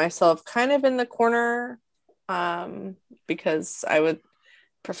and put myself kind of in the corner because I would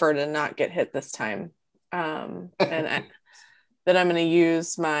prefer to not get hit this time. Then I'm going to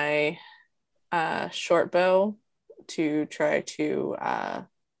use my short bow to try to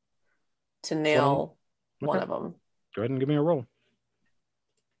nail one Okay. of them. Go ahead and give me a roll.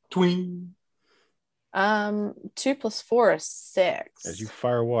 Twing. 2 + 4 is 6. As you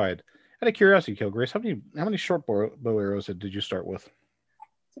fire wide. Out of curiosity, kill Grace, how many short bow arrows did you start with?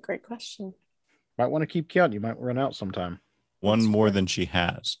 That's a great question. Might want to keep count. You might run out sometime. One more than she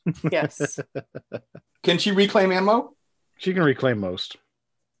has. Yes. Can she reclaim ammo? She can reclaim most.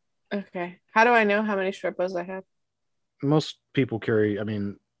 Okay. How do I know how many short bows I have? Most people carry,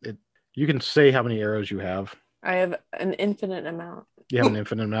 you can say how many arrows you have. I have an infinite amount. You have an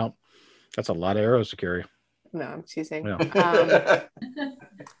infinite amount. That's a lot of arrows to carry. No, I'm teasing. Yeah.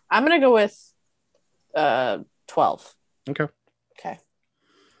 I'm gonna go with 12. Okay. Okay.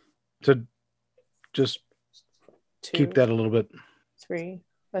 So just 2, keep that a little bit. 3.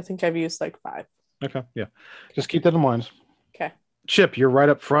 I think I've used 5. Okay. Yeah. Just keep that in mind. Okay. Chip, you're right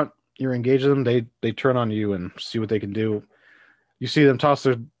up front. You're engaging them. They turn on you and see what they can do. You see them toss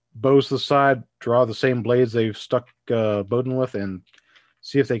their bows to the side, draw the same blades they've stuck Bowden with, and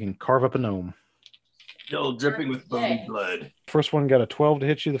see if they can carve up a gnome. Still dripping with bony blood. First one got a 12 to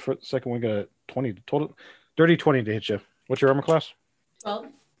hit you. The second one got a 20 total. Dirty 20 to hit you. What's your armor class? 12.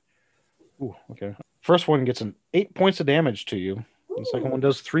 Ooh, okay. First one gets 8 points of damage to you. The second one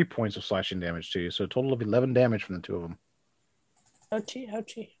does 3 points of slashing damage to you. So a total of 11 damage from the two of them.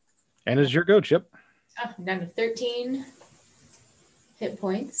 Ouchie. And it's your go, Chip. I'm down to 13 hit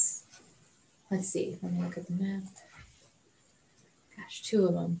points. Let's see. Let me look at the map. Gosh, 2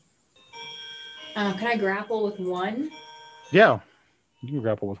 of them. Can I grapple with one? Yeah. You can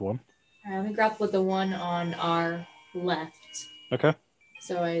grapple with one. Let me grapple with the one on our left. Okay.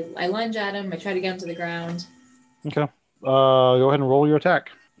 So I lunge at him. I try to get him to the ground. Okay. Go ahead and roll your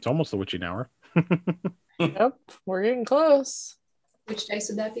attack. It's almost the witching hour. Yep, we're getting close. Which dice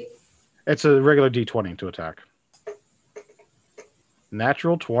would that be? It's a regular D20 to attack.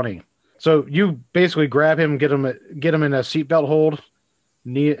 Natural 20. So you basically grab him, get him in a seatbelt hold,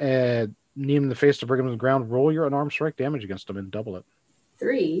 knee him in the face to bring him to the ground. Roll your unarmed strike damage against him and double it.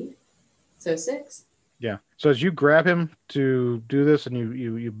 3. So 6. Yeah. So as you grab him to do this, and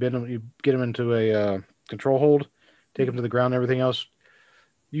you bend him, you get him into a control hold, take him to the ground, and everything else.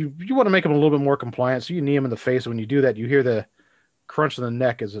 You want to make him a little bit more compliant, so you knee him in the face. And when you do that, you hear the crunch in the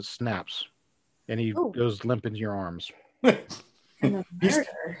neck as it snaps, and he Oh. goes limp into your arms. And a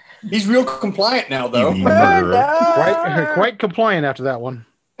murder. He's real compliant now, though. You murderer. Quite compliant after that one.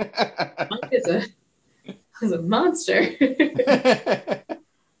 Mike is a monster.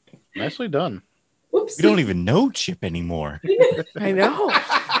 Nicely done. Whoops. We don't even know Chip anymore. I know.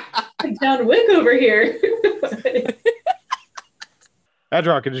 Like John Wick over here.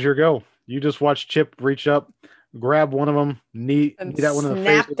 Adrock, it is your go. You just watch Chip reach up, grab one of them, knee that one in the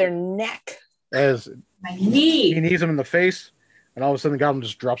snap face their neck. as My he knee. knees him in the face, and all of a sudden the goblin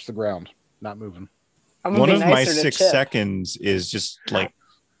just drops to the ground, not moving. I'm gonna One be of my nicer to 6 Chip. seconds is just like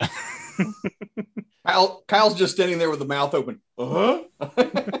Kyle's just standing there with the mouth open.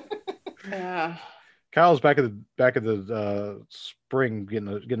 Yeah. Kyle's back at the spring,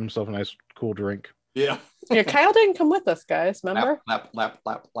 getting himself a nice cool drink. Yeah. Yeah, Kyle didn't come with us, guys. Remember? Lap.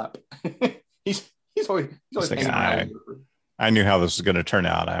 he's always like, hanging around. I knew how this was going to turn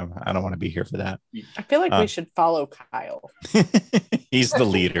out. I don't want to be here for that. I feel like we should follow Kyle. He's the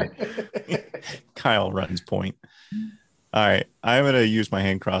leader. Kyle runs point. All right, I'm going to use my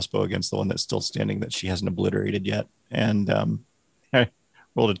hand crossbow against the one that's still standing that she hasn't obliterated yet, and I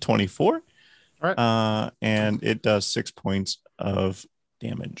rolled a 24. All right. And it does 6 points of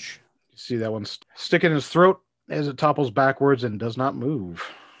damage. You see that one stick in his throat as it topples backwards and does not move.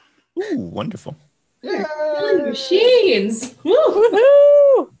 Ooh, wonderful. Killing machines. Woo.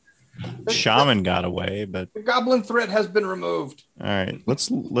 Woohoo! Shaman got away, but The goblin threat has been removed. all right, let's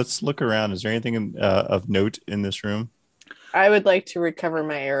look around. Is there anything of note in this room? I would like to recover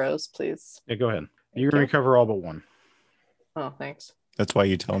my arrows, please. Yeah, go ahead. You can you. recover all but one. Oh, thanks. That's why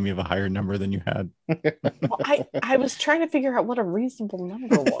you tell me you have a higher number than you had. Well, I was trying to figure out what a reasonable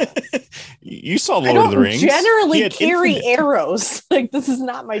number was. You saw I Lord of the don't Rings. He generally had carry infinite. arrows. Like, this is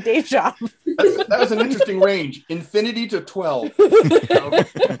not my day job. That was an interesting range. Infinity to 12.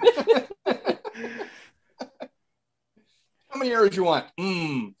 How many arrows you want?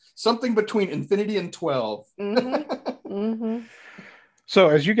 Something between infinity and 12. So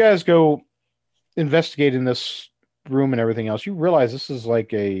as you guys go investigating this room and everything else, you realize this is like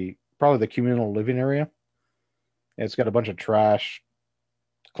probably the communal living area. It's got a bunch of trash,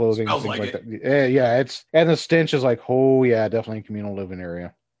 clothing, Smells things like like that. Yeah, and the stench is like, oh yeah, definitely a communal living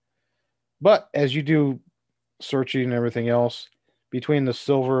area. But as you do searching and everything else, between the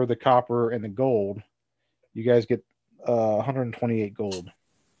silver, the copper, and the gold, you guys get 128 gold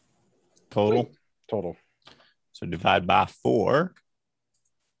total. So divide by 4.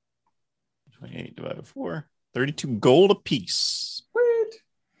 28 divided by 4. 32 gold apiece.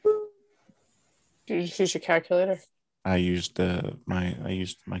 Did you use your calculator? I used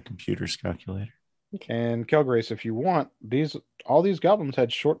my computer's calculator. And Kelgrace, if you want, all these goblins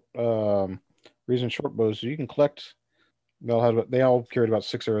had short short bows, so you can collect. They all carried about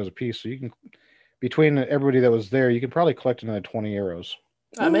 6 arrows apiece, so you can, between everybody that was there, you can probably collect another 20 arrows.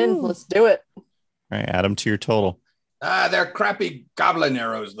 I'm in. Let's do it. All right, add them to your total. They're crappy goblin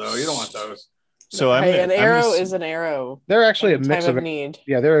arrows, though. You don't want those. So An arrow is an arrow. They're actually a in mix time of need.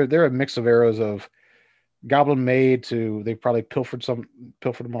 Yeah, they're a mix of arrows of goblin made to they probably pilfered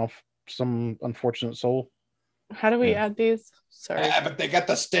them off some unfortunate soul. How do we add these? Sorry. But they got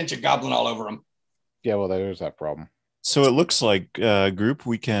the stench of goblin all over them. Yeah, well, there's that problem. So it looks like group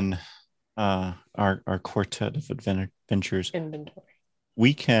we can our quartet of adventures. Inventory.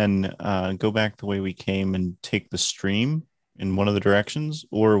 We can go back the way we came and take the stream in one of the directions,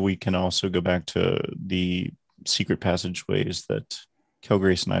 or we can also go back to the secret passageways that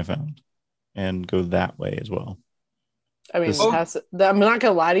Kelgrace and I found and go that way as well. I mean, I'm not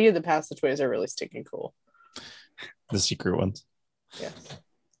gonna lie to you. The passageways are really stinking cool. The secret ones. Yeah.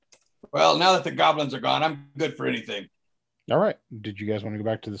 Well, now that the goblins are gone, I'm good for anything. All right. Did you guys want to go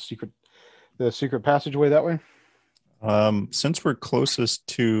back to the secret passageway that way? Since we're closest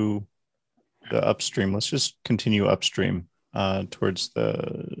to the upstream, let's just continue upstream towards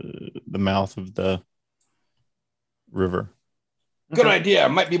the mouth of the river. Good idea.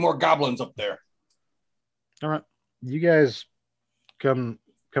 Might be more goblins up there. All right. You guys come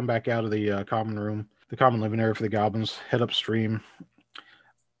back out of the common room, the common living area for the goblins, head upstream.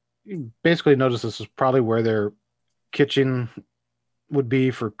 You basically notice this is probably where their kitchen would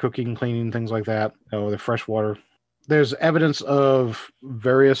be for cooking, cleaning, things like that. Oh, the fresh water. There's evidence of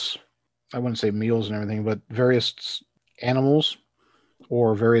various, I wouldn't say meals and everything, but various animals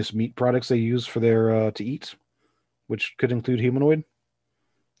or various meat products they use for their to eat, which could include humanoid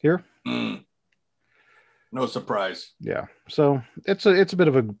here. No surprise. Yeah. So it's a bit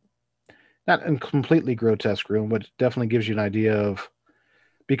of a not a completely grotesque room, but it definitely gives you an idea of,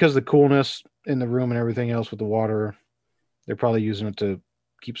 because the coolness in the room and everything else with the water, they're probably using it to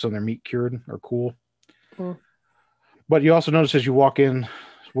keep some of their meat cured or cool. Hmm. But you also notice as you walk in,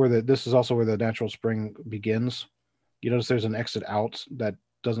 this is also where the natural spring begins. You notice there's an exit out that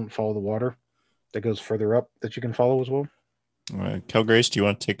doesn't follow the water, that goes further up that you can follow as well. Kel Grace, do you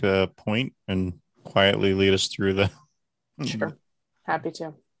want to take a point and quietly lead us through the? Sure. Happy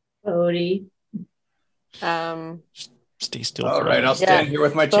to. Bodhi. Stay still. All right, I'll Yeah. stand here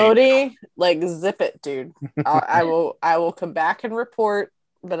with my chain. Bodhi, like zip it, dude. I will come back and report,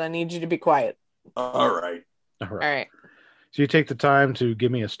 but I need you to be quiet. All right. All All right. right. So you take the time to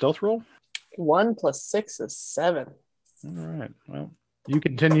give me a stealth roll. 1 + 6 is 7. All right. Well, you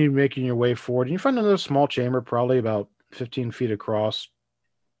continue making your way forward, and you find another small chamber, probably about 15 feet across,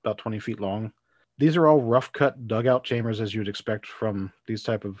 about 20 feet long. These are all rough cut dugout chambers, as you would expect from these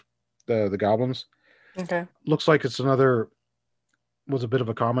type of the goblins. Okay. Looks like it's was a bit of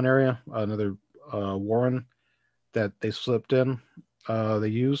a common area, another warren that they slipped in, they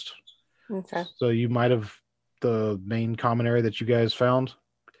used. Okay. So you might have, the main common area that you guys found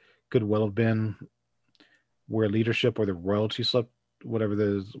could well have been where leadership or the royalty slept, whatever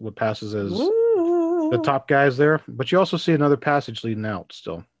what passes as the top guys there. But you also see another passage leading out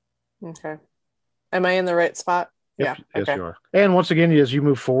still. Okay. Am I in the right spot? Yep, Yeah. yes, Okay. you are. And once again, as you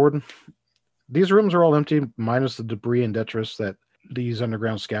move forward, these rooms are all empty, minus the debris and detritus that these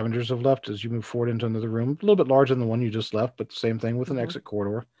underground scavengers have left. As you move forward into another room, a little bit larger than the one you just left, but the same thing with an Mhm. exit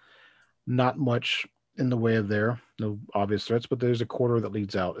corridor. Not much in the way of no obvious threats, but there's a corridor that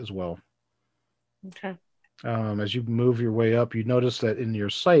leads out as well. Okay. As you move your way up, you notice that in your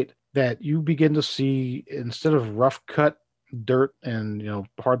sight that you begin to see, instead of rough cut dirt and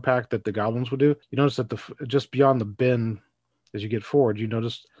hard pack that the goblins would do, you notice that just beyond the bend, as you get forward, you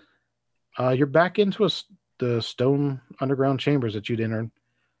notice you're back into the stone underground chambers that you'd entered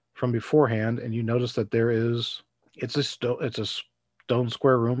from beforehand, and you notice that it's a stone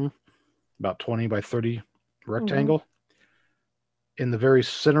square room, about 20 by 30 rectangle. In the very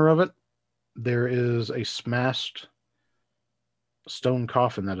center of it, there is a smashed stone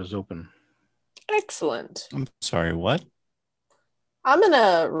coffin that is open. Excellent. I'm sorry, what? I'm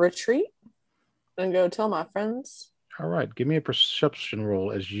gonna retreat and go tell my friends. All right, give me a perception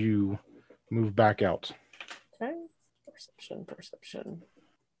roll as you move back out. Okay. Perception.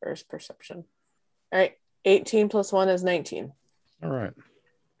 First perception. All right. 18 + 1 is 19. All right.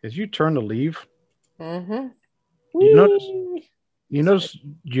 As you turn to leave, Mm-hmm. you notice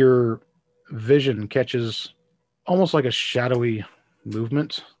your vision catches almost like a shadowy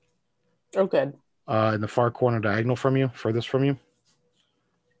movement Oh, good. in the far corner diagonal from you, furthest from you.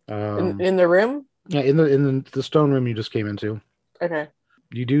 In the room? Yeah, in the stone room you just came into. Okay.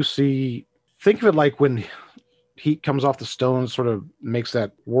 You do see, think of it like when heat comes off the stone, sort of makes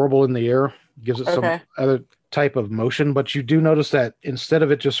that warble in the air, gives it some other type of motion. But you do notice that instead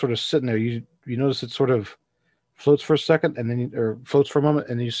of it just sort of sitting there, you notice it sort of floats for a second and then or floats for a moment,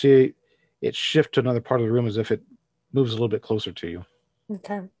 and you see it shift to another part of the room as if it moves a little bit closer to you.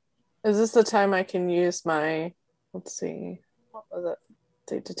 Okay. Is this the time I can use my, let's see, what was it?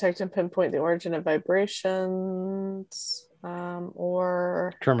 Detect and pinpoint the origin of vibrations,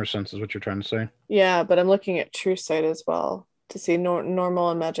 or Tremor sense is what you're trying to say. yeah, but I'm looking at true sight as well to see normal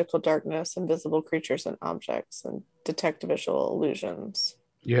and magical darkness, invisible creatures and objects, and detect visual illusions.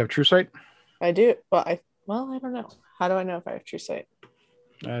 You have true sight? I do. Well, I don't know. How do I know if I have true sight?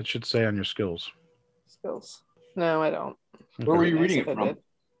 It should say on your skills. Skills. No, I don't. Where were you reading it If I from? did.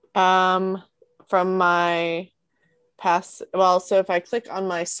 From my so if I click on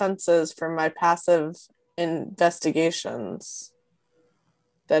my senses for my passive investigations,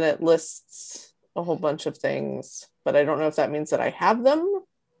 then it lists a whole bunch of things, but I don't know if that means that I have them.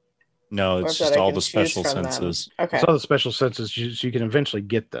 No, or it's if just that I all can the choose special from them. senses. Okay. It's all the special senses, so you can eventually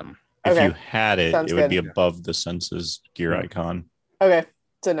get them. If Okay. you had it, Sounds it would be good. above the senses gear Yeah. icon. Okay.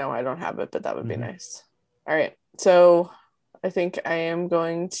 So no, I don't have it, but that would be Mhm. nice. All right. So I think I've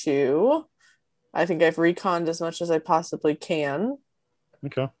reconned as much as I possibly can.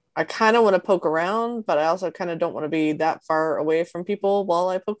 Okay. I kind of want to poke around, but I also kind of don't want to be that far away from people while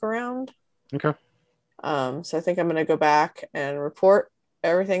I poke around. Okay. So I think I'm going to go back and report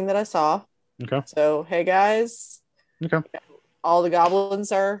everything that I saw. Okay. So, hey guys. Okay. All the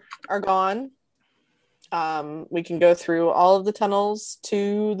goblins are gone. We can go through all of the tunnels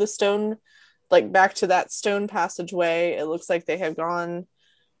to the stone, like back to that stone passageway. It looks like they have gone,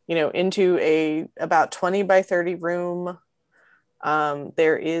 into a about 20 by 30 room.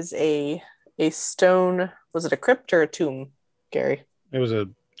 There is a stone. Was it a crypt or a tomb, Gary? It was a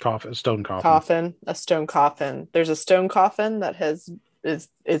stone coffin. A stone coffin. There's a stone coffin that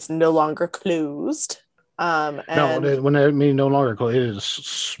it's no longer closed. And when I mean no longer closed, it is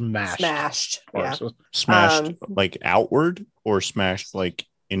smashed. smashed. Yeah. So Smashed like outward or smashed like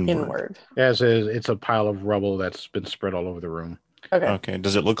inward? Inward. as is, it's a pile of rubble that's been spread all over the room. Okay. Okay.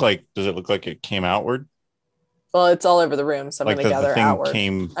 Does it look like it came outward? Well, it's all over the room, so I'm Like gonna the gather thing outward.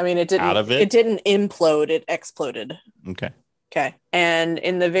 came I mean, it didn't. out of it? It didn't implode. It exploded. Okay. Okay. And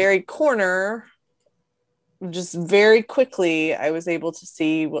in the very corner, just very quickly, I was able to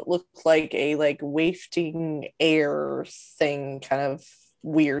see what looked like a wafting air thing, kind of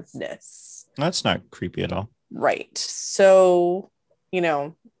weirdness. That's not creepy at all. Right. So,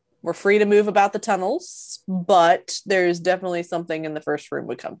 we're free to move about the tunnels, but there's definitely something in the first room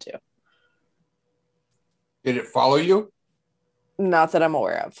we come to. Did it follow you? Not that I'm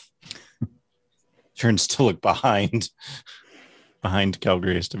aware of. Turns to look behind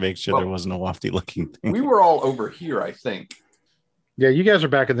Calgrace to make sure there wasn't a lofty looking thing. We were all over here, I think. Yeah, you guys are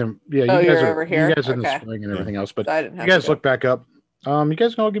back in the. Yeah, you you're guys are over here? You guys are in Okay. the spring and everything else, but I didn't have you guys to go. look back up. You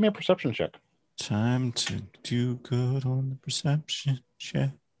guys can all give me a perception check. Time to do good on the perception check.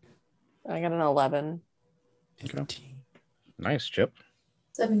 I got an 11. 15. Nice, Chip.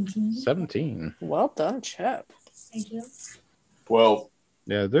 17. 17. Well done, Chip. Thank you. 12.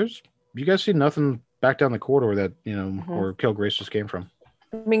 Yeah, you guys see nothing back down the corridor that Mm-hmm. where Kilgrace just came from.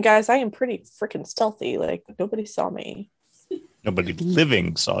 I mean, guys, I am pretty freaking stealthy. Like, nobody saw me. Nobody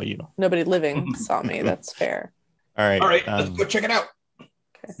living saw you. Nobody living saw me. That's fair. All right. All right, let's go check it out.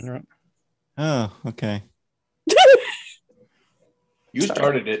 All right. Oh, okay. You Sorry.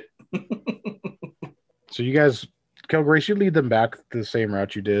 started it. So you guys, Kilgrace, you lead them back the same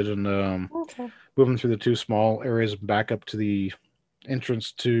route you did, and Okay. move them through the two small areas back up to the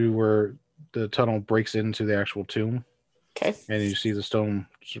entrance to where the tunnel breaks into the actual tomb. Okay. And you see the stone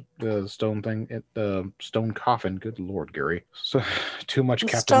thing, the stone coffin. Good Lord, Gary! So too much The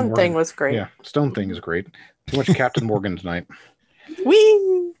Captain stone Morgan. thing was great. Yeah, stone thing is great. Too much Captain Morgan tonight.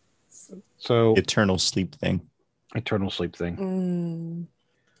 Whee! So Eternal sleep thing. eternal sleep thing.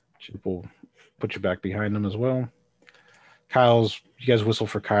 Chip will put you back behind them as well. You guys whistle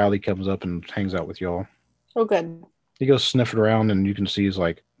for Kyle. He comes up and hangs out with y'all. Oh, good. He goes sniffing around, and you can see he's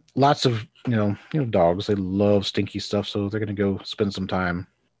like lots of dogs. They love stinky stuff, so they're gonna go spend some time.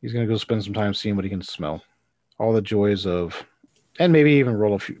 He's gonna go spend some time seeing what he can smell. All the joys of, and maybe even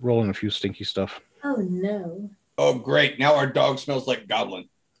roll in a few stinky stuff. Oh no. Oh, great. Now our dog smells like goblin.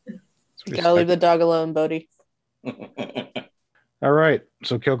 You gotta leave the dog alone, Bodhi. All right,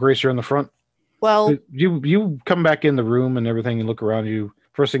 so Kilgrace, you're in the front. Well, You come back in the room and everything, and look around you.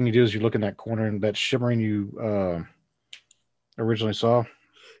 First thing you do is you look in that corner, and that shimmering you originally saw,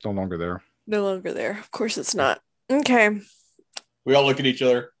 it's no longer there. no longer there. Of course it's not. Okay. We all look at each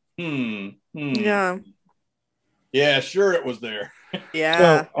other. Yeah. Yeah, sure it was there.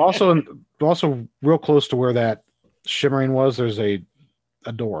 Yeah. So also real close to where that shimmering was, there's a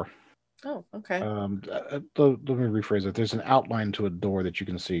door. Oh, okay. Let me rephrase it. There's an outline to a door that you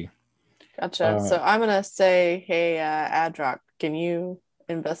can see. Gotcha. So I'm gonna say, hey, Adrock, can you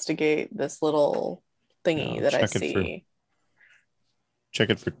investigate this little thingy Yeah, that I check it for- see? Check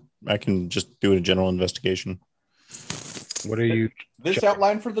it for. I can just do a general investigation. What are you? This Check.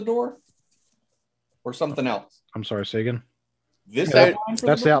 outline for the door? Or something else? I'm sorry, say again. This Yeah, outline for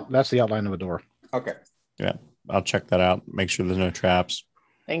That's the door? that's the outline of a door. Okay. I'll check that out. Make sure there's no traps.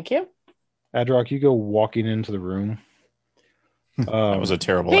 Thank you. Adrock, you go walking into the room. That was a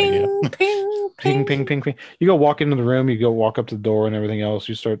terrible idea. Ping, ping, Ping, ping, ping, ping. You go walk into the room. You go walk up to the door and everything else.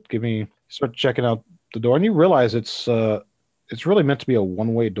 You start checking out the door, and you realize it's really meant to be a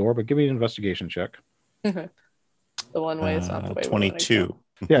one-way door. But give me an investigation check. The one way is not the way. we wanna 22. go.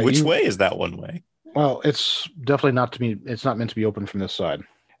 Yeah, Which you- way is that one way? Well, it's definitely not to be. It's not meant to be open from this side.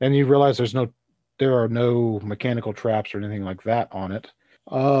 And you realize there are no mechanical traps or anything like that on it.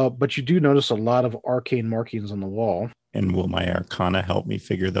 But you do notice a lot of arcane markings on the wall. And will my Arcana help me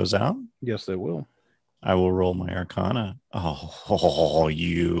figure those out? Yes, they will. I will roll my Arcana. Oh,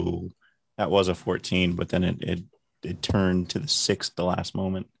 you. That was a 14, but then it turned to the 6 at the last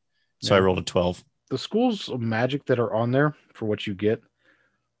moment. So I Yeah. rolled a 12. The schools of magic that are on there for what you get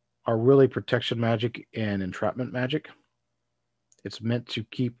are really protection magic and entrapment magic. It's meant to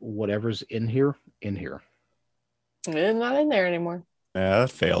keep whatever's in here in here. It's not in there anymore. Yeah,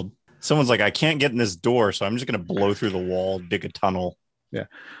 that failed. Someone's like, I can't get in this door, so I'm just going to blow through the wall, dig a tunnel.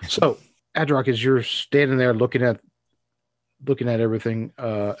 So, Adrock, as you're standing there looking at everything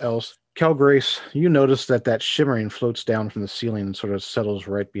else, Calgrace, you notice that shimmering floats down from the ceiling and sort of settles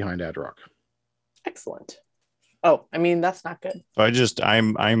right behind Adrock. Excellent. Oh, I mean, that's not good. So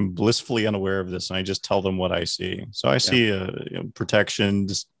I'm blissfully unaware of this, and I just tell them what I see. So I see protection,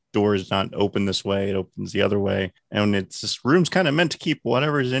 just door is not open this way; it opens the other way, and it's this room's kind of meant to keep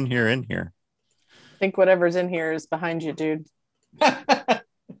whatever's in here in here. I think whatever's in here is behind you, dude.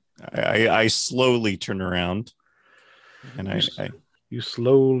 I slowly turn around, and You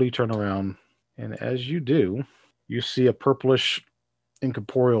slowly turn around, and as you do, you see a purplish,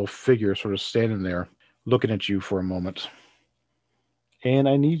 incorporeal figure sort of standing there, looking at you for a moment. And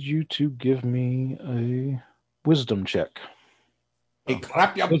I need you to give me a wisdom check. A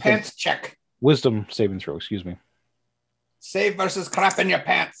crap your pants check. Wisdom saving throw, excuse me. Save versus crap in your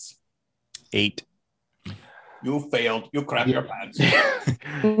pants. 8. You failed. You crap your pants.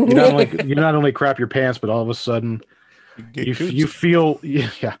 you not only crap your pants, but all of a sudden you feel you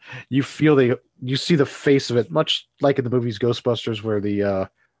see the face of it, much like in the movies Ghostbusters, where the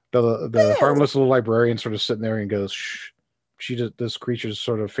harmless little librarian sort of sitting there and goes, shh. This creature's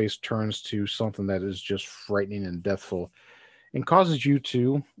sort of face turns to something that is just frightening and deathful, and causes you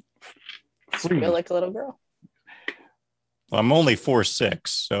to feel like a little girl. Well, I'm only 4'6",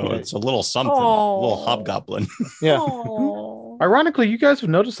 so it's a little something, a little hobgoblin. Yeah. Ironically, you guys have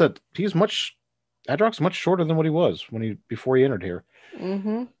noticed that Adrock's much shorter than what he was before he entered here.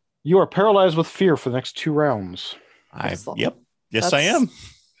 Mm-hmm. You are paralyzed with fear for the next 2 rounds. Yep. Yes, I am.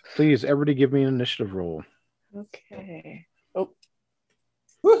 Please, everybody give me an initiative roll. Okay. Oh.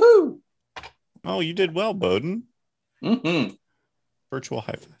 Woohoo! Oh, you did well, Bowden. Mm-hmm. Virtual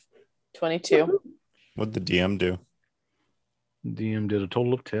high five. 22. What'd the DM do? DM did a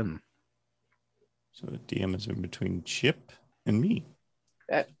total of 10. So the DM is in between Chip and me.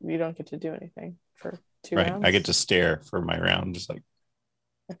 You don't get to do anything for 2 right. rounds? I get to stare for my round. Just like.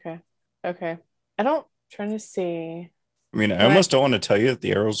 Okay. Trying to see. I mean, I almost don't want to tell you that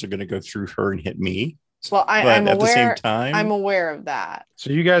the arrows are going to go through her and hit me. Well, I'm aware. At the same time, I'm aware of that. So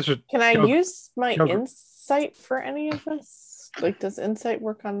you guys are. Can I use my insight for any of this? Like, does insight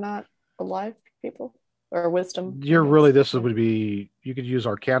work on not alive people or wisdom? Would be. You could use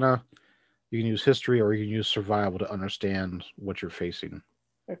Arcana, you can use History, or you can use Survival to understand what you're facing.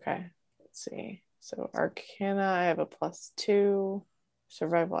 Okay. Let's see. So Arcana, I have a +2.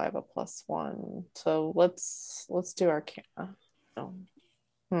 Survival, I have a +1. So let's do Arcana. All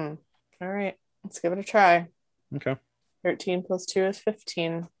right. Let's give it a try. Okay. 13 + 2 is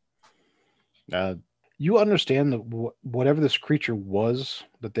 15. You understand that whatever this creature was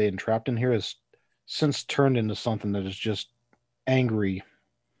that they entrapped in here has since turned into something that is just angry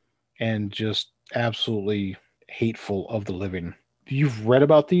and just absolutely hateful of the living. You've read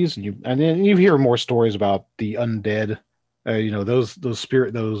about these, and then you hear more stories about the undead.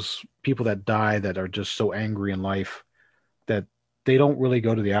 Those people that die that are just so angry in life that they don't really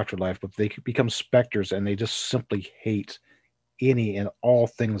go to the afterlife, but they become specters, and they just simply hate any and all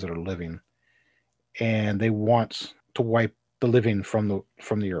things that are living, and they want to wipe the living from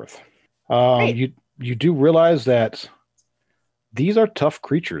the earth. You do realize that these are tough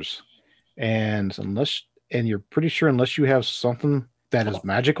creatures, and you're pretty sure unless you have something that is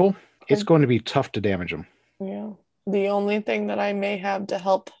magical, it's going to be tough to damage them. Yeah. The only thing that I may have to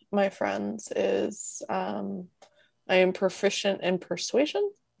help my friends is I am proficient in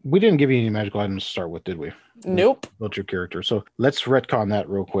persuasion. We didn't give you any magical items to start with, did we? Nope. Built your character. So let's retcon that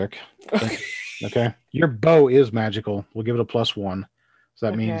real quick. Okay. Your bow is magical. We'll give it a +1. So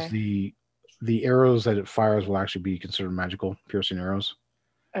that means the arrows that it fires will actually be considered magical, piercing arrows.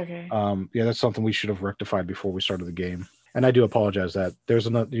 Okay. That's something we should have rectified before we started the game. And I do apologize that there's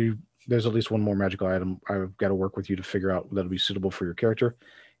at least one more magical item I've got to work with you to figure out that'll be suitable for your character.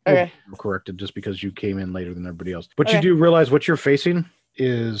 Okay. Corrected just because you came in later than everybody else. But you do realize what you're facing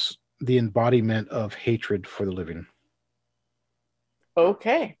is the embodiment of hatred for the living.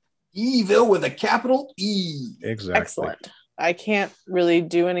 Okay. Evil with a capital E. Exactly. Excellent. I can't really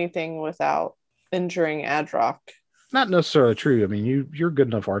do anything without injuring Adrock. Not necessarily true. I mean, you're a good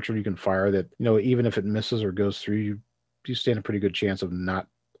enough archer. You can fire that, even if it misses or goes through, you stand a pretty good chance of not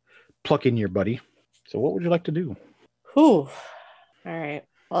plucking your buddy. So what would you like to do? Whew. All right.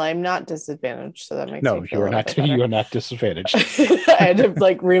 Well, I'm not disadvantaged, so that makes me feel you are not. You are not disadvantaged. I had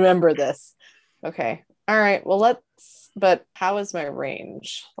to remember this. Okay. All right. Well, but how is my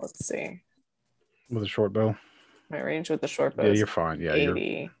range? Let's see. With a short bow. My range with the short bow. Yeah, you're fine. Yeah,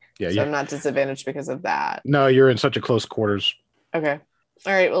 80. So I'm not disadvantaged because of that. No, you're in such a close quarters. Okay.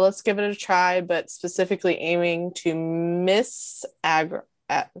 All right. Well, let's give it a try, but specifically aiming to miss Adrock,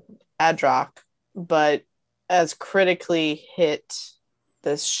 but as critically hit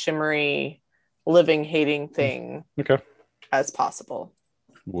this shimmery, living, hating thing as possible.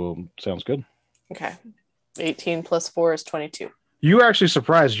 Well, sounds good. Okay. 18 + 4 is 22. You were actually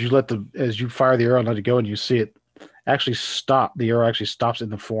surprised. As you fire the arrow and let it go, and you see it actually stop. The arrow actually stops in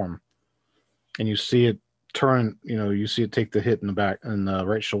the form, and you see it turn. You see it take the hit in the back and the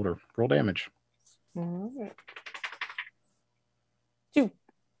right shoulder. Roll damage. All right. 2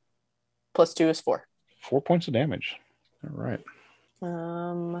 plus 2 is 4. 4 points of damage. All right.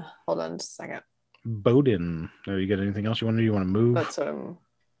 Hold on just a second. Bowden. You got anything else you want to do? You want to move? That's what I'm.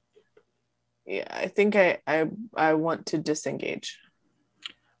 Yeah, I think I want to disengage.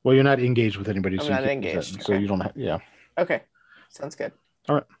 Well, you're not engaged with anybody. I'm so you not can't do that, engaged, so okay. you don't have. Yeah. Okay, sounds good.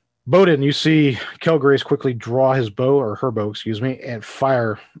 All right. Bowden, you see Kelgrace quickly draw his bow, or her bow, excuse me, and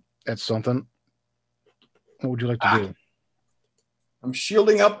fire at something. What would you like to do? I'm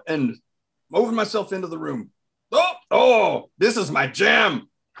shielding up and moving myself into the room. Oh, this is my jam.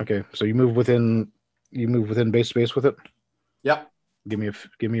 Okay, so you move within base space with it. Yep. Give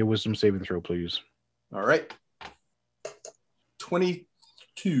me a wisdom saving throw, please. All right.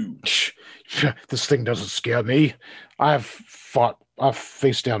 22. This thing doesn't scare me. I've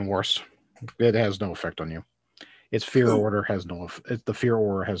faced down worse. It has no effect on you. Its fear order has no. The fear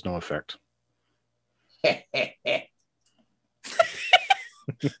aura has no effect.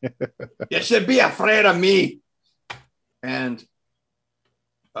 You should be afraid of me. And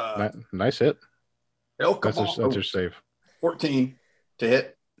nice hit. That's your save. 14 to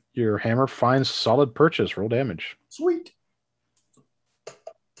hit. Your hammer finds solid purchase. Roll damage. Sweet.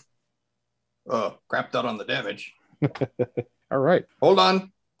 Crapped out on the damage. All right. Hold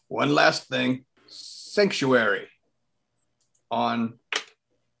on. One last thing. Sanctuary on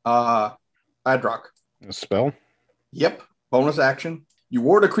Adrock. A spell? Yep. Bonus action. You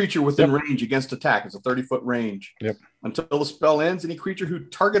ward a creature within range against attack. It's a 30-foot range. Yep. Until the spell ends, any creature who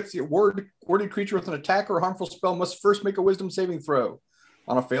targets the warded creature with an attack or a harmful spell must first make a wisdom saving throw.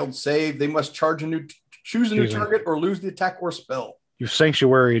 On a failed save, they must choose a new target or lose the attack or spell. You've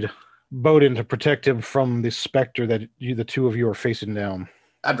sanctuaried Bowden to protect him from the specter that the two of you are facing down.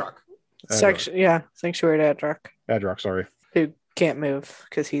 Adrock. Sanctuary to Adrock. Adrock, sorry. Who can't move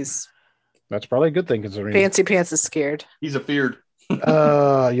because he's... That's probably a good thing considering... Fancy Pants is scared. He's afeared.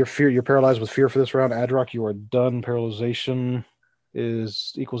 You're paralyzed with fear for this round. Adrock, you are done. Paralyzation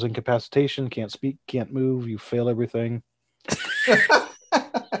equals incapacitation. Can't speak, can't move. You fail everything.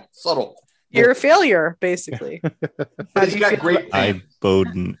 Subtle. You're a failure, basically. He's got great. I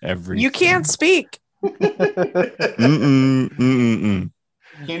Bowden everything. You can't speak. Can't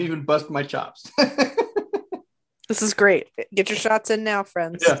even bust my chops. This is great. Get your shots in now,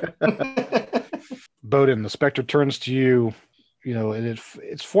 friends. Yeah. Bowden, the specter turns to you. And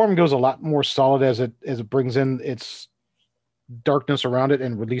its form goes a lot more solid as it brings in its darkness around it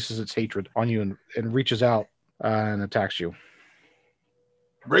and releases its hatred on you and reaches out and attacks you.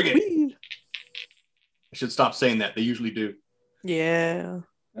 Bring it. I should stop saying that. They usually do. Yeah.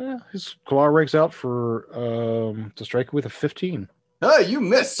 His claw rakes out for to strike with a 15. Oh, you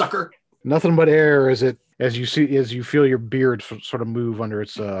missed, sucker. Nothing but air as you feel your beard sort of move under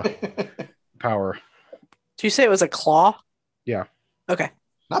its power. Did you say it was a claw? Yeah. Okay.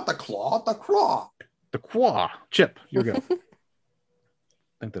 Not the claw, the claw. The claw. Chip, you go. I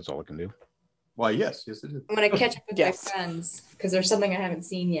think that's all I can do. Why, yes it is. I'm going to catch up with my friends because there's something I haven't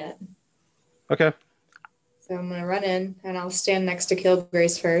seen yet. Okay. So I'm going to run in and I'll stand next to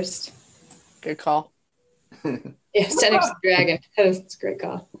Kilgrace first. Good call. Yeah, stand next to the dragon. That's a great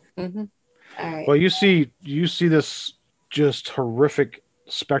call. Mm-hmm. All right. Well, you see this just horrific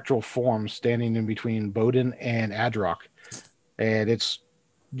spectral form standing in between Bowden and Adrock. And it's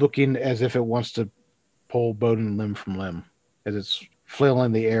looking as if it wants to pull Bowden limb from limb as it's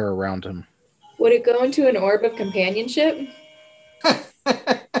flailing the air around him. Would it go into an orb of companionship?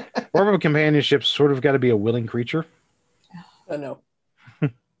 Orb of companionship's sort of got to be a willing creature. Oh, no.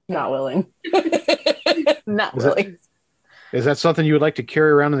 Not willing. Not Is willing. Is that something you would like to carry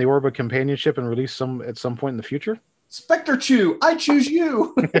around in the orb of companionship and release at some point in the future? Spectre Chew, I choose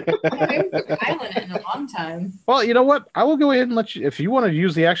you. I haven't put Kyle in it in a long time. Well, you know what? I will go ahead and let you, if you want to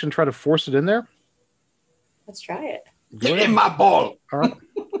use the action, try to force it in there. Let's try it. Get in my ball. All right.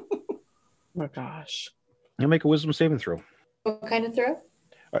 Oh, my gosh. You'll make a wisdom saving throw. What kind of throw?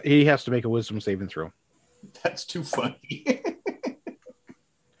 He has to make a wisdom saving throw. That's too funny.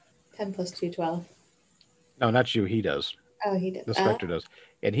 10 plus 2, 12. No, not you. He does. Oh, he did. The Spectre does.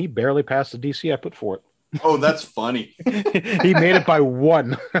 And he barely passed the DC I put for it. Oh, that's funny. He made it by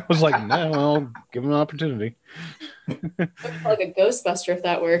 1. I was like, no, I'll give him an opportunity. Looks like a Ghostbuster if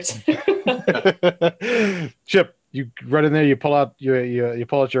that worked. Chip, you run in there, you pull out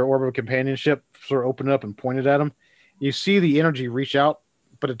your orb of companionship, sort of open it up and point it at him. You see the energy reach out,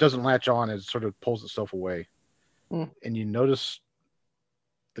 but it doesn't latch on. It sort of pulls itself away. And you notice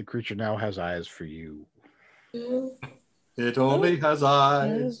the creature now has eyes for you. It only has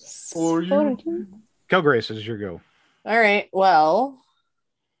eyes for you. Kelgrace, is your go. All right. Well,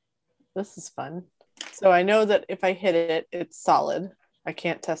 this is fun. So I know that if I hit it, it's solid. I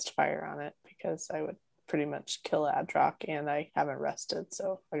can't test fire on it because I would pretty much kill Adrock, and I haven't rested,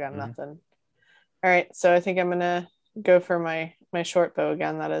 so I got nothing. All right. So I think I'm gonna go for my short bow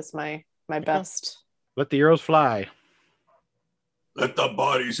again. That is my best. Let the arrows fly. Let the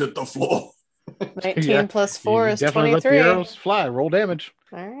bodies hit the floor. 19 Yeah, plus 4 You is definitely 23. let the arrows fly. Roll damage.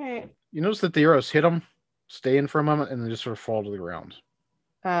 All right. You notice that the arrows hit them, stay in for a moment, and then just sort of fall to the ground.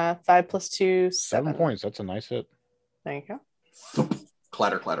 5 plus 2, 7 points. That's a nice hit. There you go.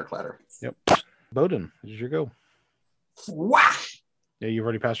 Clatter, clatter, clatter. Yep. Bowden, is your go. Whack! Yeah, you've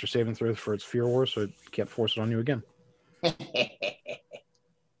already passed your saving throw for its Fear War, so it can't force it on you again.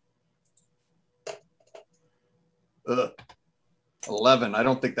 11. I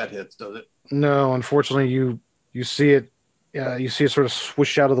don't think that hits, does it? No, unfortunately, you see it. You see it sort of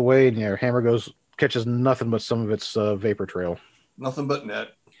swoosh out of the way, and your hammer catches nothing but some of its vapor trail. Nothing but net.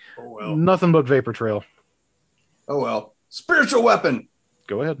 Oh well. Nothing but vapor trail. Oh well. Spiritual weapon.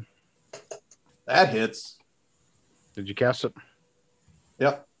 Go ahead. That hits. Did you cast it?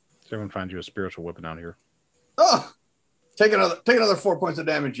 Yep. So everyone find you a spiritual weapon out here. Oh, take another 4 points of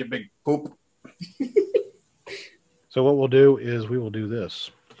damage, you big poop. So what we'll do is we will do this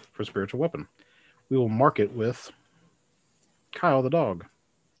for spiritual weapon. We will mark it with Kyle the dog.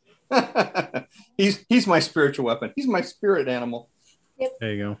 He's my spiritual weapon. He's my spirit animal.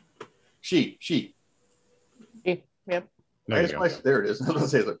 There you go. She. Yep. There you go. There it is. I was going to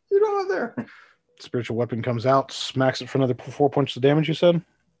say, look, you don't have there. Spiritual weapon comes out, smacks it for another 4 points of damage, you said?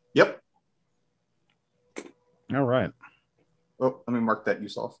 Yep. All right. Oh, let me mark that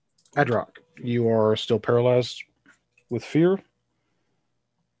use off. Adrock, you are still paralyzed with fear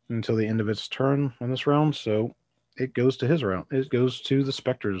until the end of its turn on this round, so it goes to his round. It goes to the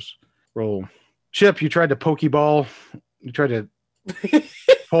Spectre's roll. Chip, you tried to pokeball. You tried to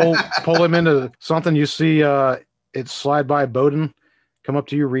pull him into something. You see it slide by Bowden, come up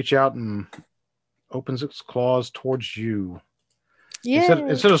to you, reach out, and opens its claws towards you. Yeah.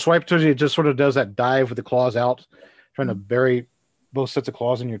 Instead of swipe towards you, it just sort of does that dive with the claws out, trying to bury both sets of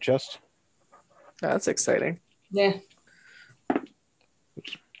claws in your chest. That's exciting. Yeah.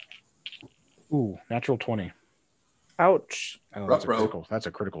 Ooh, natural 20. Ouch. Oh, Ruh-roh. that's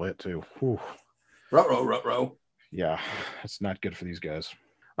a critical hit too. Ooh. Ruh-roh. Yeah, that's not good for these guys.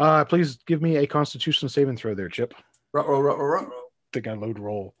 Please give me a Constitution saving throw there, Chip. Ruh-roh. Think I load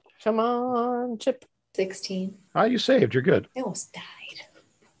roll. Come on, Chip. 16. You saved. You're good. I almost died.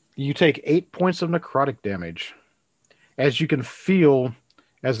 You take 8 points of necrotic damage. As you can feel,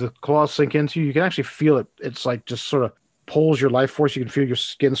 as the claws sink into you, you can actually feel it. It's like just sort of pulls your life force. You can feel your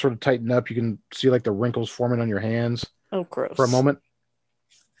skin sort of tighten up. You can see like the wrinkles forming on your hands Oh, gross. for a moment.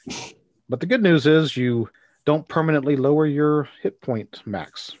 But the good news is you don't permanently lower your hit point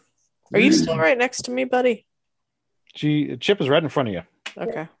max. Are you still right next to me, buddy? Chip is right in front of you.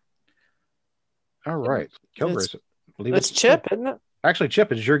 Okay. All right. Kelgrace. It's Chip, isn't it? Actually,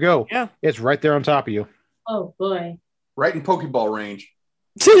 Chip, it's your go. Yeah. It's right there on top of you. Oh boy. Right in Pokeball range.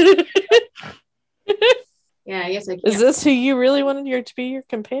 Yeah, I guess I can't. Is this who you really wanted to be your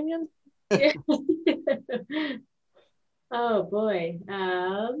companion? Oh boy.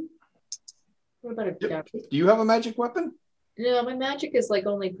 What about a dog? Do you have a magic weapon? No, my magic is like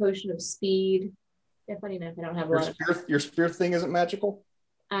only potion of speed. Yeah, funny enough, I don't have a lot of. Your spear thing isn't magical?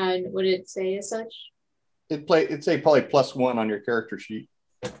 And would it say as such? It'd say probably +1 on your character sheet.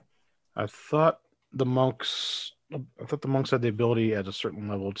 I thought the monks had the ability at a certain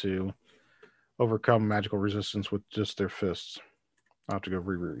level to overcome magical resistance with just their fists. I'll have to go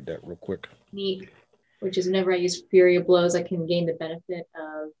reread that real quick. Neat. Which is whenever I use Fury of Blows, I can gain the benefit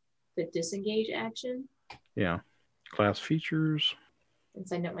of the disengage action. Yeah. Class features.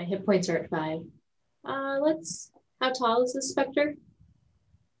 Since I know my hit points are at 5. How tall is this specter?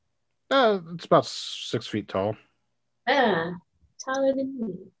 It's about 6 feet tall. Taller than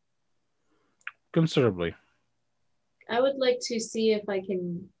me. Considerably. I would like to see if I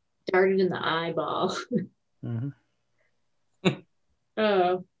can dart it in the eyeball. Mm-hmm.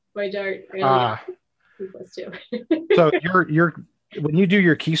 Oh, my dart. I got 2+2. So you're when you do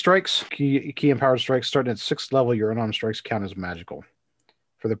your key strikes, key empowered strikes, starting at 6th level, your unarmed strikes count as magical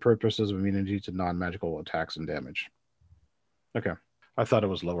for the purposes of immunity to non-magical attacks and damage. Okay. I thought it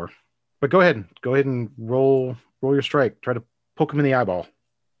was lower. But go ahead and roll your strike. Try to poke him in the eyeball.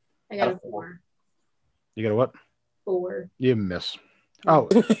 I got a 4. You got a what? 4. You miss. Oh,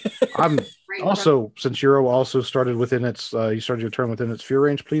 I'm Right in front. Also, since Euro also started within its, you started your turn within its fear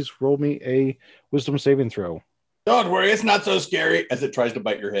range, please roll me a wisdom saving throw. Don't worry, it's not so scary as it tries to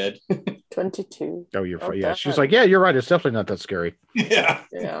bite your head. 22. Oh, you're Well fine. Yeah, she's done. like, yeah, you're right. It's definitely not that scary. Yeah.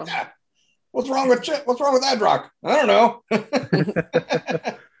 Yeah. What's wrong with Chip? What's wrong with Adrock? I don't know.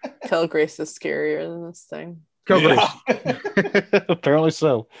 Kelgrace is scarier than this thing. Go, Yeah. Grace. Apparently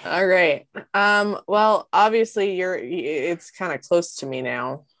so. All right. Well, obviously it's kind of close to me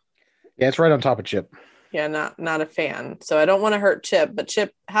now. Yeah, it's right on top of Chip. Yeah, not a fan. So I don't want to hurt Chip, but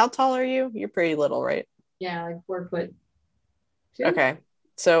Chip, how tall are you? You're pretty little, right? Yeah, like 4 foot. 2. Okay.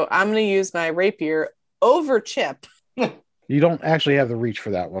 So I'm going to use my rapier over Chip. You don't actually have the reach for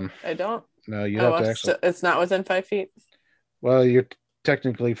that one. I don't. No, you have to actually. So it's not within 5 feet. Well, you're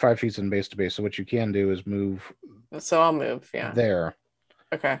technically 5 feet in base to base. So what you can do is move So I'll move. Yeah. there.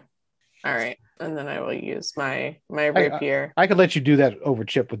 Okay. All right. And then I will use my rapier. I could let you do that over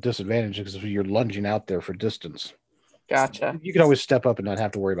Chip with disadvantage because you're lunging out there for distance. Gotcha. You could always step up and not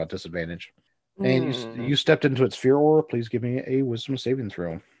have to worry about disadvantage. And you stepped into its fear aura. Please give me a wisdom saving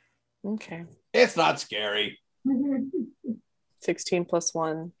throw. Okay. It's not scary. 16 plus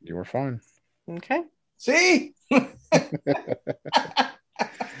 1. You were fine. Okay. See?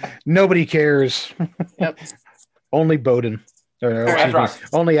 Nobody cares. Yep. Only Bowden. Or, excuse me, Adrock.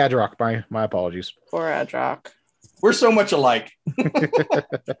 only Adrock. My apologies. Poor Adrock. We're so much alike.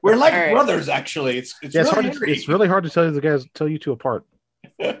 We're like All right. brothers, actually. It's Yeah, really it's really hard to tell you two apart.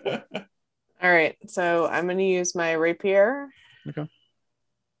 All right. So I'm going to use my rapier. Okay.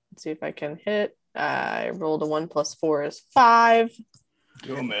 Let's see if I can hit. I rolled a 1 plus 4 is 5.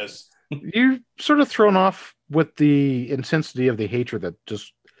 You'll miss. You're sort of thrown off with the intensity of the hatred that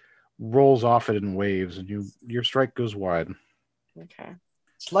just rolls off it in waves, and your strike goes wide. Okay.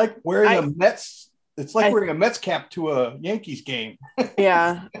 It's like wearing a Mets. It's like wearing a Mets cap to a Yankees game.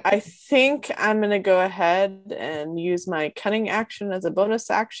 Yeah. I think I'm going to go ahead and use my cunning action as a bonus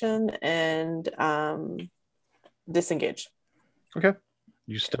action and disengage. Okay.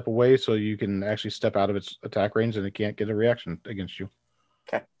 You step away so you can actually step out of its attack range, and it can't get a reaction against you.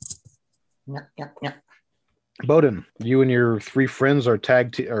 Okay. Bowden, you and your 3 friends are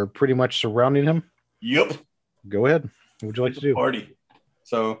are pretty much surrounding him. Yep. Go ahead. What would you like to do? Party.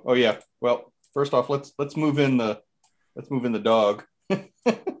 So, oh yeah. Well, first off, let's move in the dog.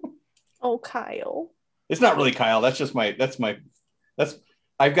 Oh, Kyle. It's not really Kyle. It's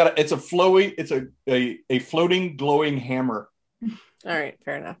a floating glowing hammer. All right,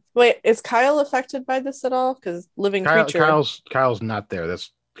 fair enough. Wait, is Kyle affected by this at all? Because living creature. Kyle's not there.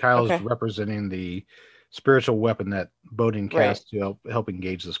 Kyle's Okay. representing the spiritual weapon that Bowden cast to help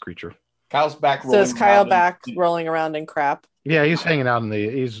engage this creature. Kyle's back. So is Kyle back rolling around in crap? Yeah, he's hanging out in the.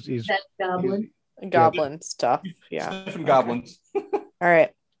 He's That goblin. Goblin stuff. Yeah. Sniffing goblins. All right.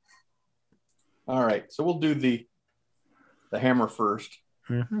 All right. So we'll do the hammer first.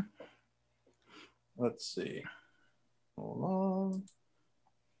 Mm-hmm. Let's see. Hold on.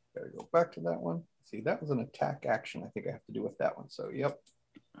 Gotta go back to that one. See, that was an attack action. I think I have to do with that one. So, yep.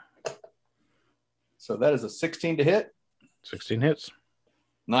 So that is a 16 to hit. 16 hits.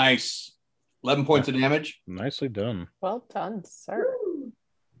 Nice. 11 points of damage. Nicely done. Well done, sir.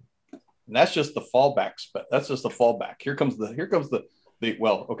 And that's just the fallback. That's just the fallback. Here comes the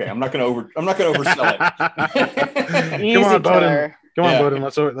well, okay. I'm not gonna oversell it. Easy Come on, Bowden. killer. Come on, Yeah. Bowden.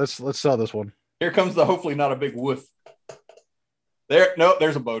 Let's sell this one. Here comes the hopefully not a big woof.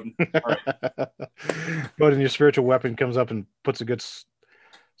 There's a Bowden. All right. Bowden, your spiritual weapon comes up and puts a good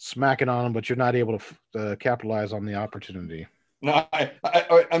smacking on him, but you're not able to capitalize on the opportunity. No,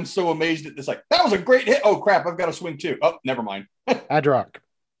 I'm so amazed at this. Like, that was a great hit. Oh crap, I've got to swing too. Oh, never mind. Adrock,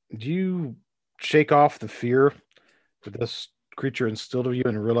 do you shake off the fear that this creature instilled of you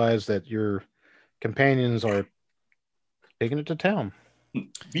and realize that your companions are taking it to town?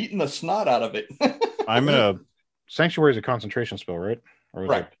 Beating the snot out of it. I'm gonna. Sanctuary is a concentration spell, right? Or is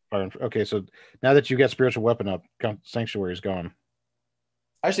Right. it okay, so now that you got spiritual weapon up, Sanctuary is gone.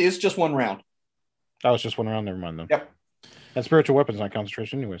 Actually, it's just one round. Oh, it's just one around. Never mind then. Yep. And spiritual weapon is not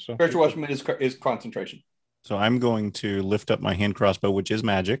concentration anyway. So Spiritual weapon is concentration. So I'm going to lift up my hand crossbow, which is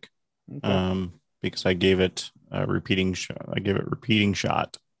magic, okay. because I gave it a repeating shot. I gave it repeating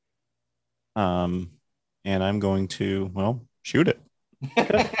shot. And I'm going to shoot it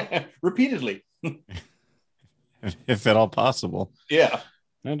Repeatedly. if at all possible. Yeah.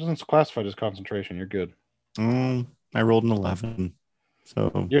 No, it doesn't classify as concentration. You're good. I rolled an 11,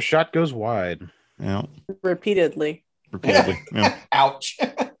 so Your shot goes wide. yeah, Repeatedly. repeatedly. Yeah. Ouch.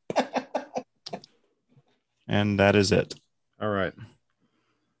 And that is it. All right.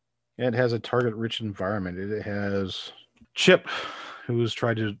 It has a target-rich environment. It has Chip, who's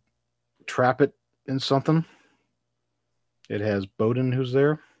tried to trap it in something. It has Bowden who's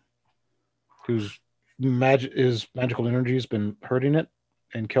there, whose magical energy has been hurting it,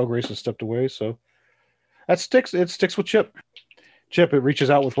 and Kelgrace has stepped away. So that sticks. It sticks with Chip. Chip, it reaches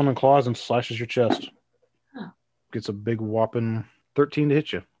out with one of the claws and slashes your chest. Huh. Gets a big whopping 13 to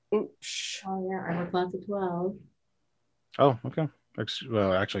hit you. Oosh. Oh yeah, armor class of 12. Oh, okay.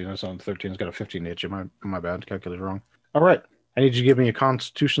 Well, actually, that's on 13. It's got a 15 to hit you. My bad. Calculated wrong. All right. I need you to give me a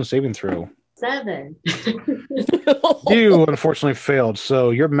Constitution saving throw. 7. You unfortunately failed.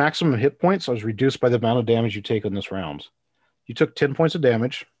 So your maximum hit points was reduced by the amount of damage you take on this round. You took 10 points of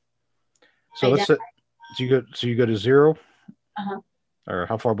damage. So I let's say you go to 0. Uh-huh. Or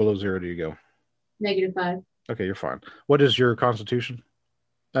how far below 0 do you go? -5. Okay, you're fine. What is your Constitution?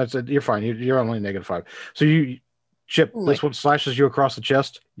 That's it. You're fine. You're only -5. So Chip, this one slashes you across the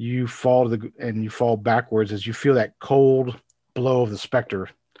chest. You fall and you fall backwards as you feel that cold blow of the specter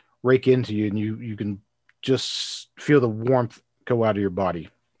rake into you, and you can just feel the warmth go out of your body.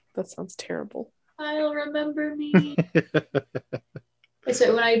 That sounds terrible. I'll remember me.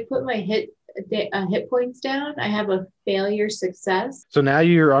 So when I put my hit points down, I have a failure success. So now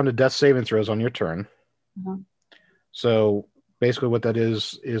you're on the death saving throws on your turn. Uh-huh. So basically what that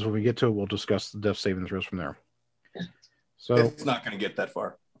is when we get to it, we'll discuss the death saving throws from there. So It's not going to get that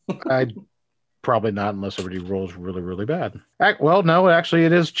far. I'd probably not unless everybody rolls really, really bad. Well, no, actually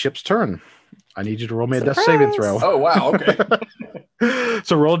it is Chip's turn. I need you to roll me a death saving throw. Oh, wow. Okay.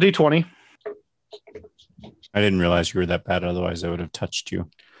 So roll a d20. I didn't realize you were that bad. Otherwise, I would have touched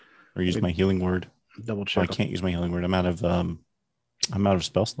you or used my healing word. Double Well, check. I can't use my healing word. I'm out of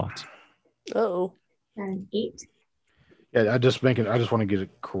spell slots. Oh. And 8. Yeah, I just want to get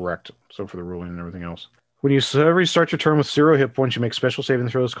it correct. So for the ruling and everything else. When you restart your turn with 0 hit points, you make special saving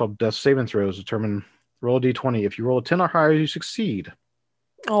throws called death saving throws. Determine roll a d20. If you roll a 10 or higher, you succeed.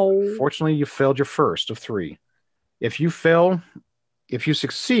 Oh. Fortunately, you failed your first of 3. If you succeed,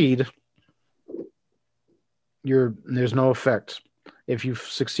 there's no effect. If you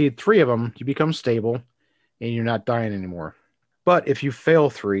succeed 3 of them, you become stable and you're not dying anymore. But if you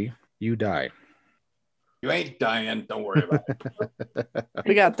fail 3, you die. You ain't dying. Don't worry about it.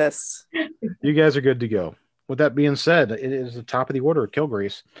 We got this. You guys are good to go. With that being said, it is the top of the order.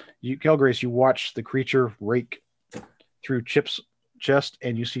 Kelgrace, you watch the creature rake through Chip's chest,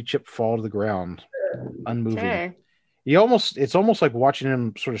 and you see Chip fall to the ground, unmoving. Okay. It's almost like watching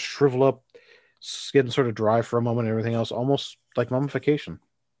him sort of shrivel up, skin sort of dry for a moment, and everything else, almost like mummification.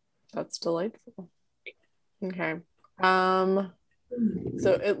 That's delightful. Okay. So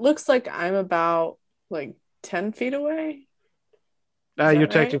it looks like I'm about 10 feet away. You're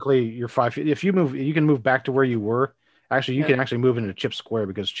right? technically you're 5 feet. If you move, you can move back to where you were. Actually, you can actually move into Chip Square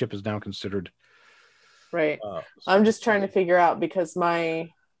because Chip is now considered. Right. I'm just trying to figure out because the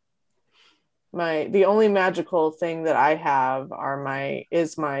only magical thing that I have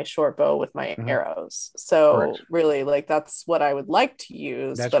is my short bow with my arrows. So Correct. really, that's what I would like to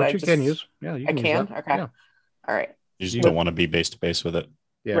use. That's but what you can use. Yeah, you I can. can. Use that. Okay. Yeah. All right. You just don't want to be base to base with it.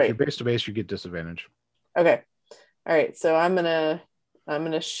 Yeah. Right. If you're base to base, you get disadvantage. Okay. All right. So I'm gonna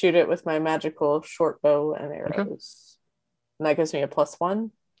shoot it with my magical short bow and arrows. Okay. And that gives me a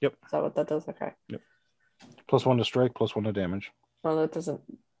 +1. Yep. Is that what that does? Okay. Yep. +1 to strike, +1 to damage. Well, that doesn't.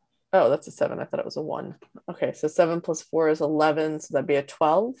 Oh, that's a 7. I thought it was a 1. Okay, so 7 + 4 is 11, so that'd be a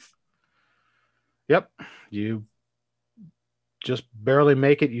 12. Yep. You just barely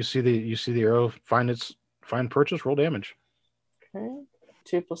make it. You see the arrow find purchase. Roll damage. Okay.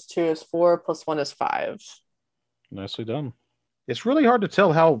 2 + 2 is 4, +1 is 5. Nicely done. It's really hard to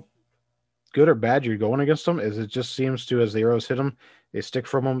tell how good or bad you're going against them, as it just seems to, as the arrows hit them, they stick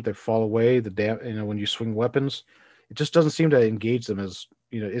from them, they fall away. When you swing weapons, it just doesn't seem to engage them. As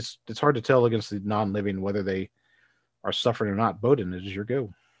it's hard to tell against the non-living whether they are suffering or not. Bowden, it is your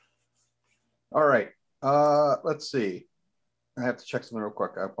go. All right. Let's see. I have to check something real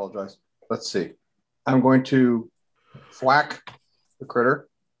quick. I apologize. Let's see. I'm going to thwack the critter.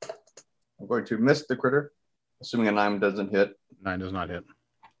 I'm going to miss the critter, assuming a 9 doesn't hit. 9 does not hit.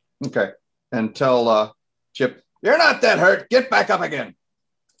 Okay. And tell Chip, you're not that hurt. Get back up again.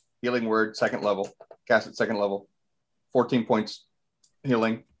 Healing word, 2nd level. Cast at 2nd level. 14 points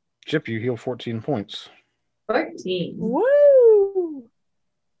healing. Chip, you heal 14 points. 14. Woo!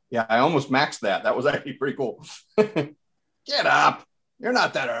 Yeah, I almost maxed that. That was actually pretty cool. Get up. You're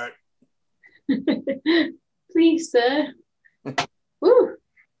not that hurt. Please, sir. Woo.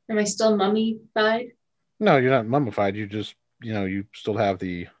 Am I still mummified? No, you're not mummified. You just, you still have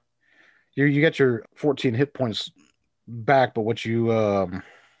you get your 14 hit points back, but so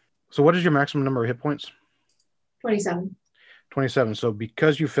what is your maximum number of hit points? 27. 27. So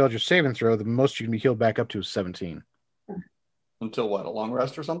because you failed your saving throw, the most you can be healed back up to is 17. Until what? A long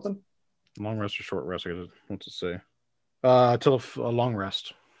rest or something? Long rest or short rest? What's it say? Till a long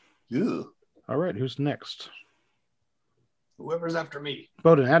rest. Ew. All right, who's next? Whoever's after me.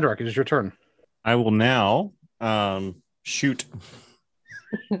 Bowden, Adrock, it is your turn. I will now shoot.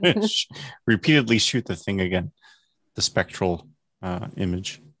 Repeatedly shoot the thing again. The spectral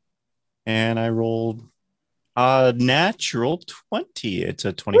image. And I rolled a natural 20. It's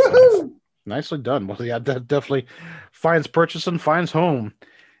a 25. Woo-hoo! Nicely done. Well, yeah, that definitely finds purchase and finds home.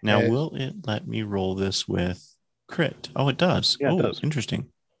 Now, will it let me roll this with crit? Oh, it does. Yeah, it does. Interesting.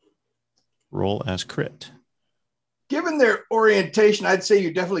 Roll as crit. Given their orientation, I'd say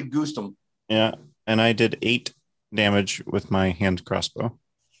you definitely goosed them. Yeah, and I did 8 damage with my hand crossbow.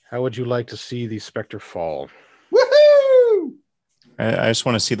 How would you like to see the specter fall? Woohoo! I just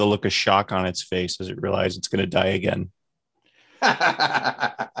want to see the look of shock on its face as it realizes it's going to die again.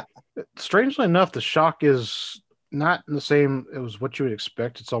 Strangely enough, the shock is not in the same as what you would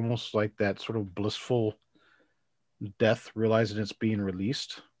expect. It's almost like that sort of blissful death, realizing it's being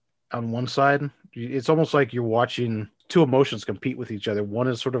released. On one side, it's almost like you're watching two emotions compete with each other. One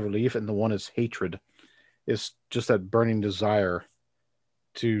is sort of relief, and the one is hatred. It's just that burning desire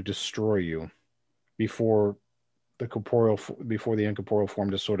to destroy you before the incorporeal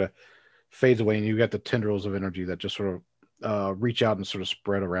form just sort of fades away, and you got the tendrils of energy that just sort of reach out and sort of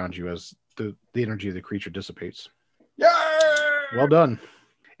spread around you as the energy of the creature dissipates. Yay! Well done.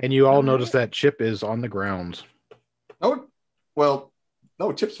 And you all notice that Chip is on the ground. Oh, well,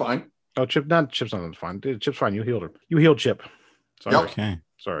 no, Chip's fine. Oh, Chip's not fine. Chip's fine. You healed her. You healed Chip. Sorry. Yep. Okay.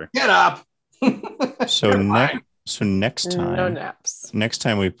 Sorry. Get up. So next time, No naps. next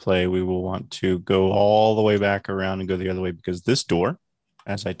time we play, we will want to go all the way back around and go the other way, because this door,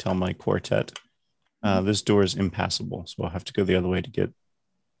 as I tell my quartet, this door is impassable. So I'll have to go the other way to get,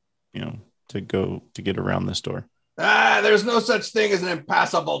 to get around this door. There's no such thing as an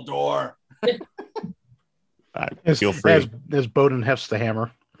impassable door. Feel free. As Bowden hefts the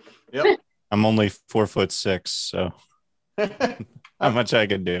hammer. Yep. I'm only 4'6", so not much I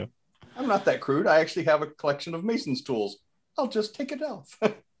can do. I'm not that crude. I actually have a collection of mason's tools. I'll just take it off.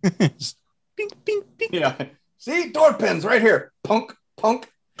 Bing, bing, bing. Yeah. See, door pins right here. Punk, punk,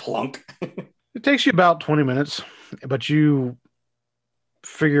 clunk. It takes you about 20 minutes, but you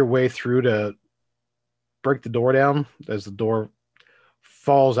figure your way through to break the door down as the door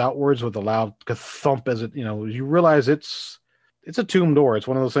falls outwards with a loud thump as it, you realize it's a tomb door. It's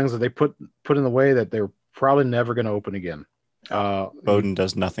one of those things that they put in the way that they're probably never going to open again. Bowden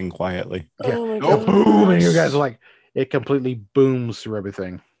does nothing quietly. Yeah. Oh my Oh, gosh. boom! And you guys are like, it completely booms through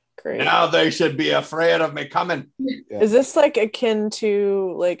everything. Great. Now they should be afraid of me coming. Yeah. Is this like akin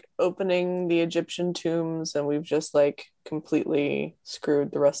to like opening the Egyptian tombs and we've just like completely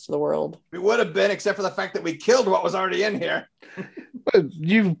screwed the rest of the world? We would have been, except for the fact that we killed what was already in here. But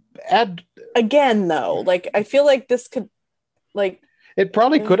you add. Again, though, like I feel like this could, like, It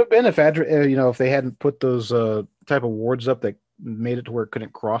probably could have been if if they hadn't put those type of wards up that made it to where it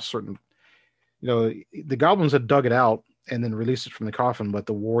couldn't cross certain. The goblins had dug it out and then released it from the coffin, but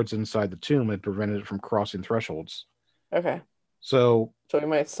the wards inside the tomb had prevented it from crossing thresholds. okay, So so we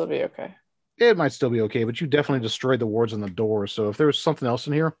might still be okay. it might still be okay, but you definitely destroyed the wards on the door. So if there was something else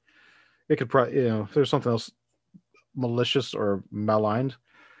in here, it could probably, if there's something else malicious or maligned,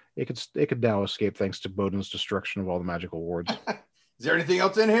 it could now escape thanks to Bowden's destruction of all the magical wards. Is there anything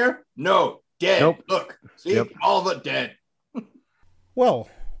else in here? No. Dead. Nope. Look. See? Yep. All of it dead. Well,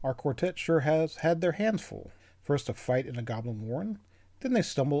 our quartet sure has had their hands full. First a fight in a goblin warren, then they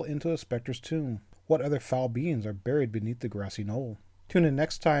stumble into a specter's tomb. What other foul beings are buried beneath the grassy knoll? Tune in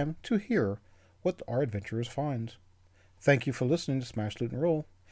next time to hear what our adventurers find. Thank you for listening to Smash, Loot, and Roll.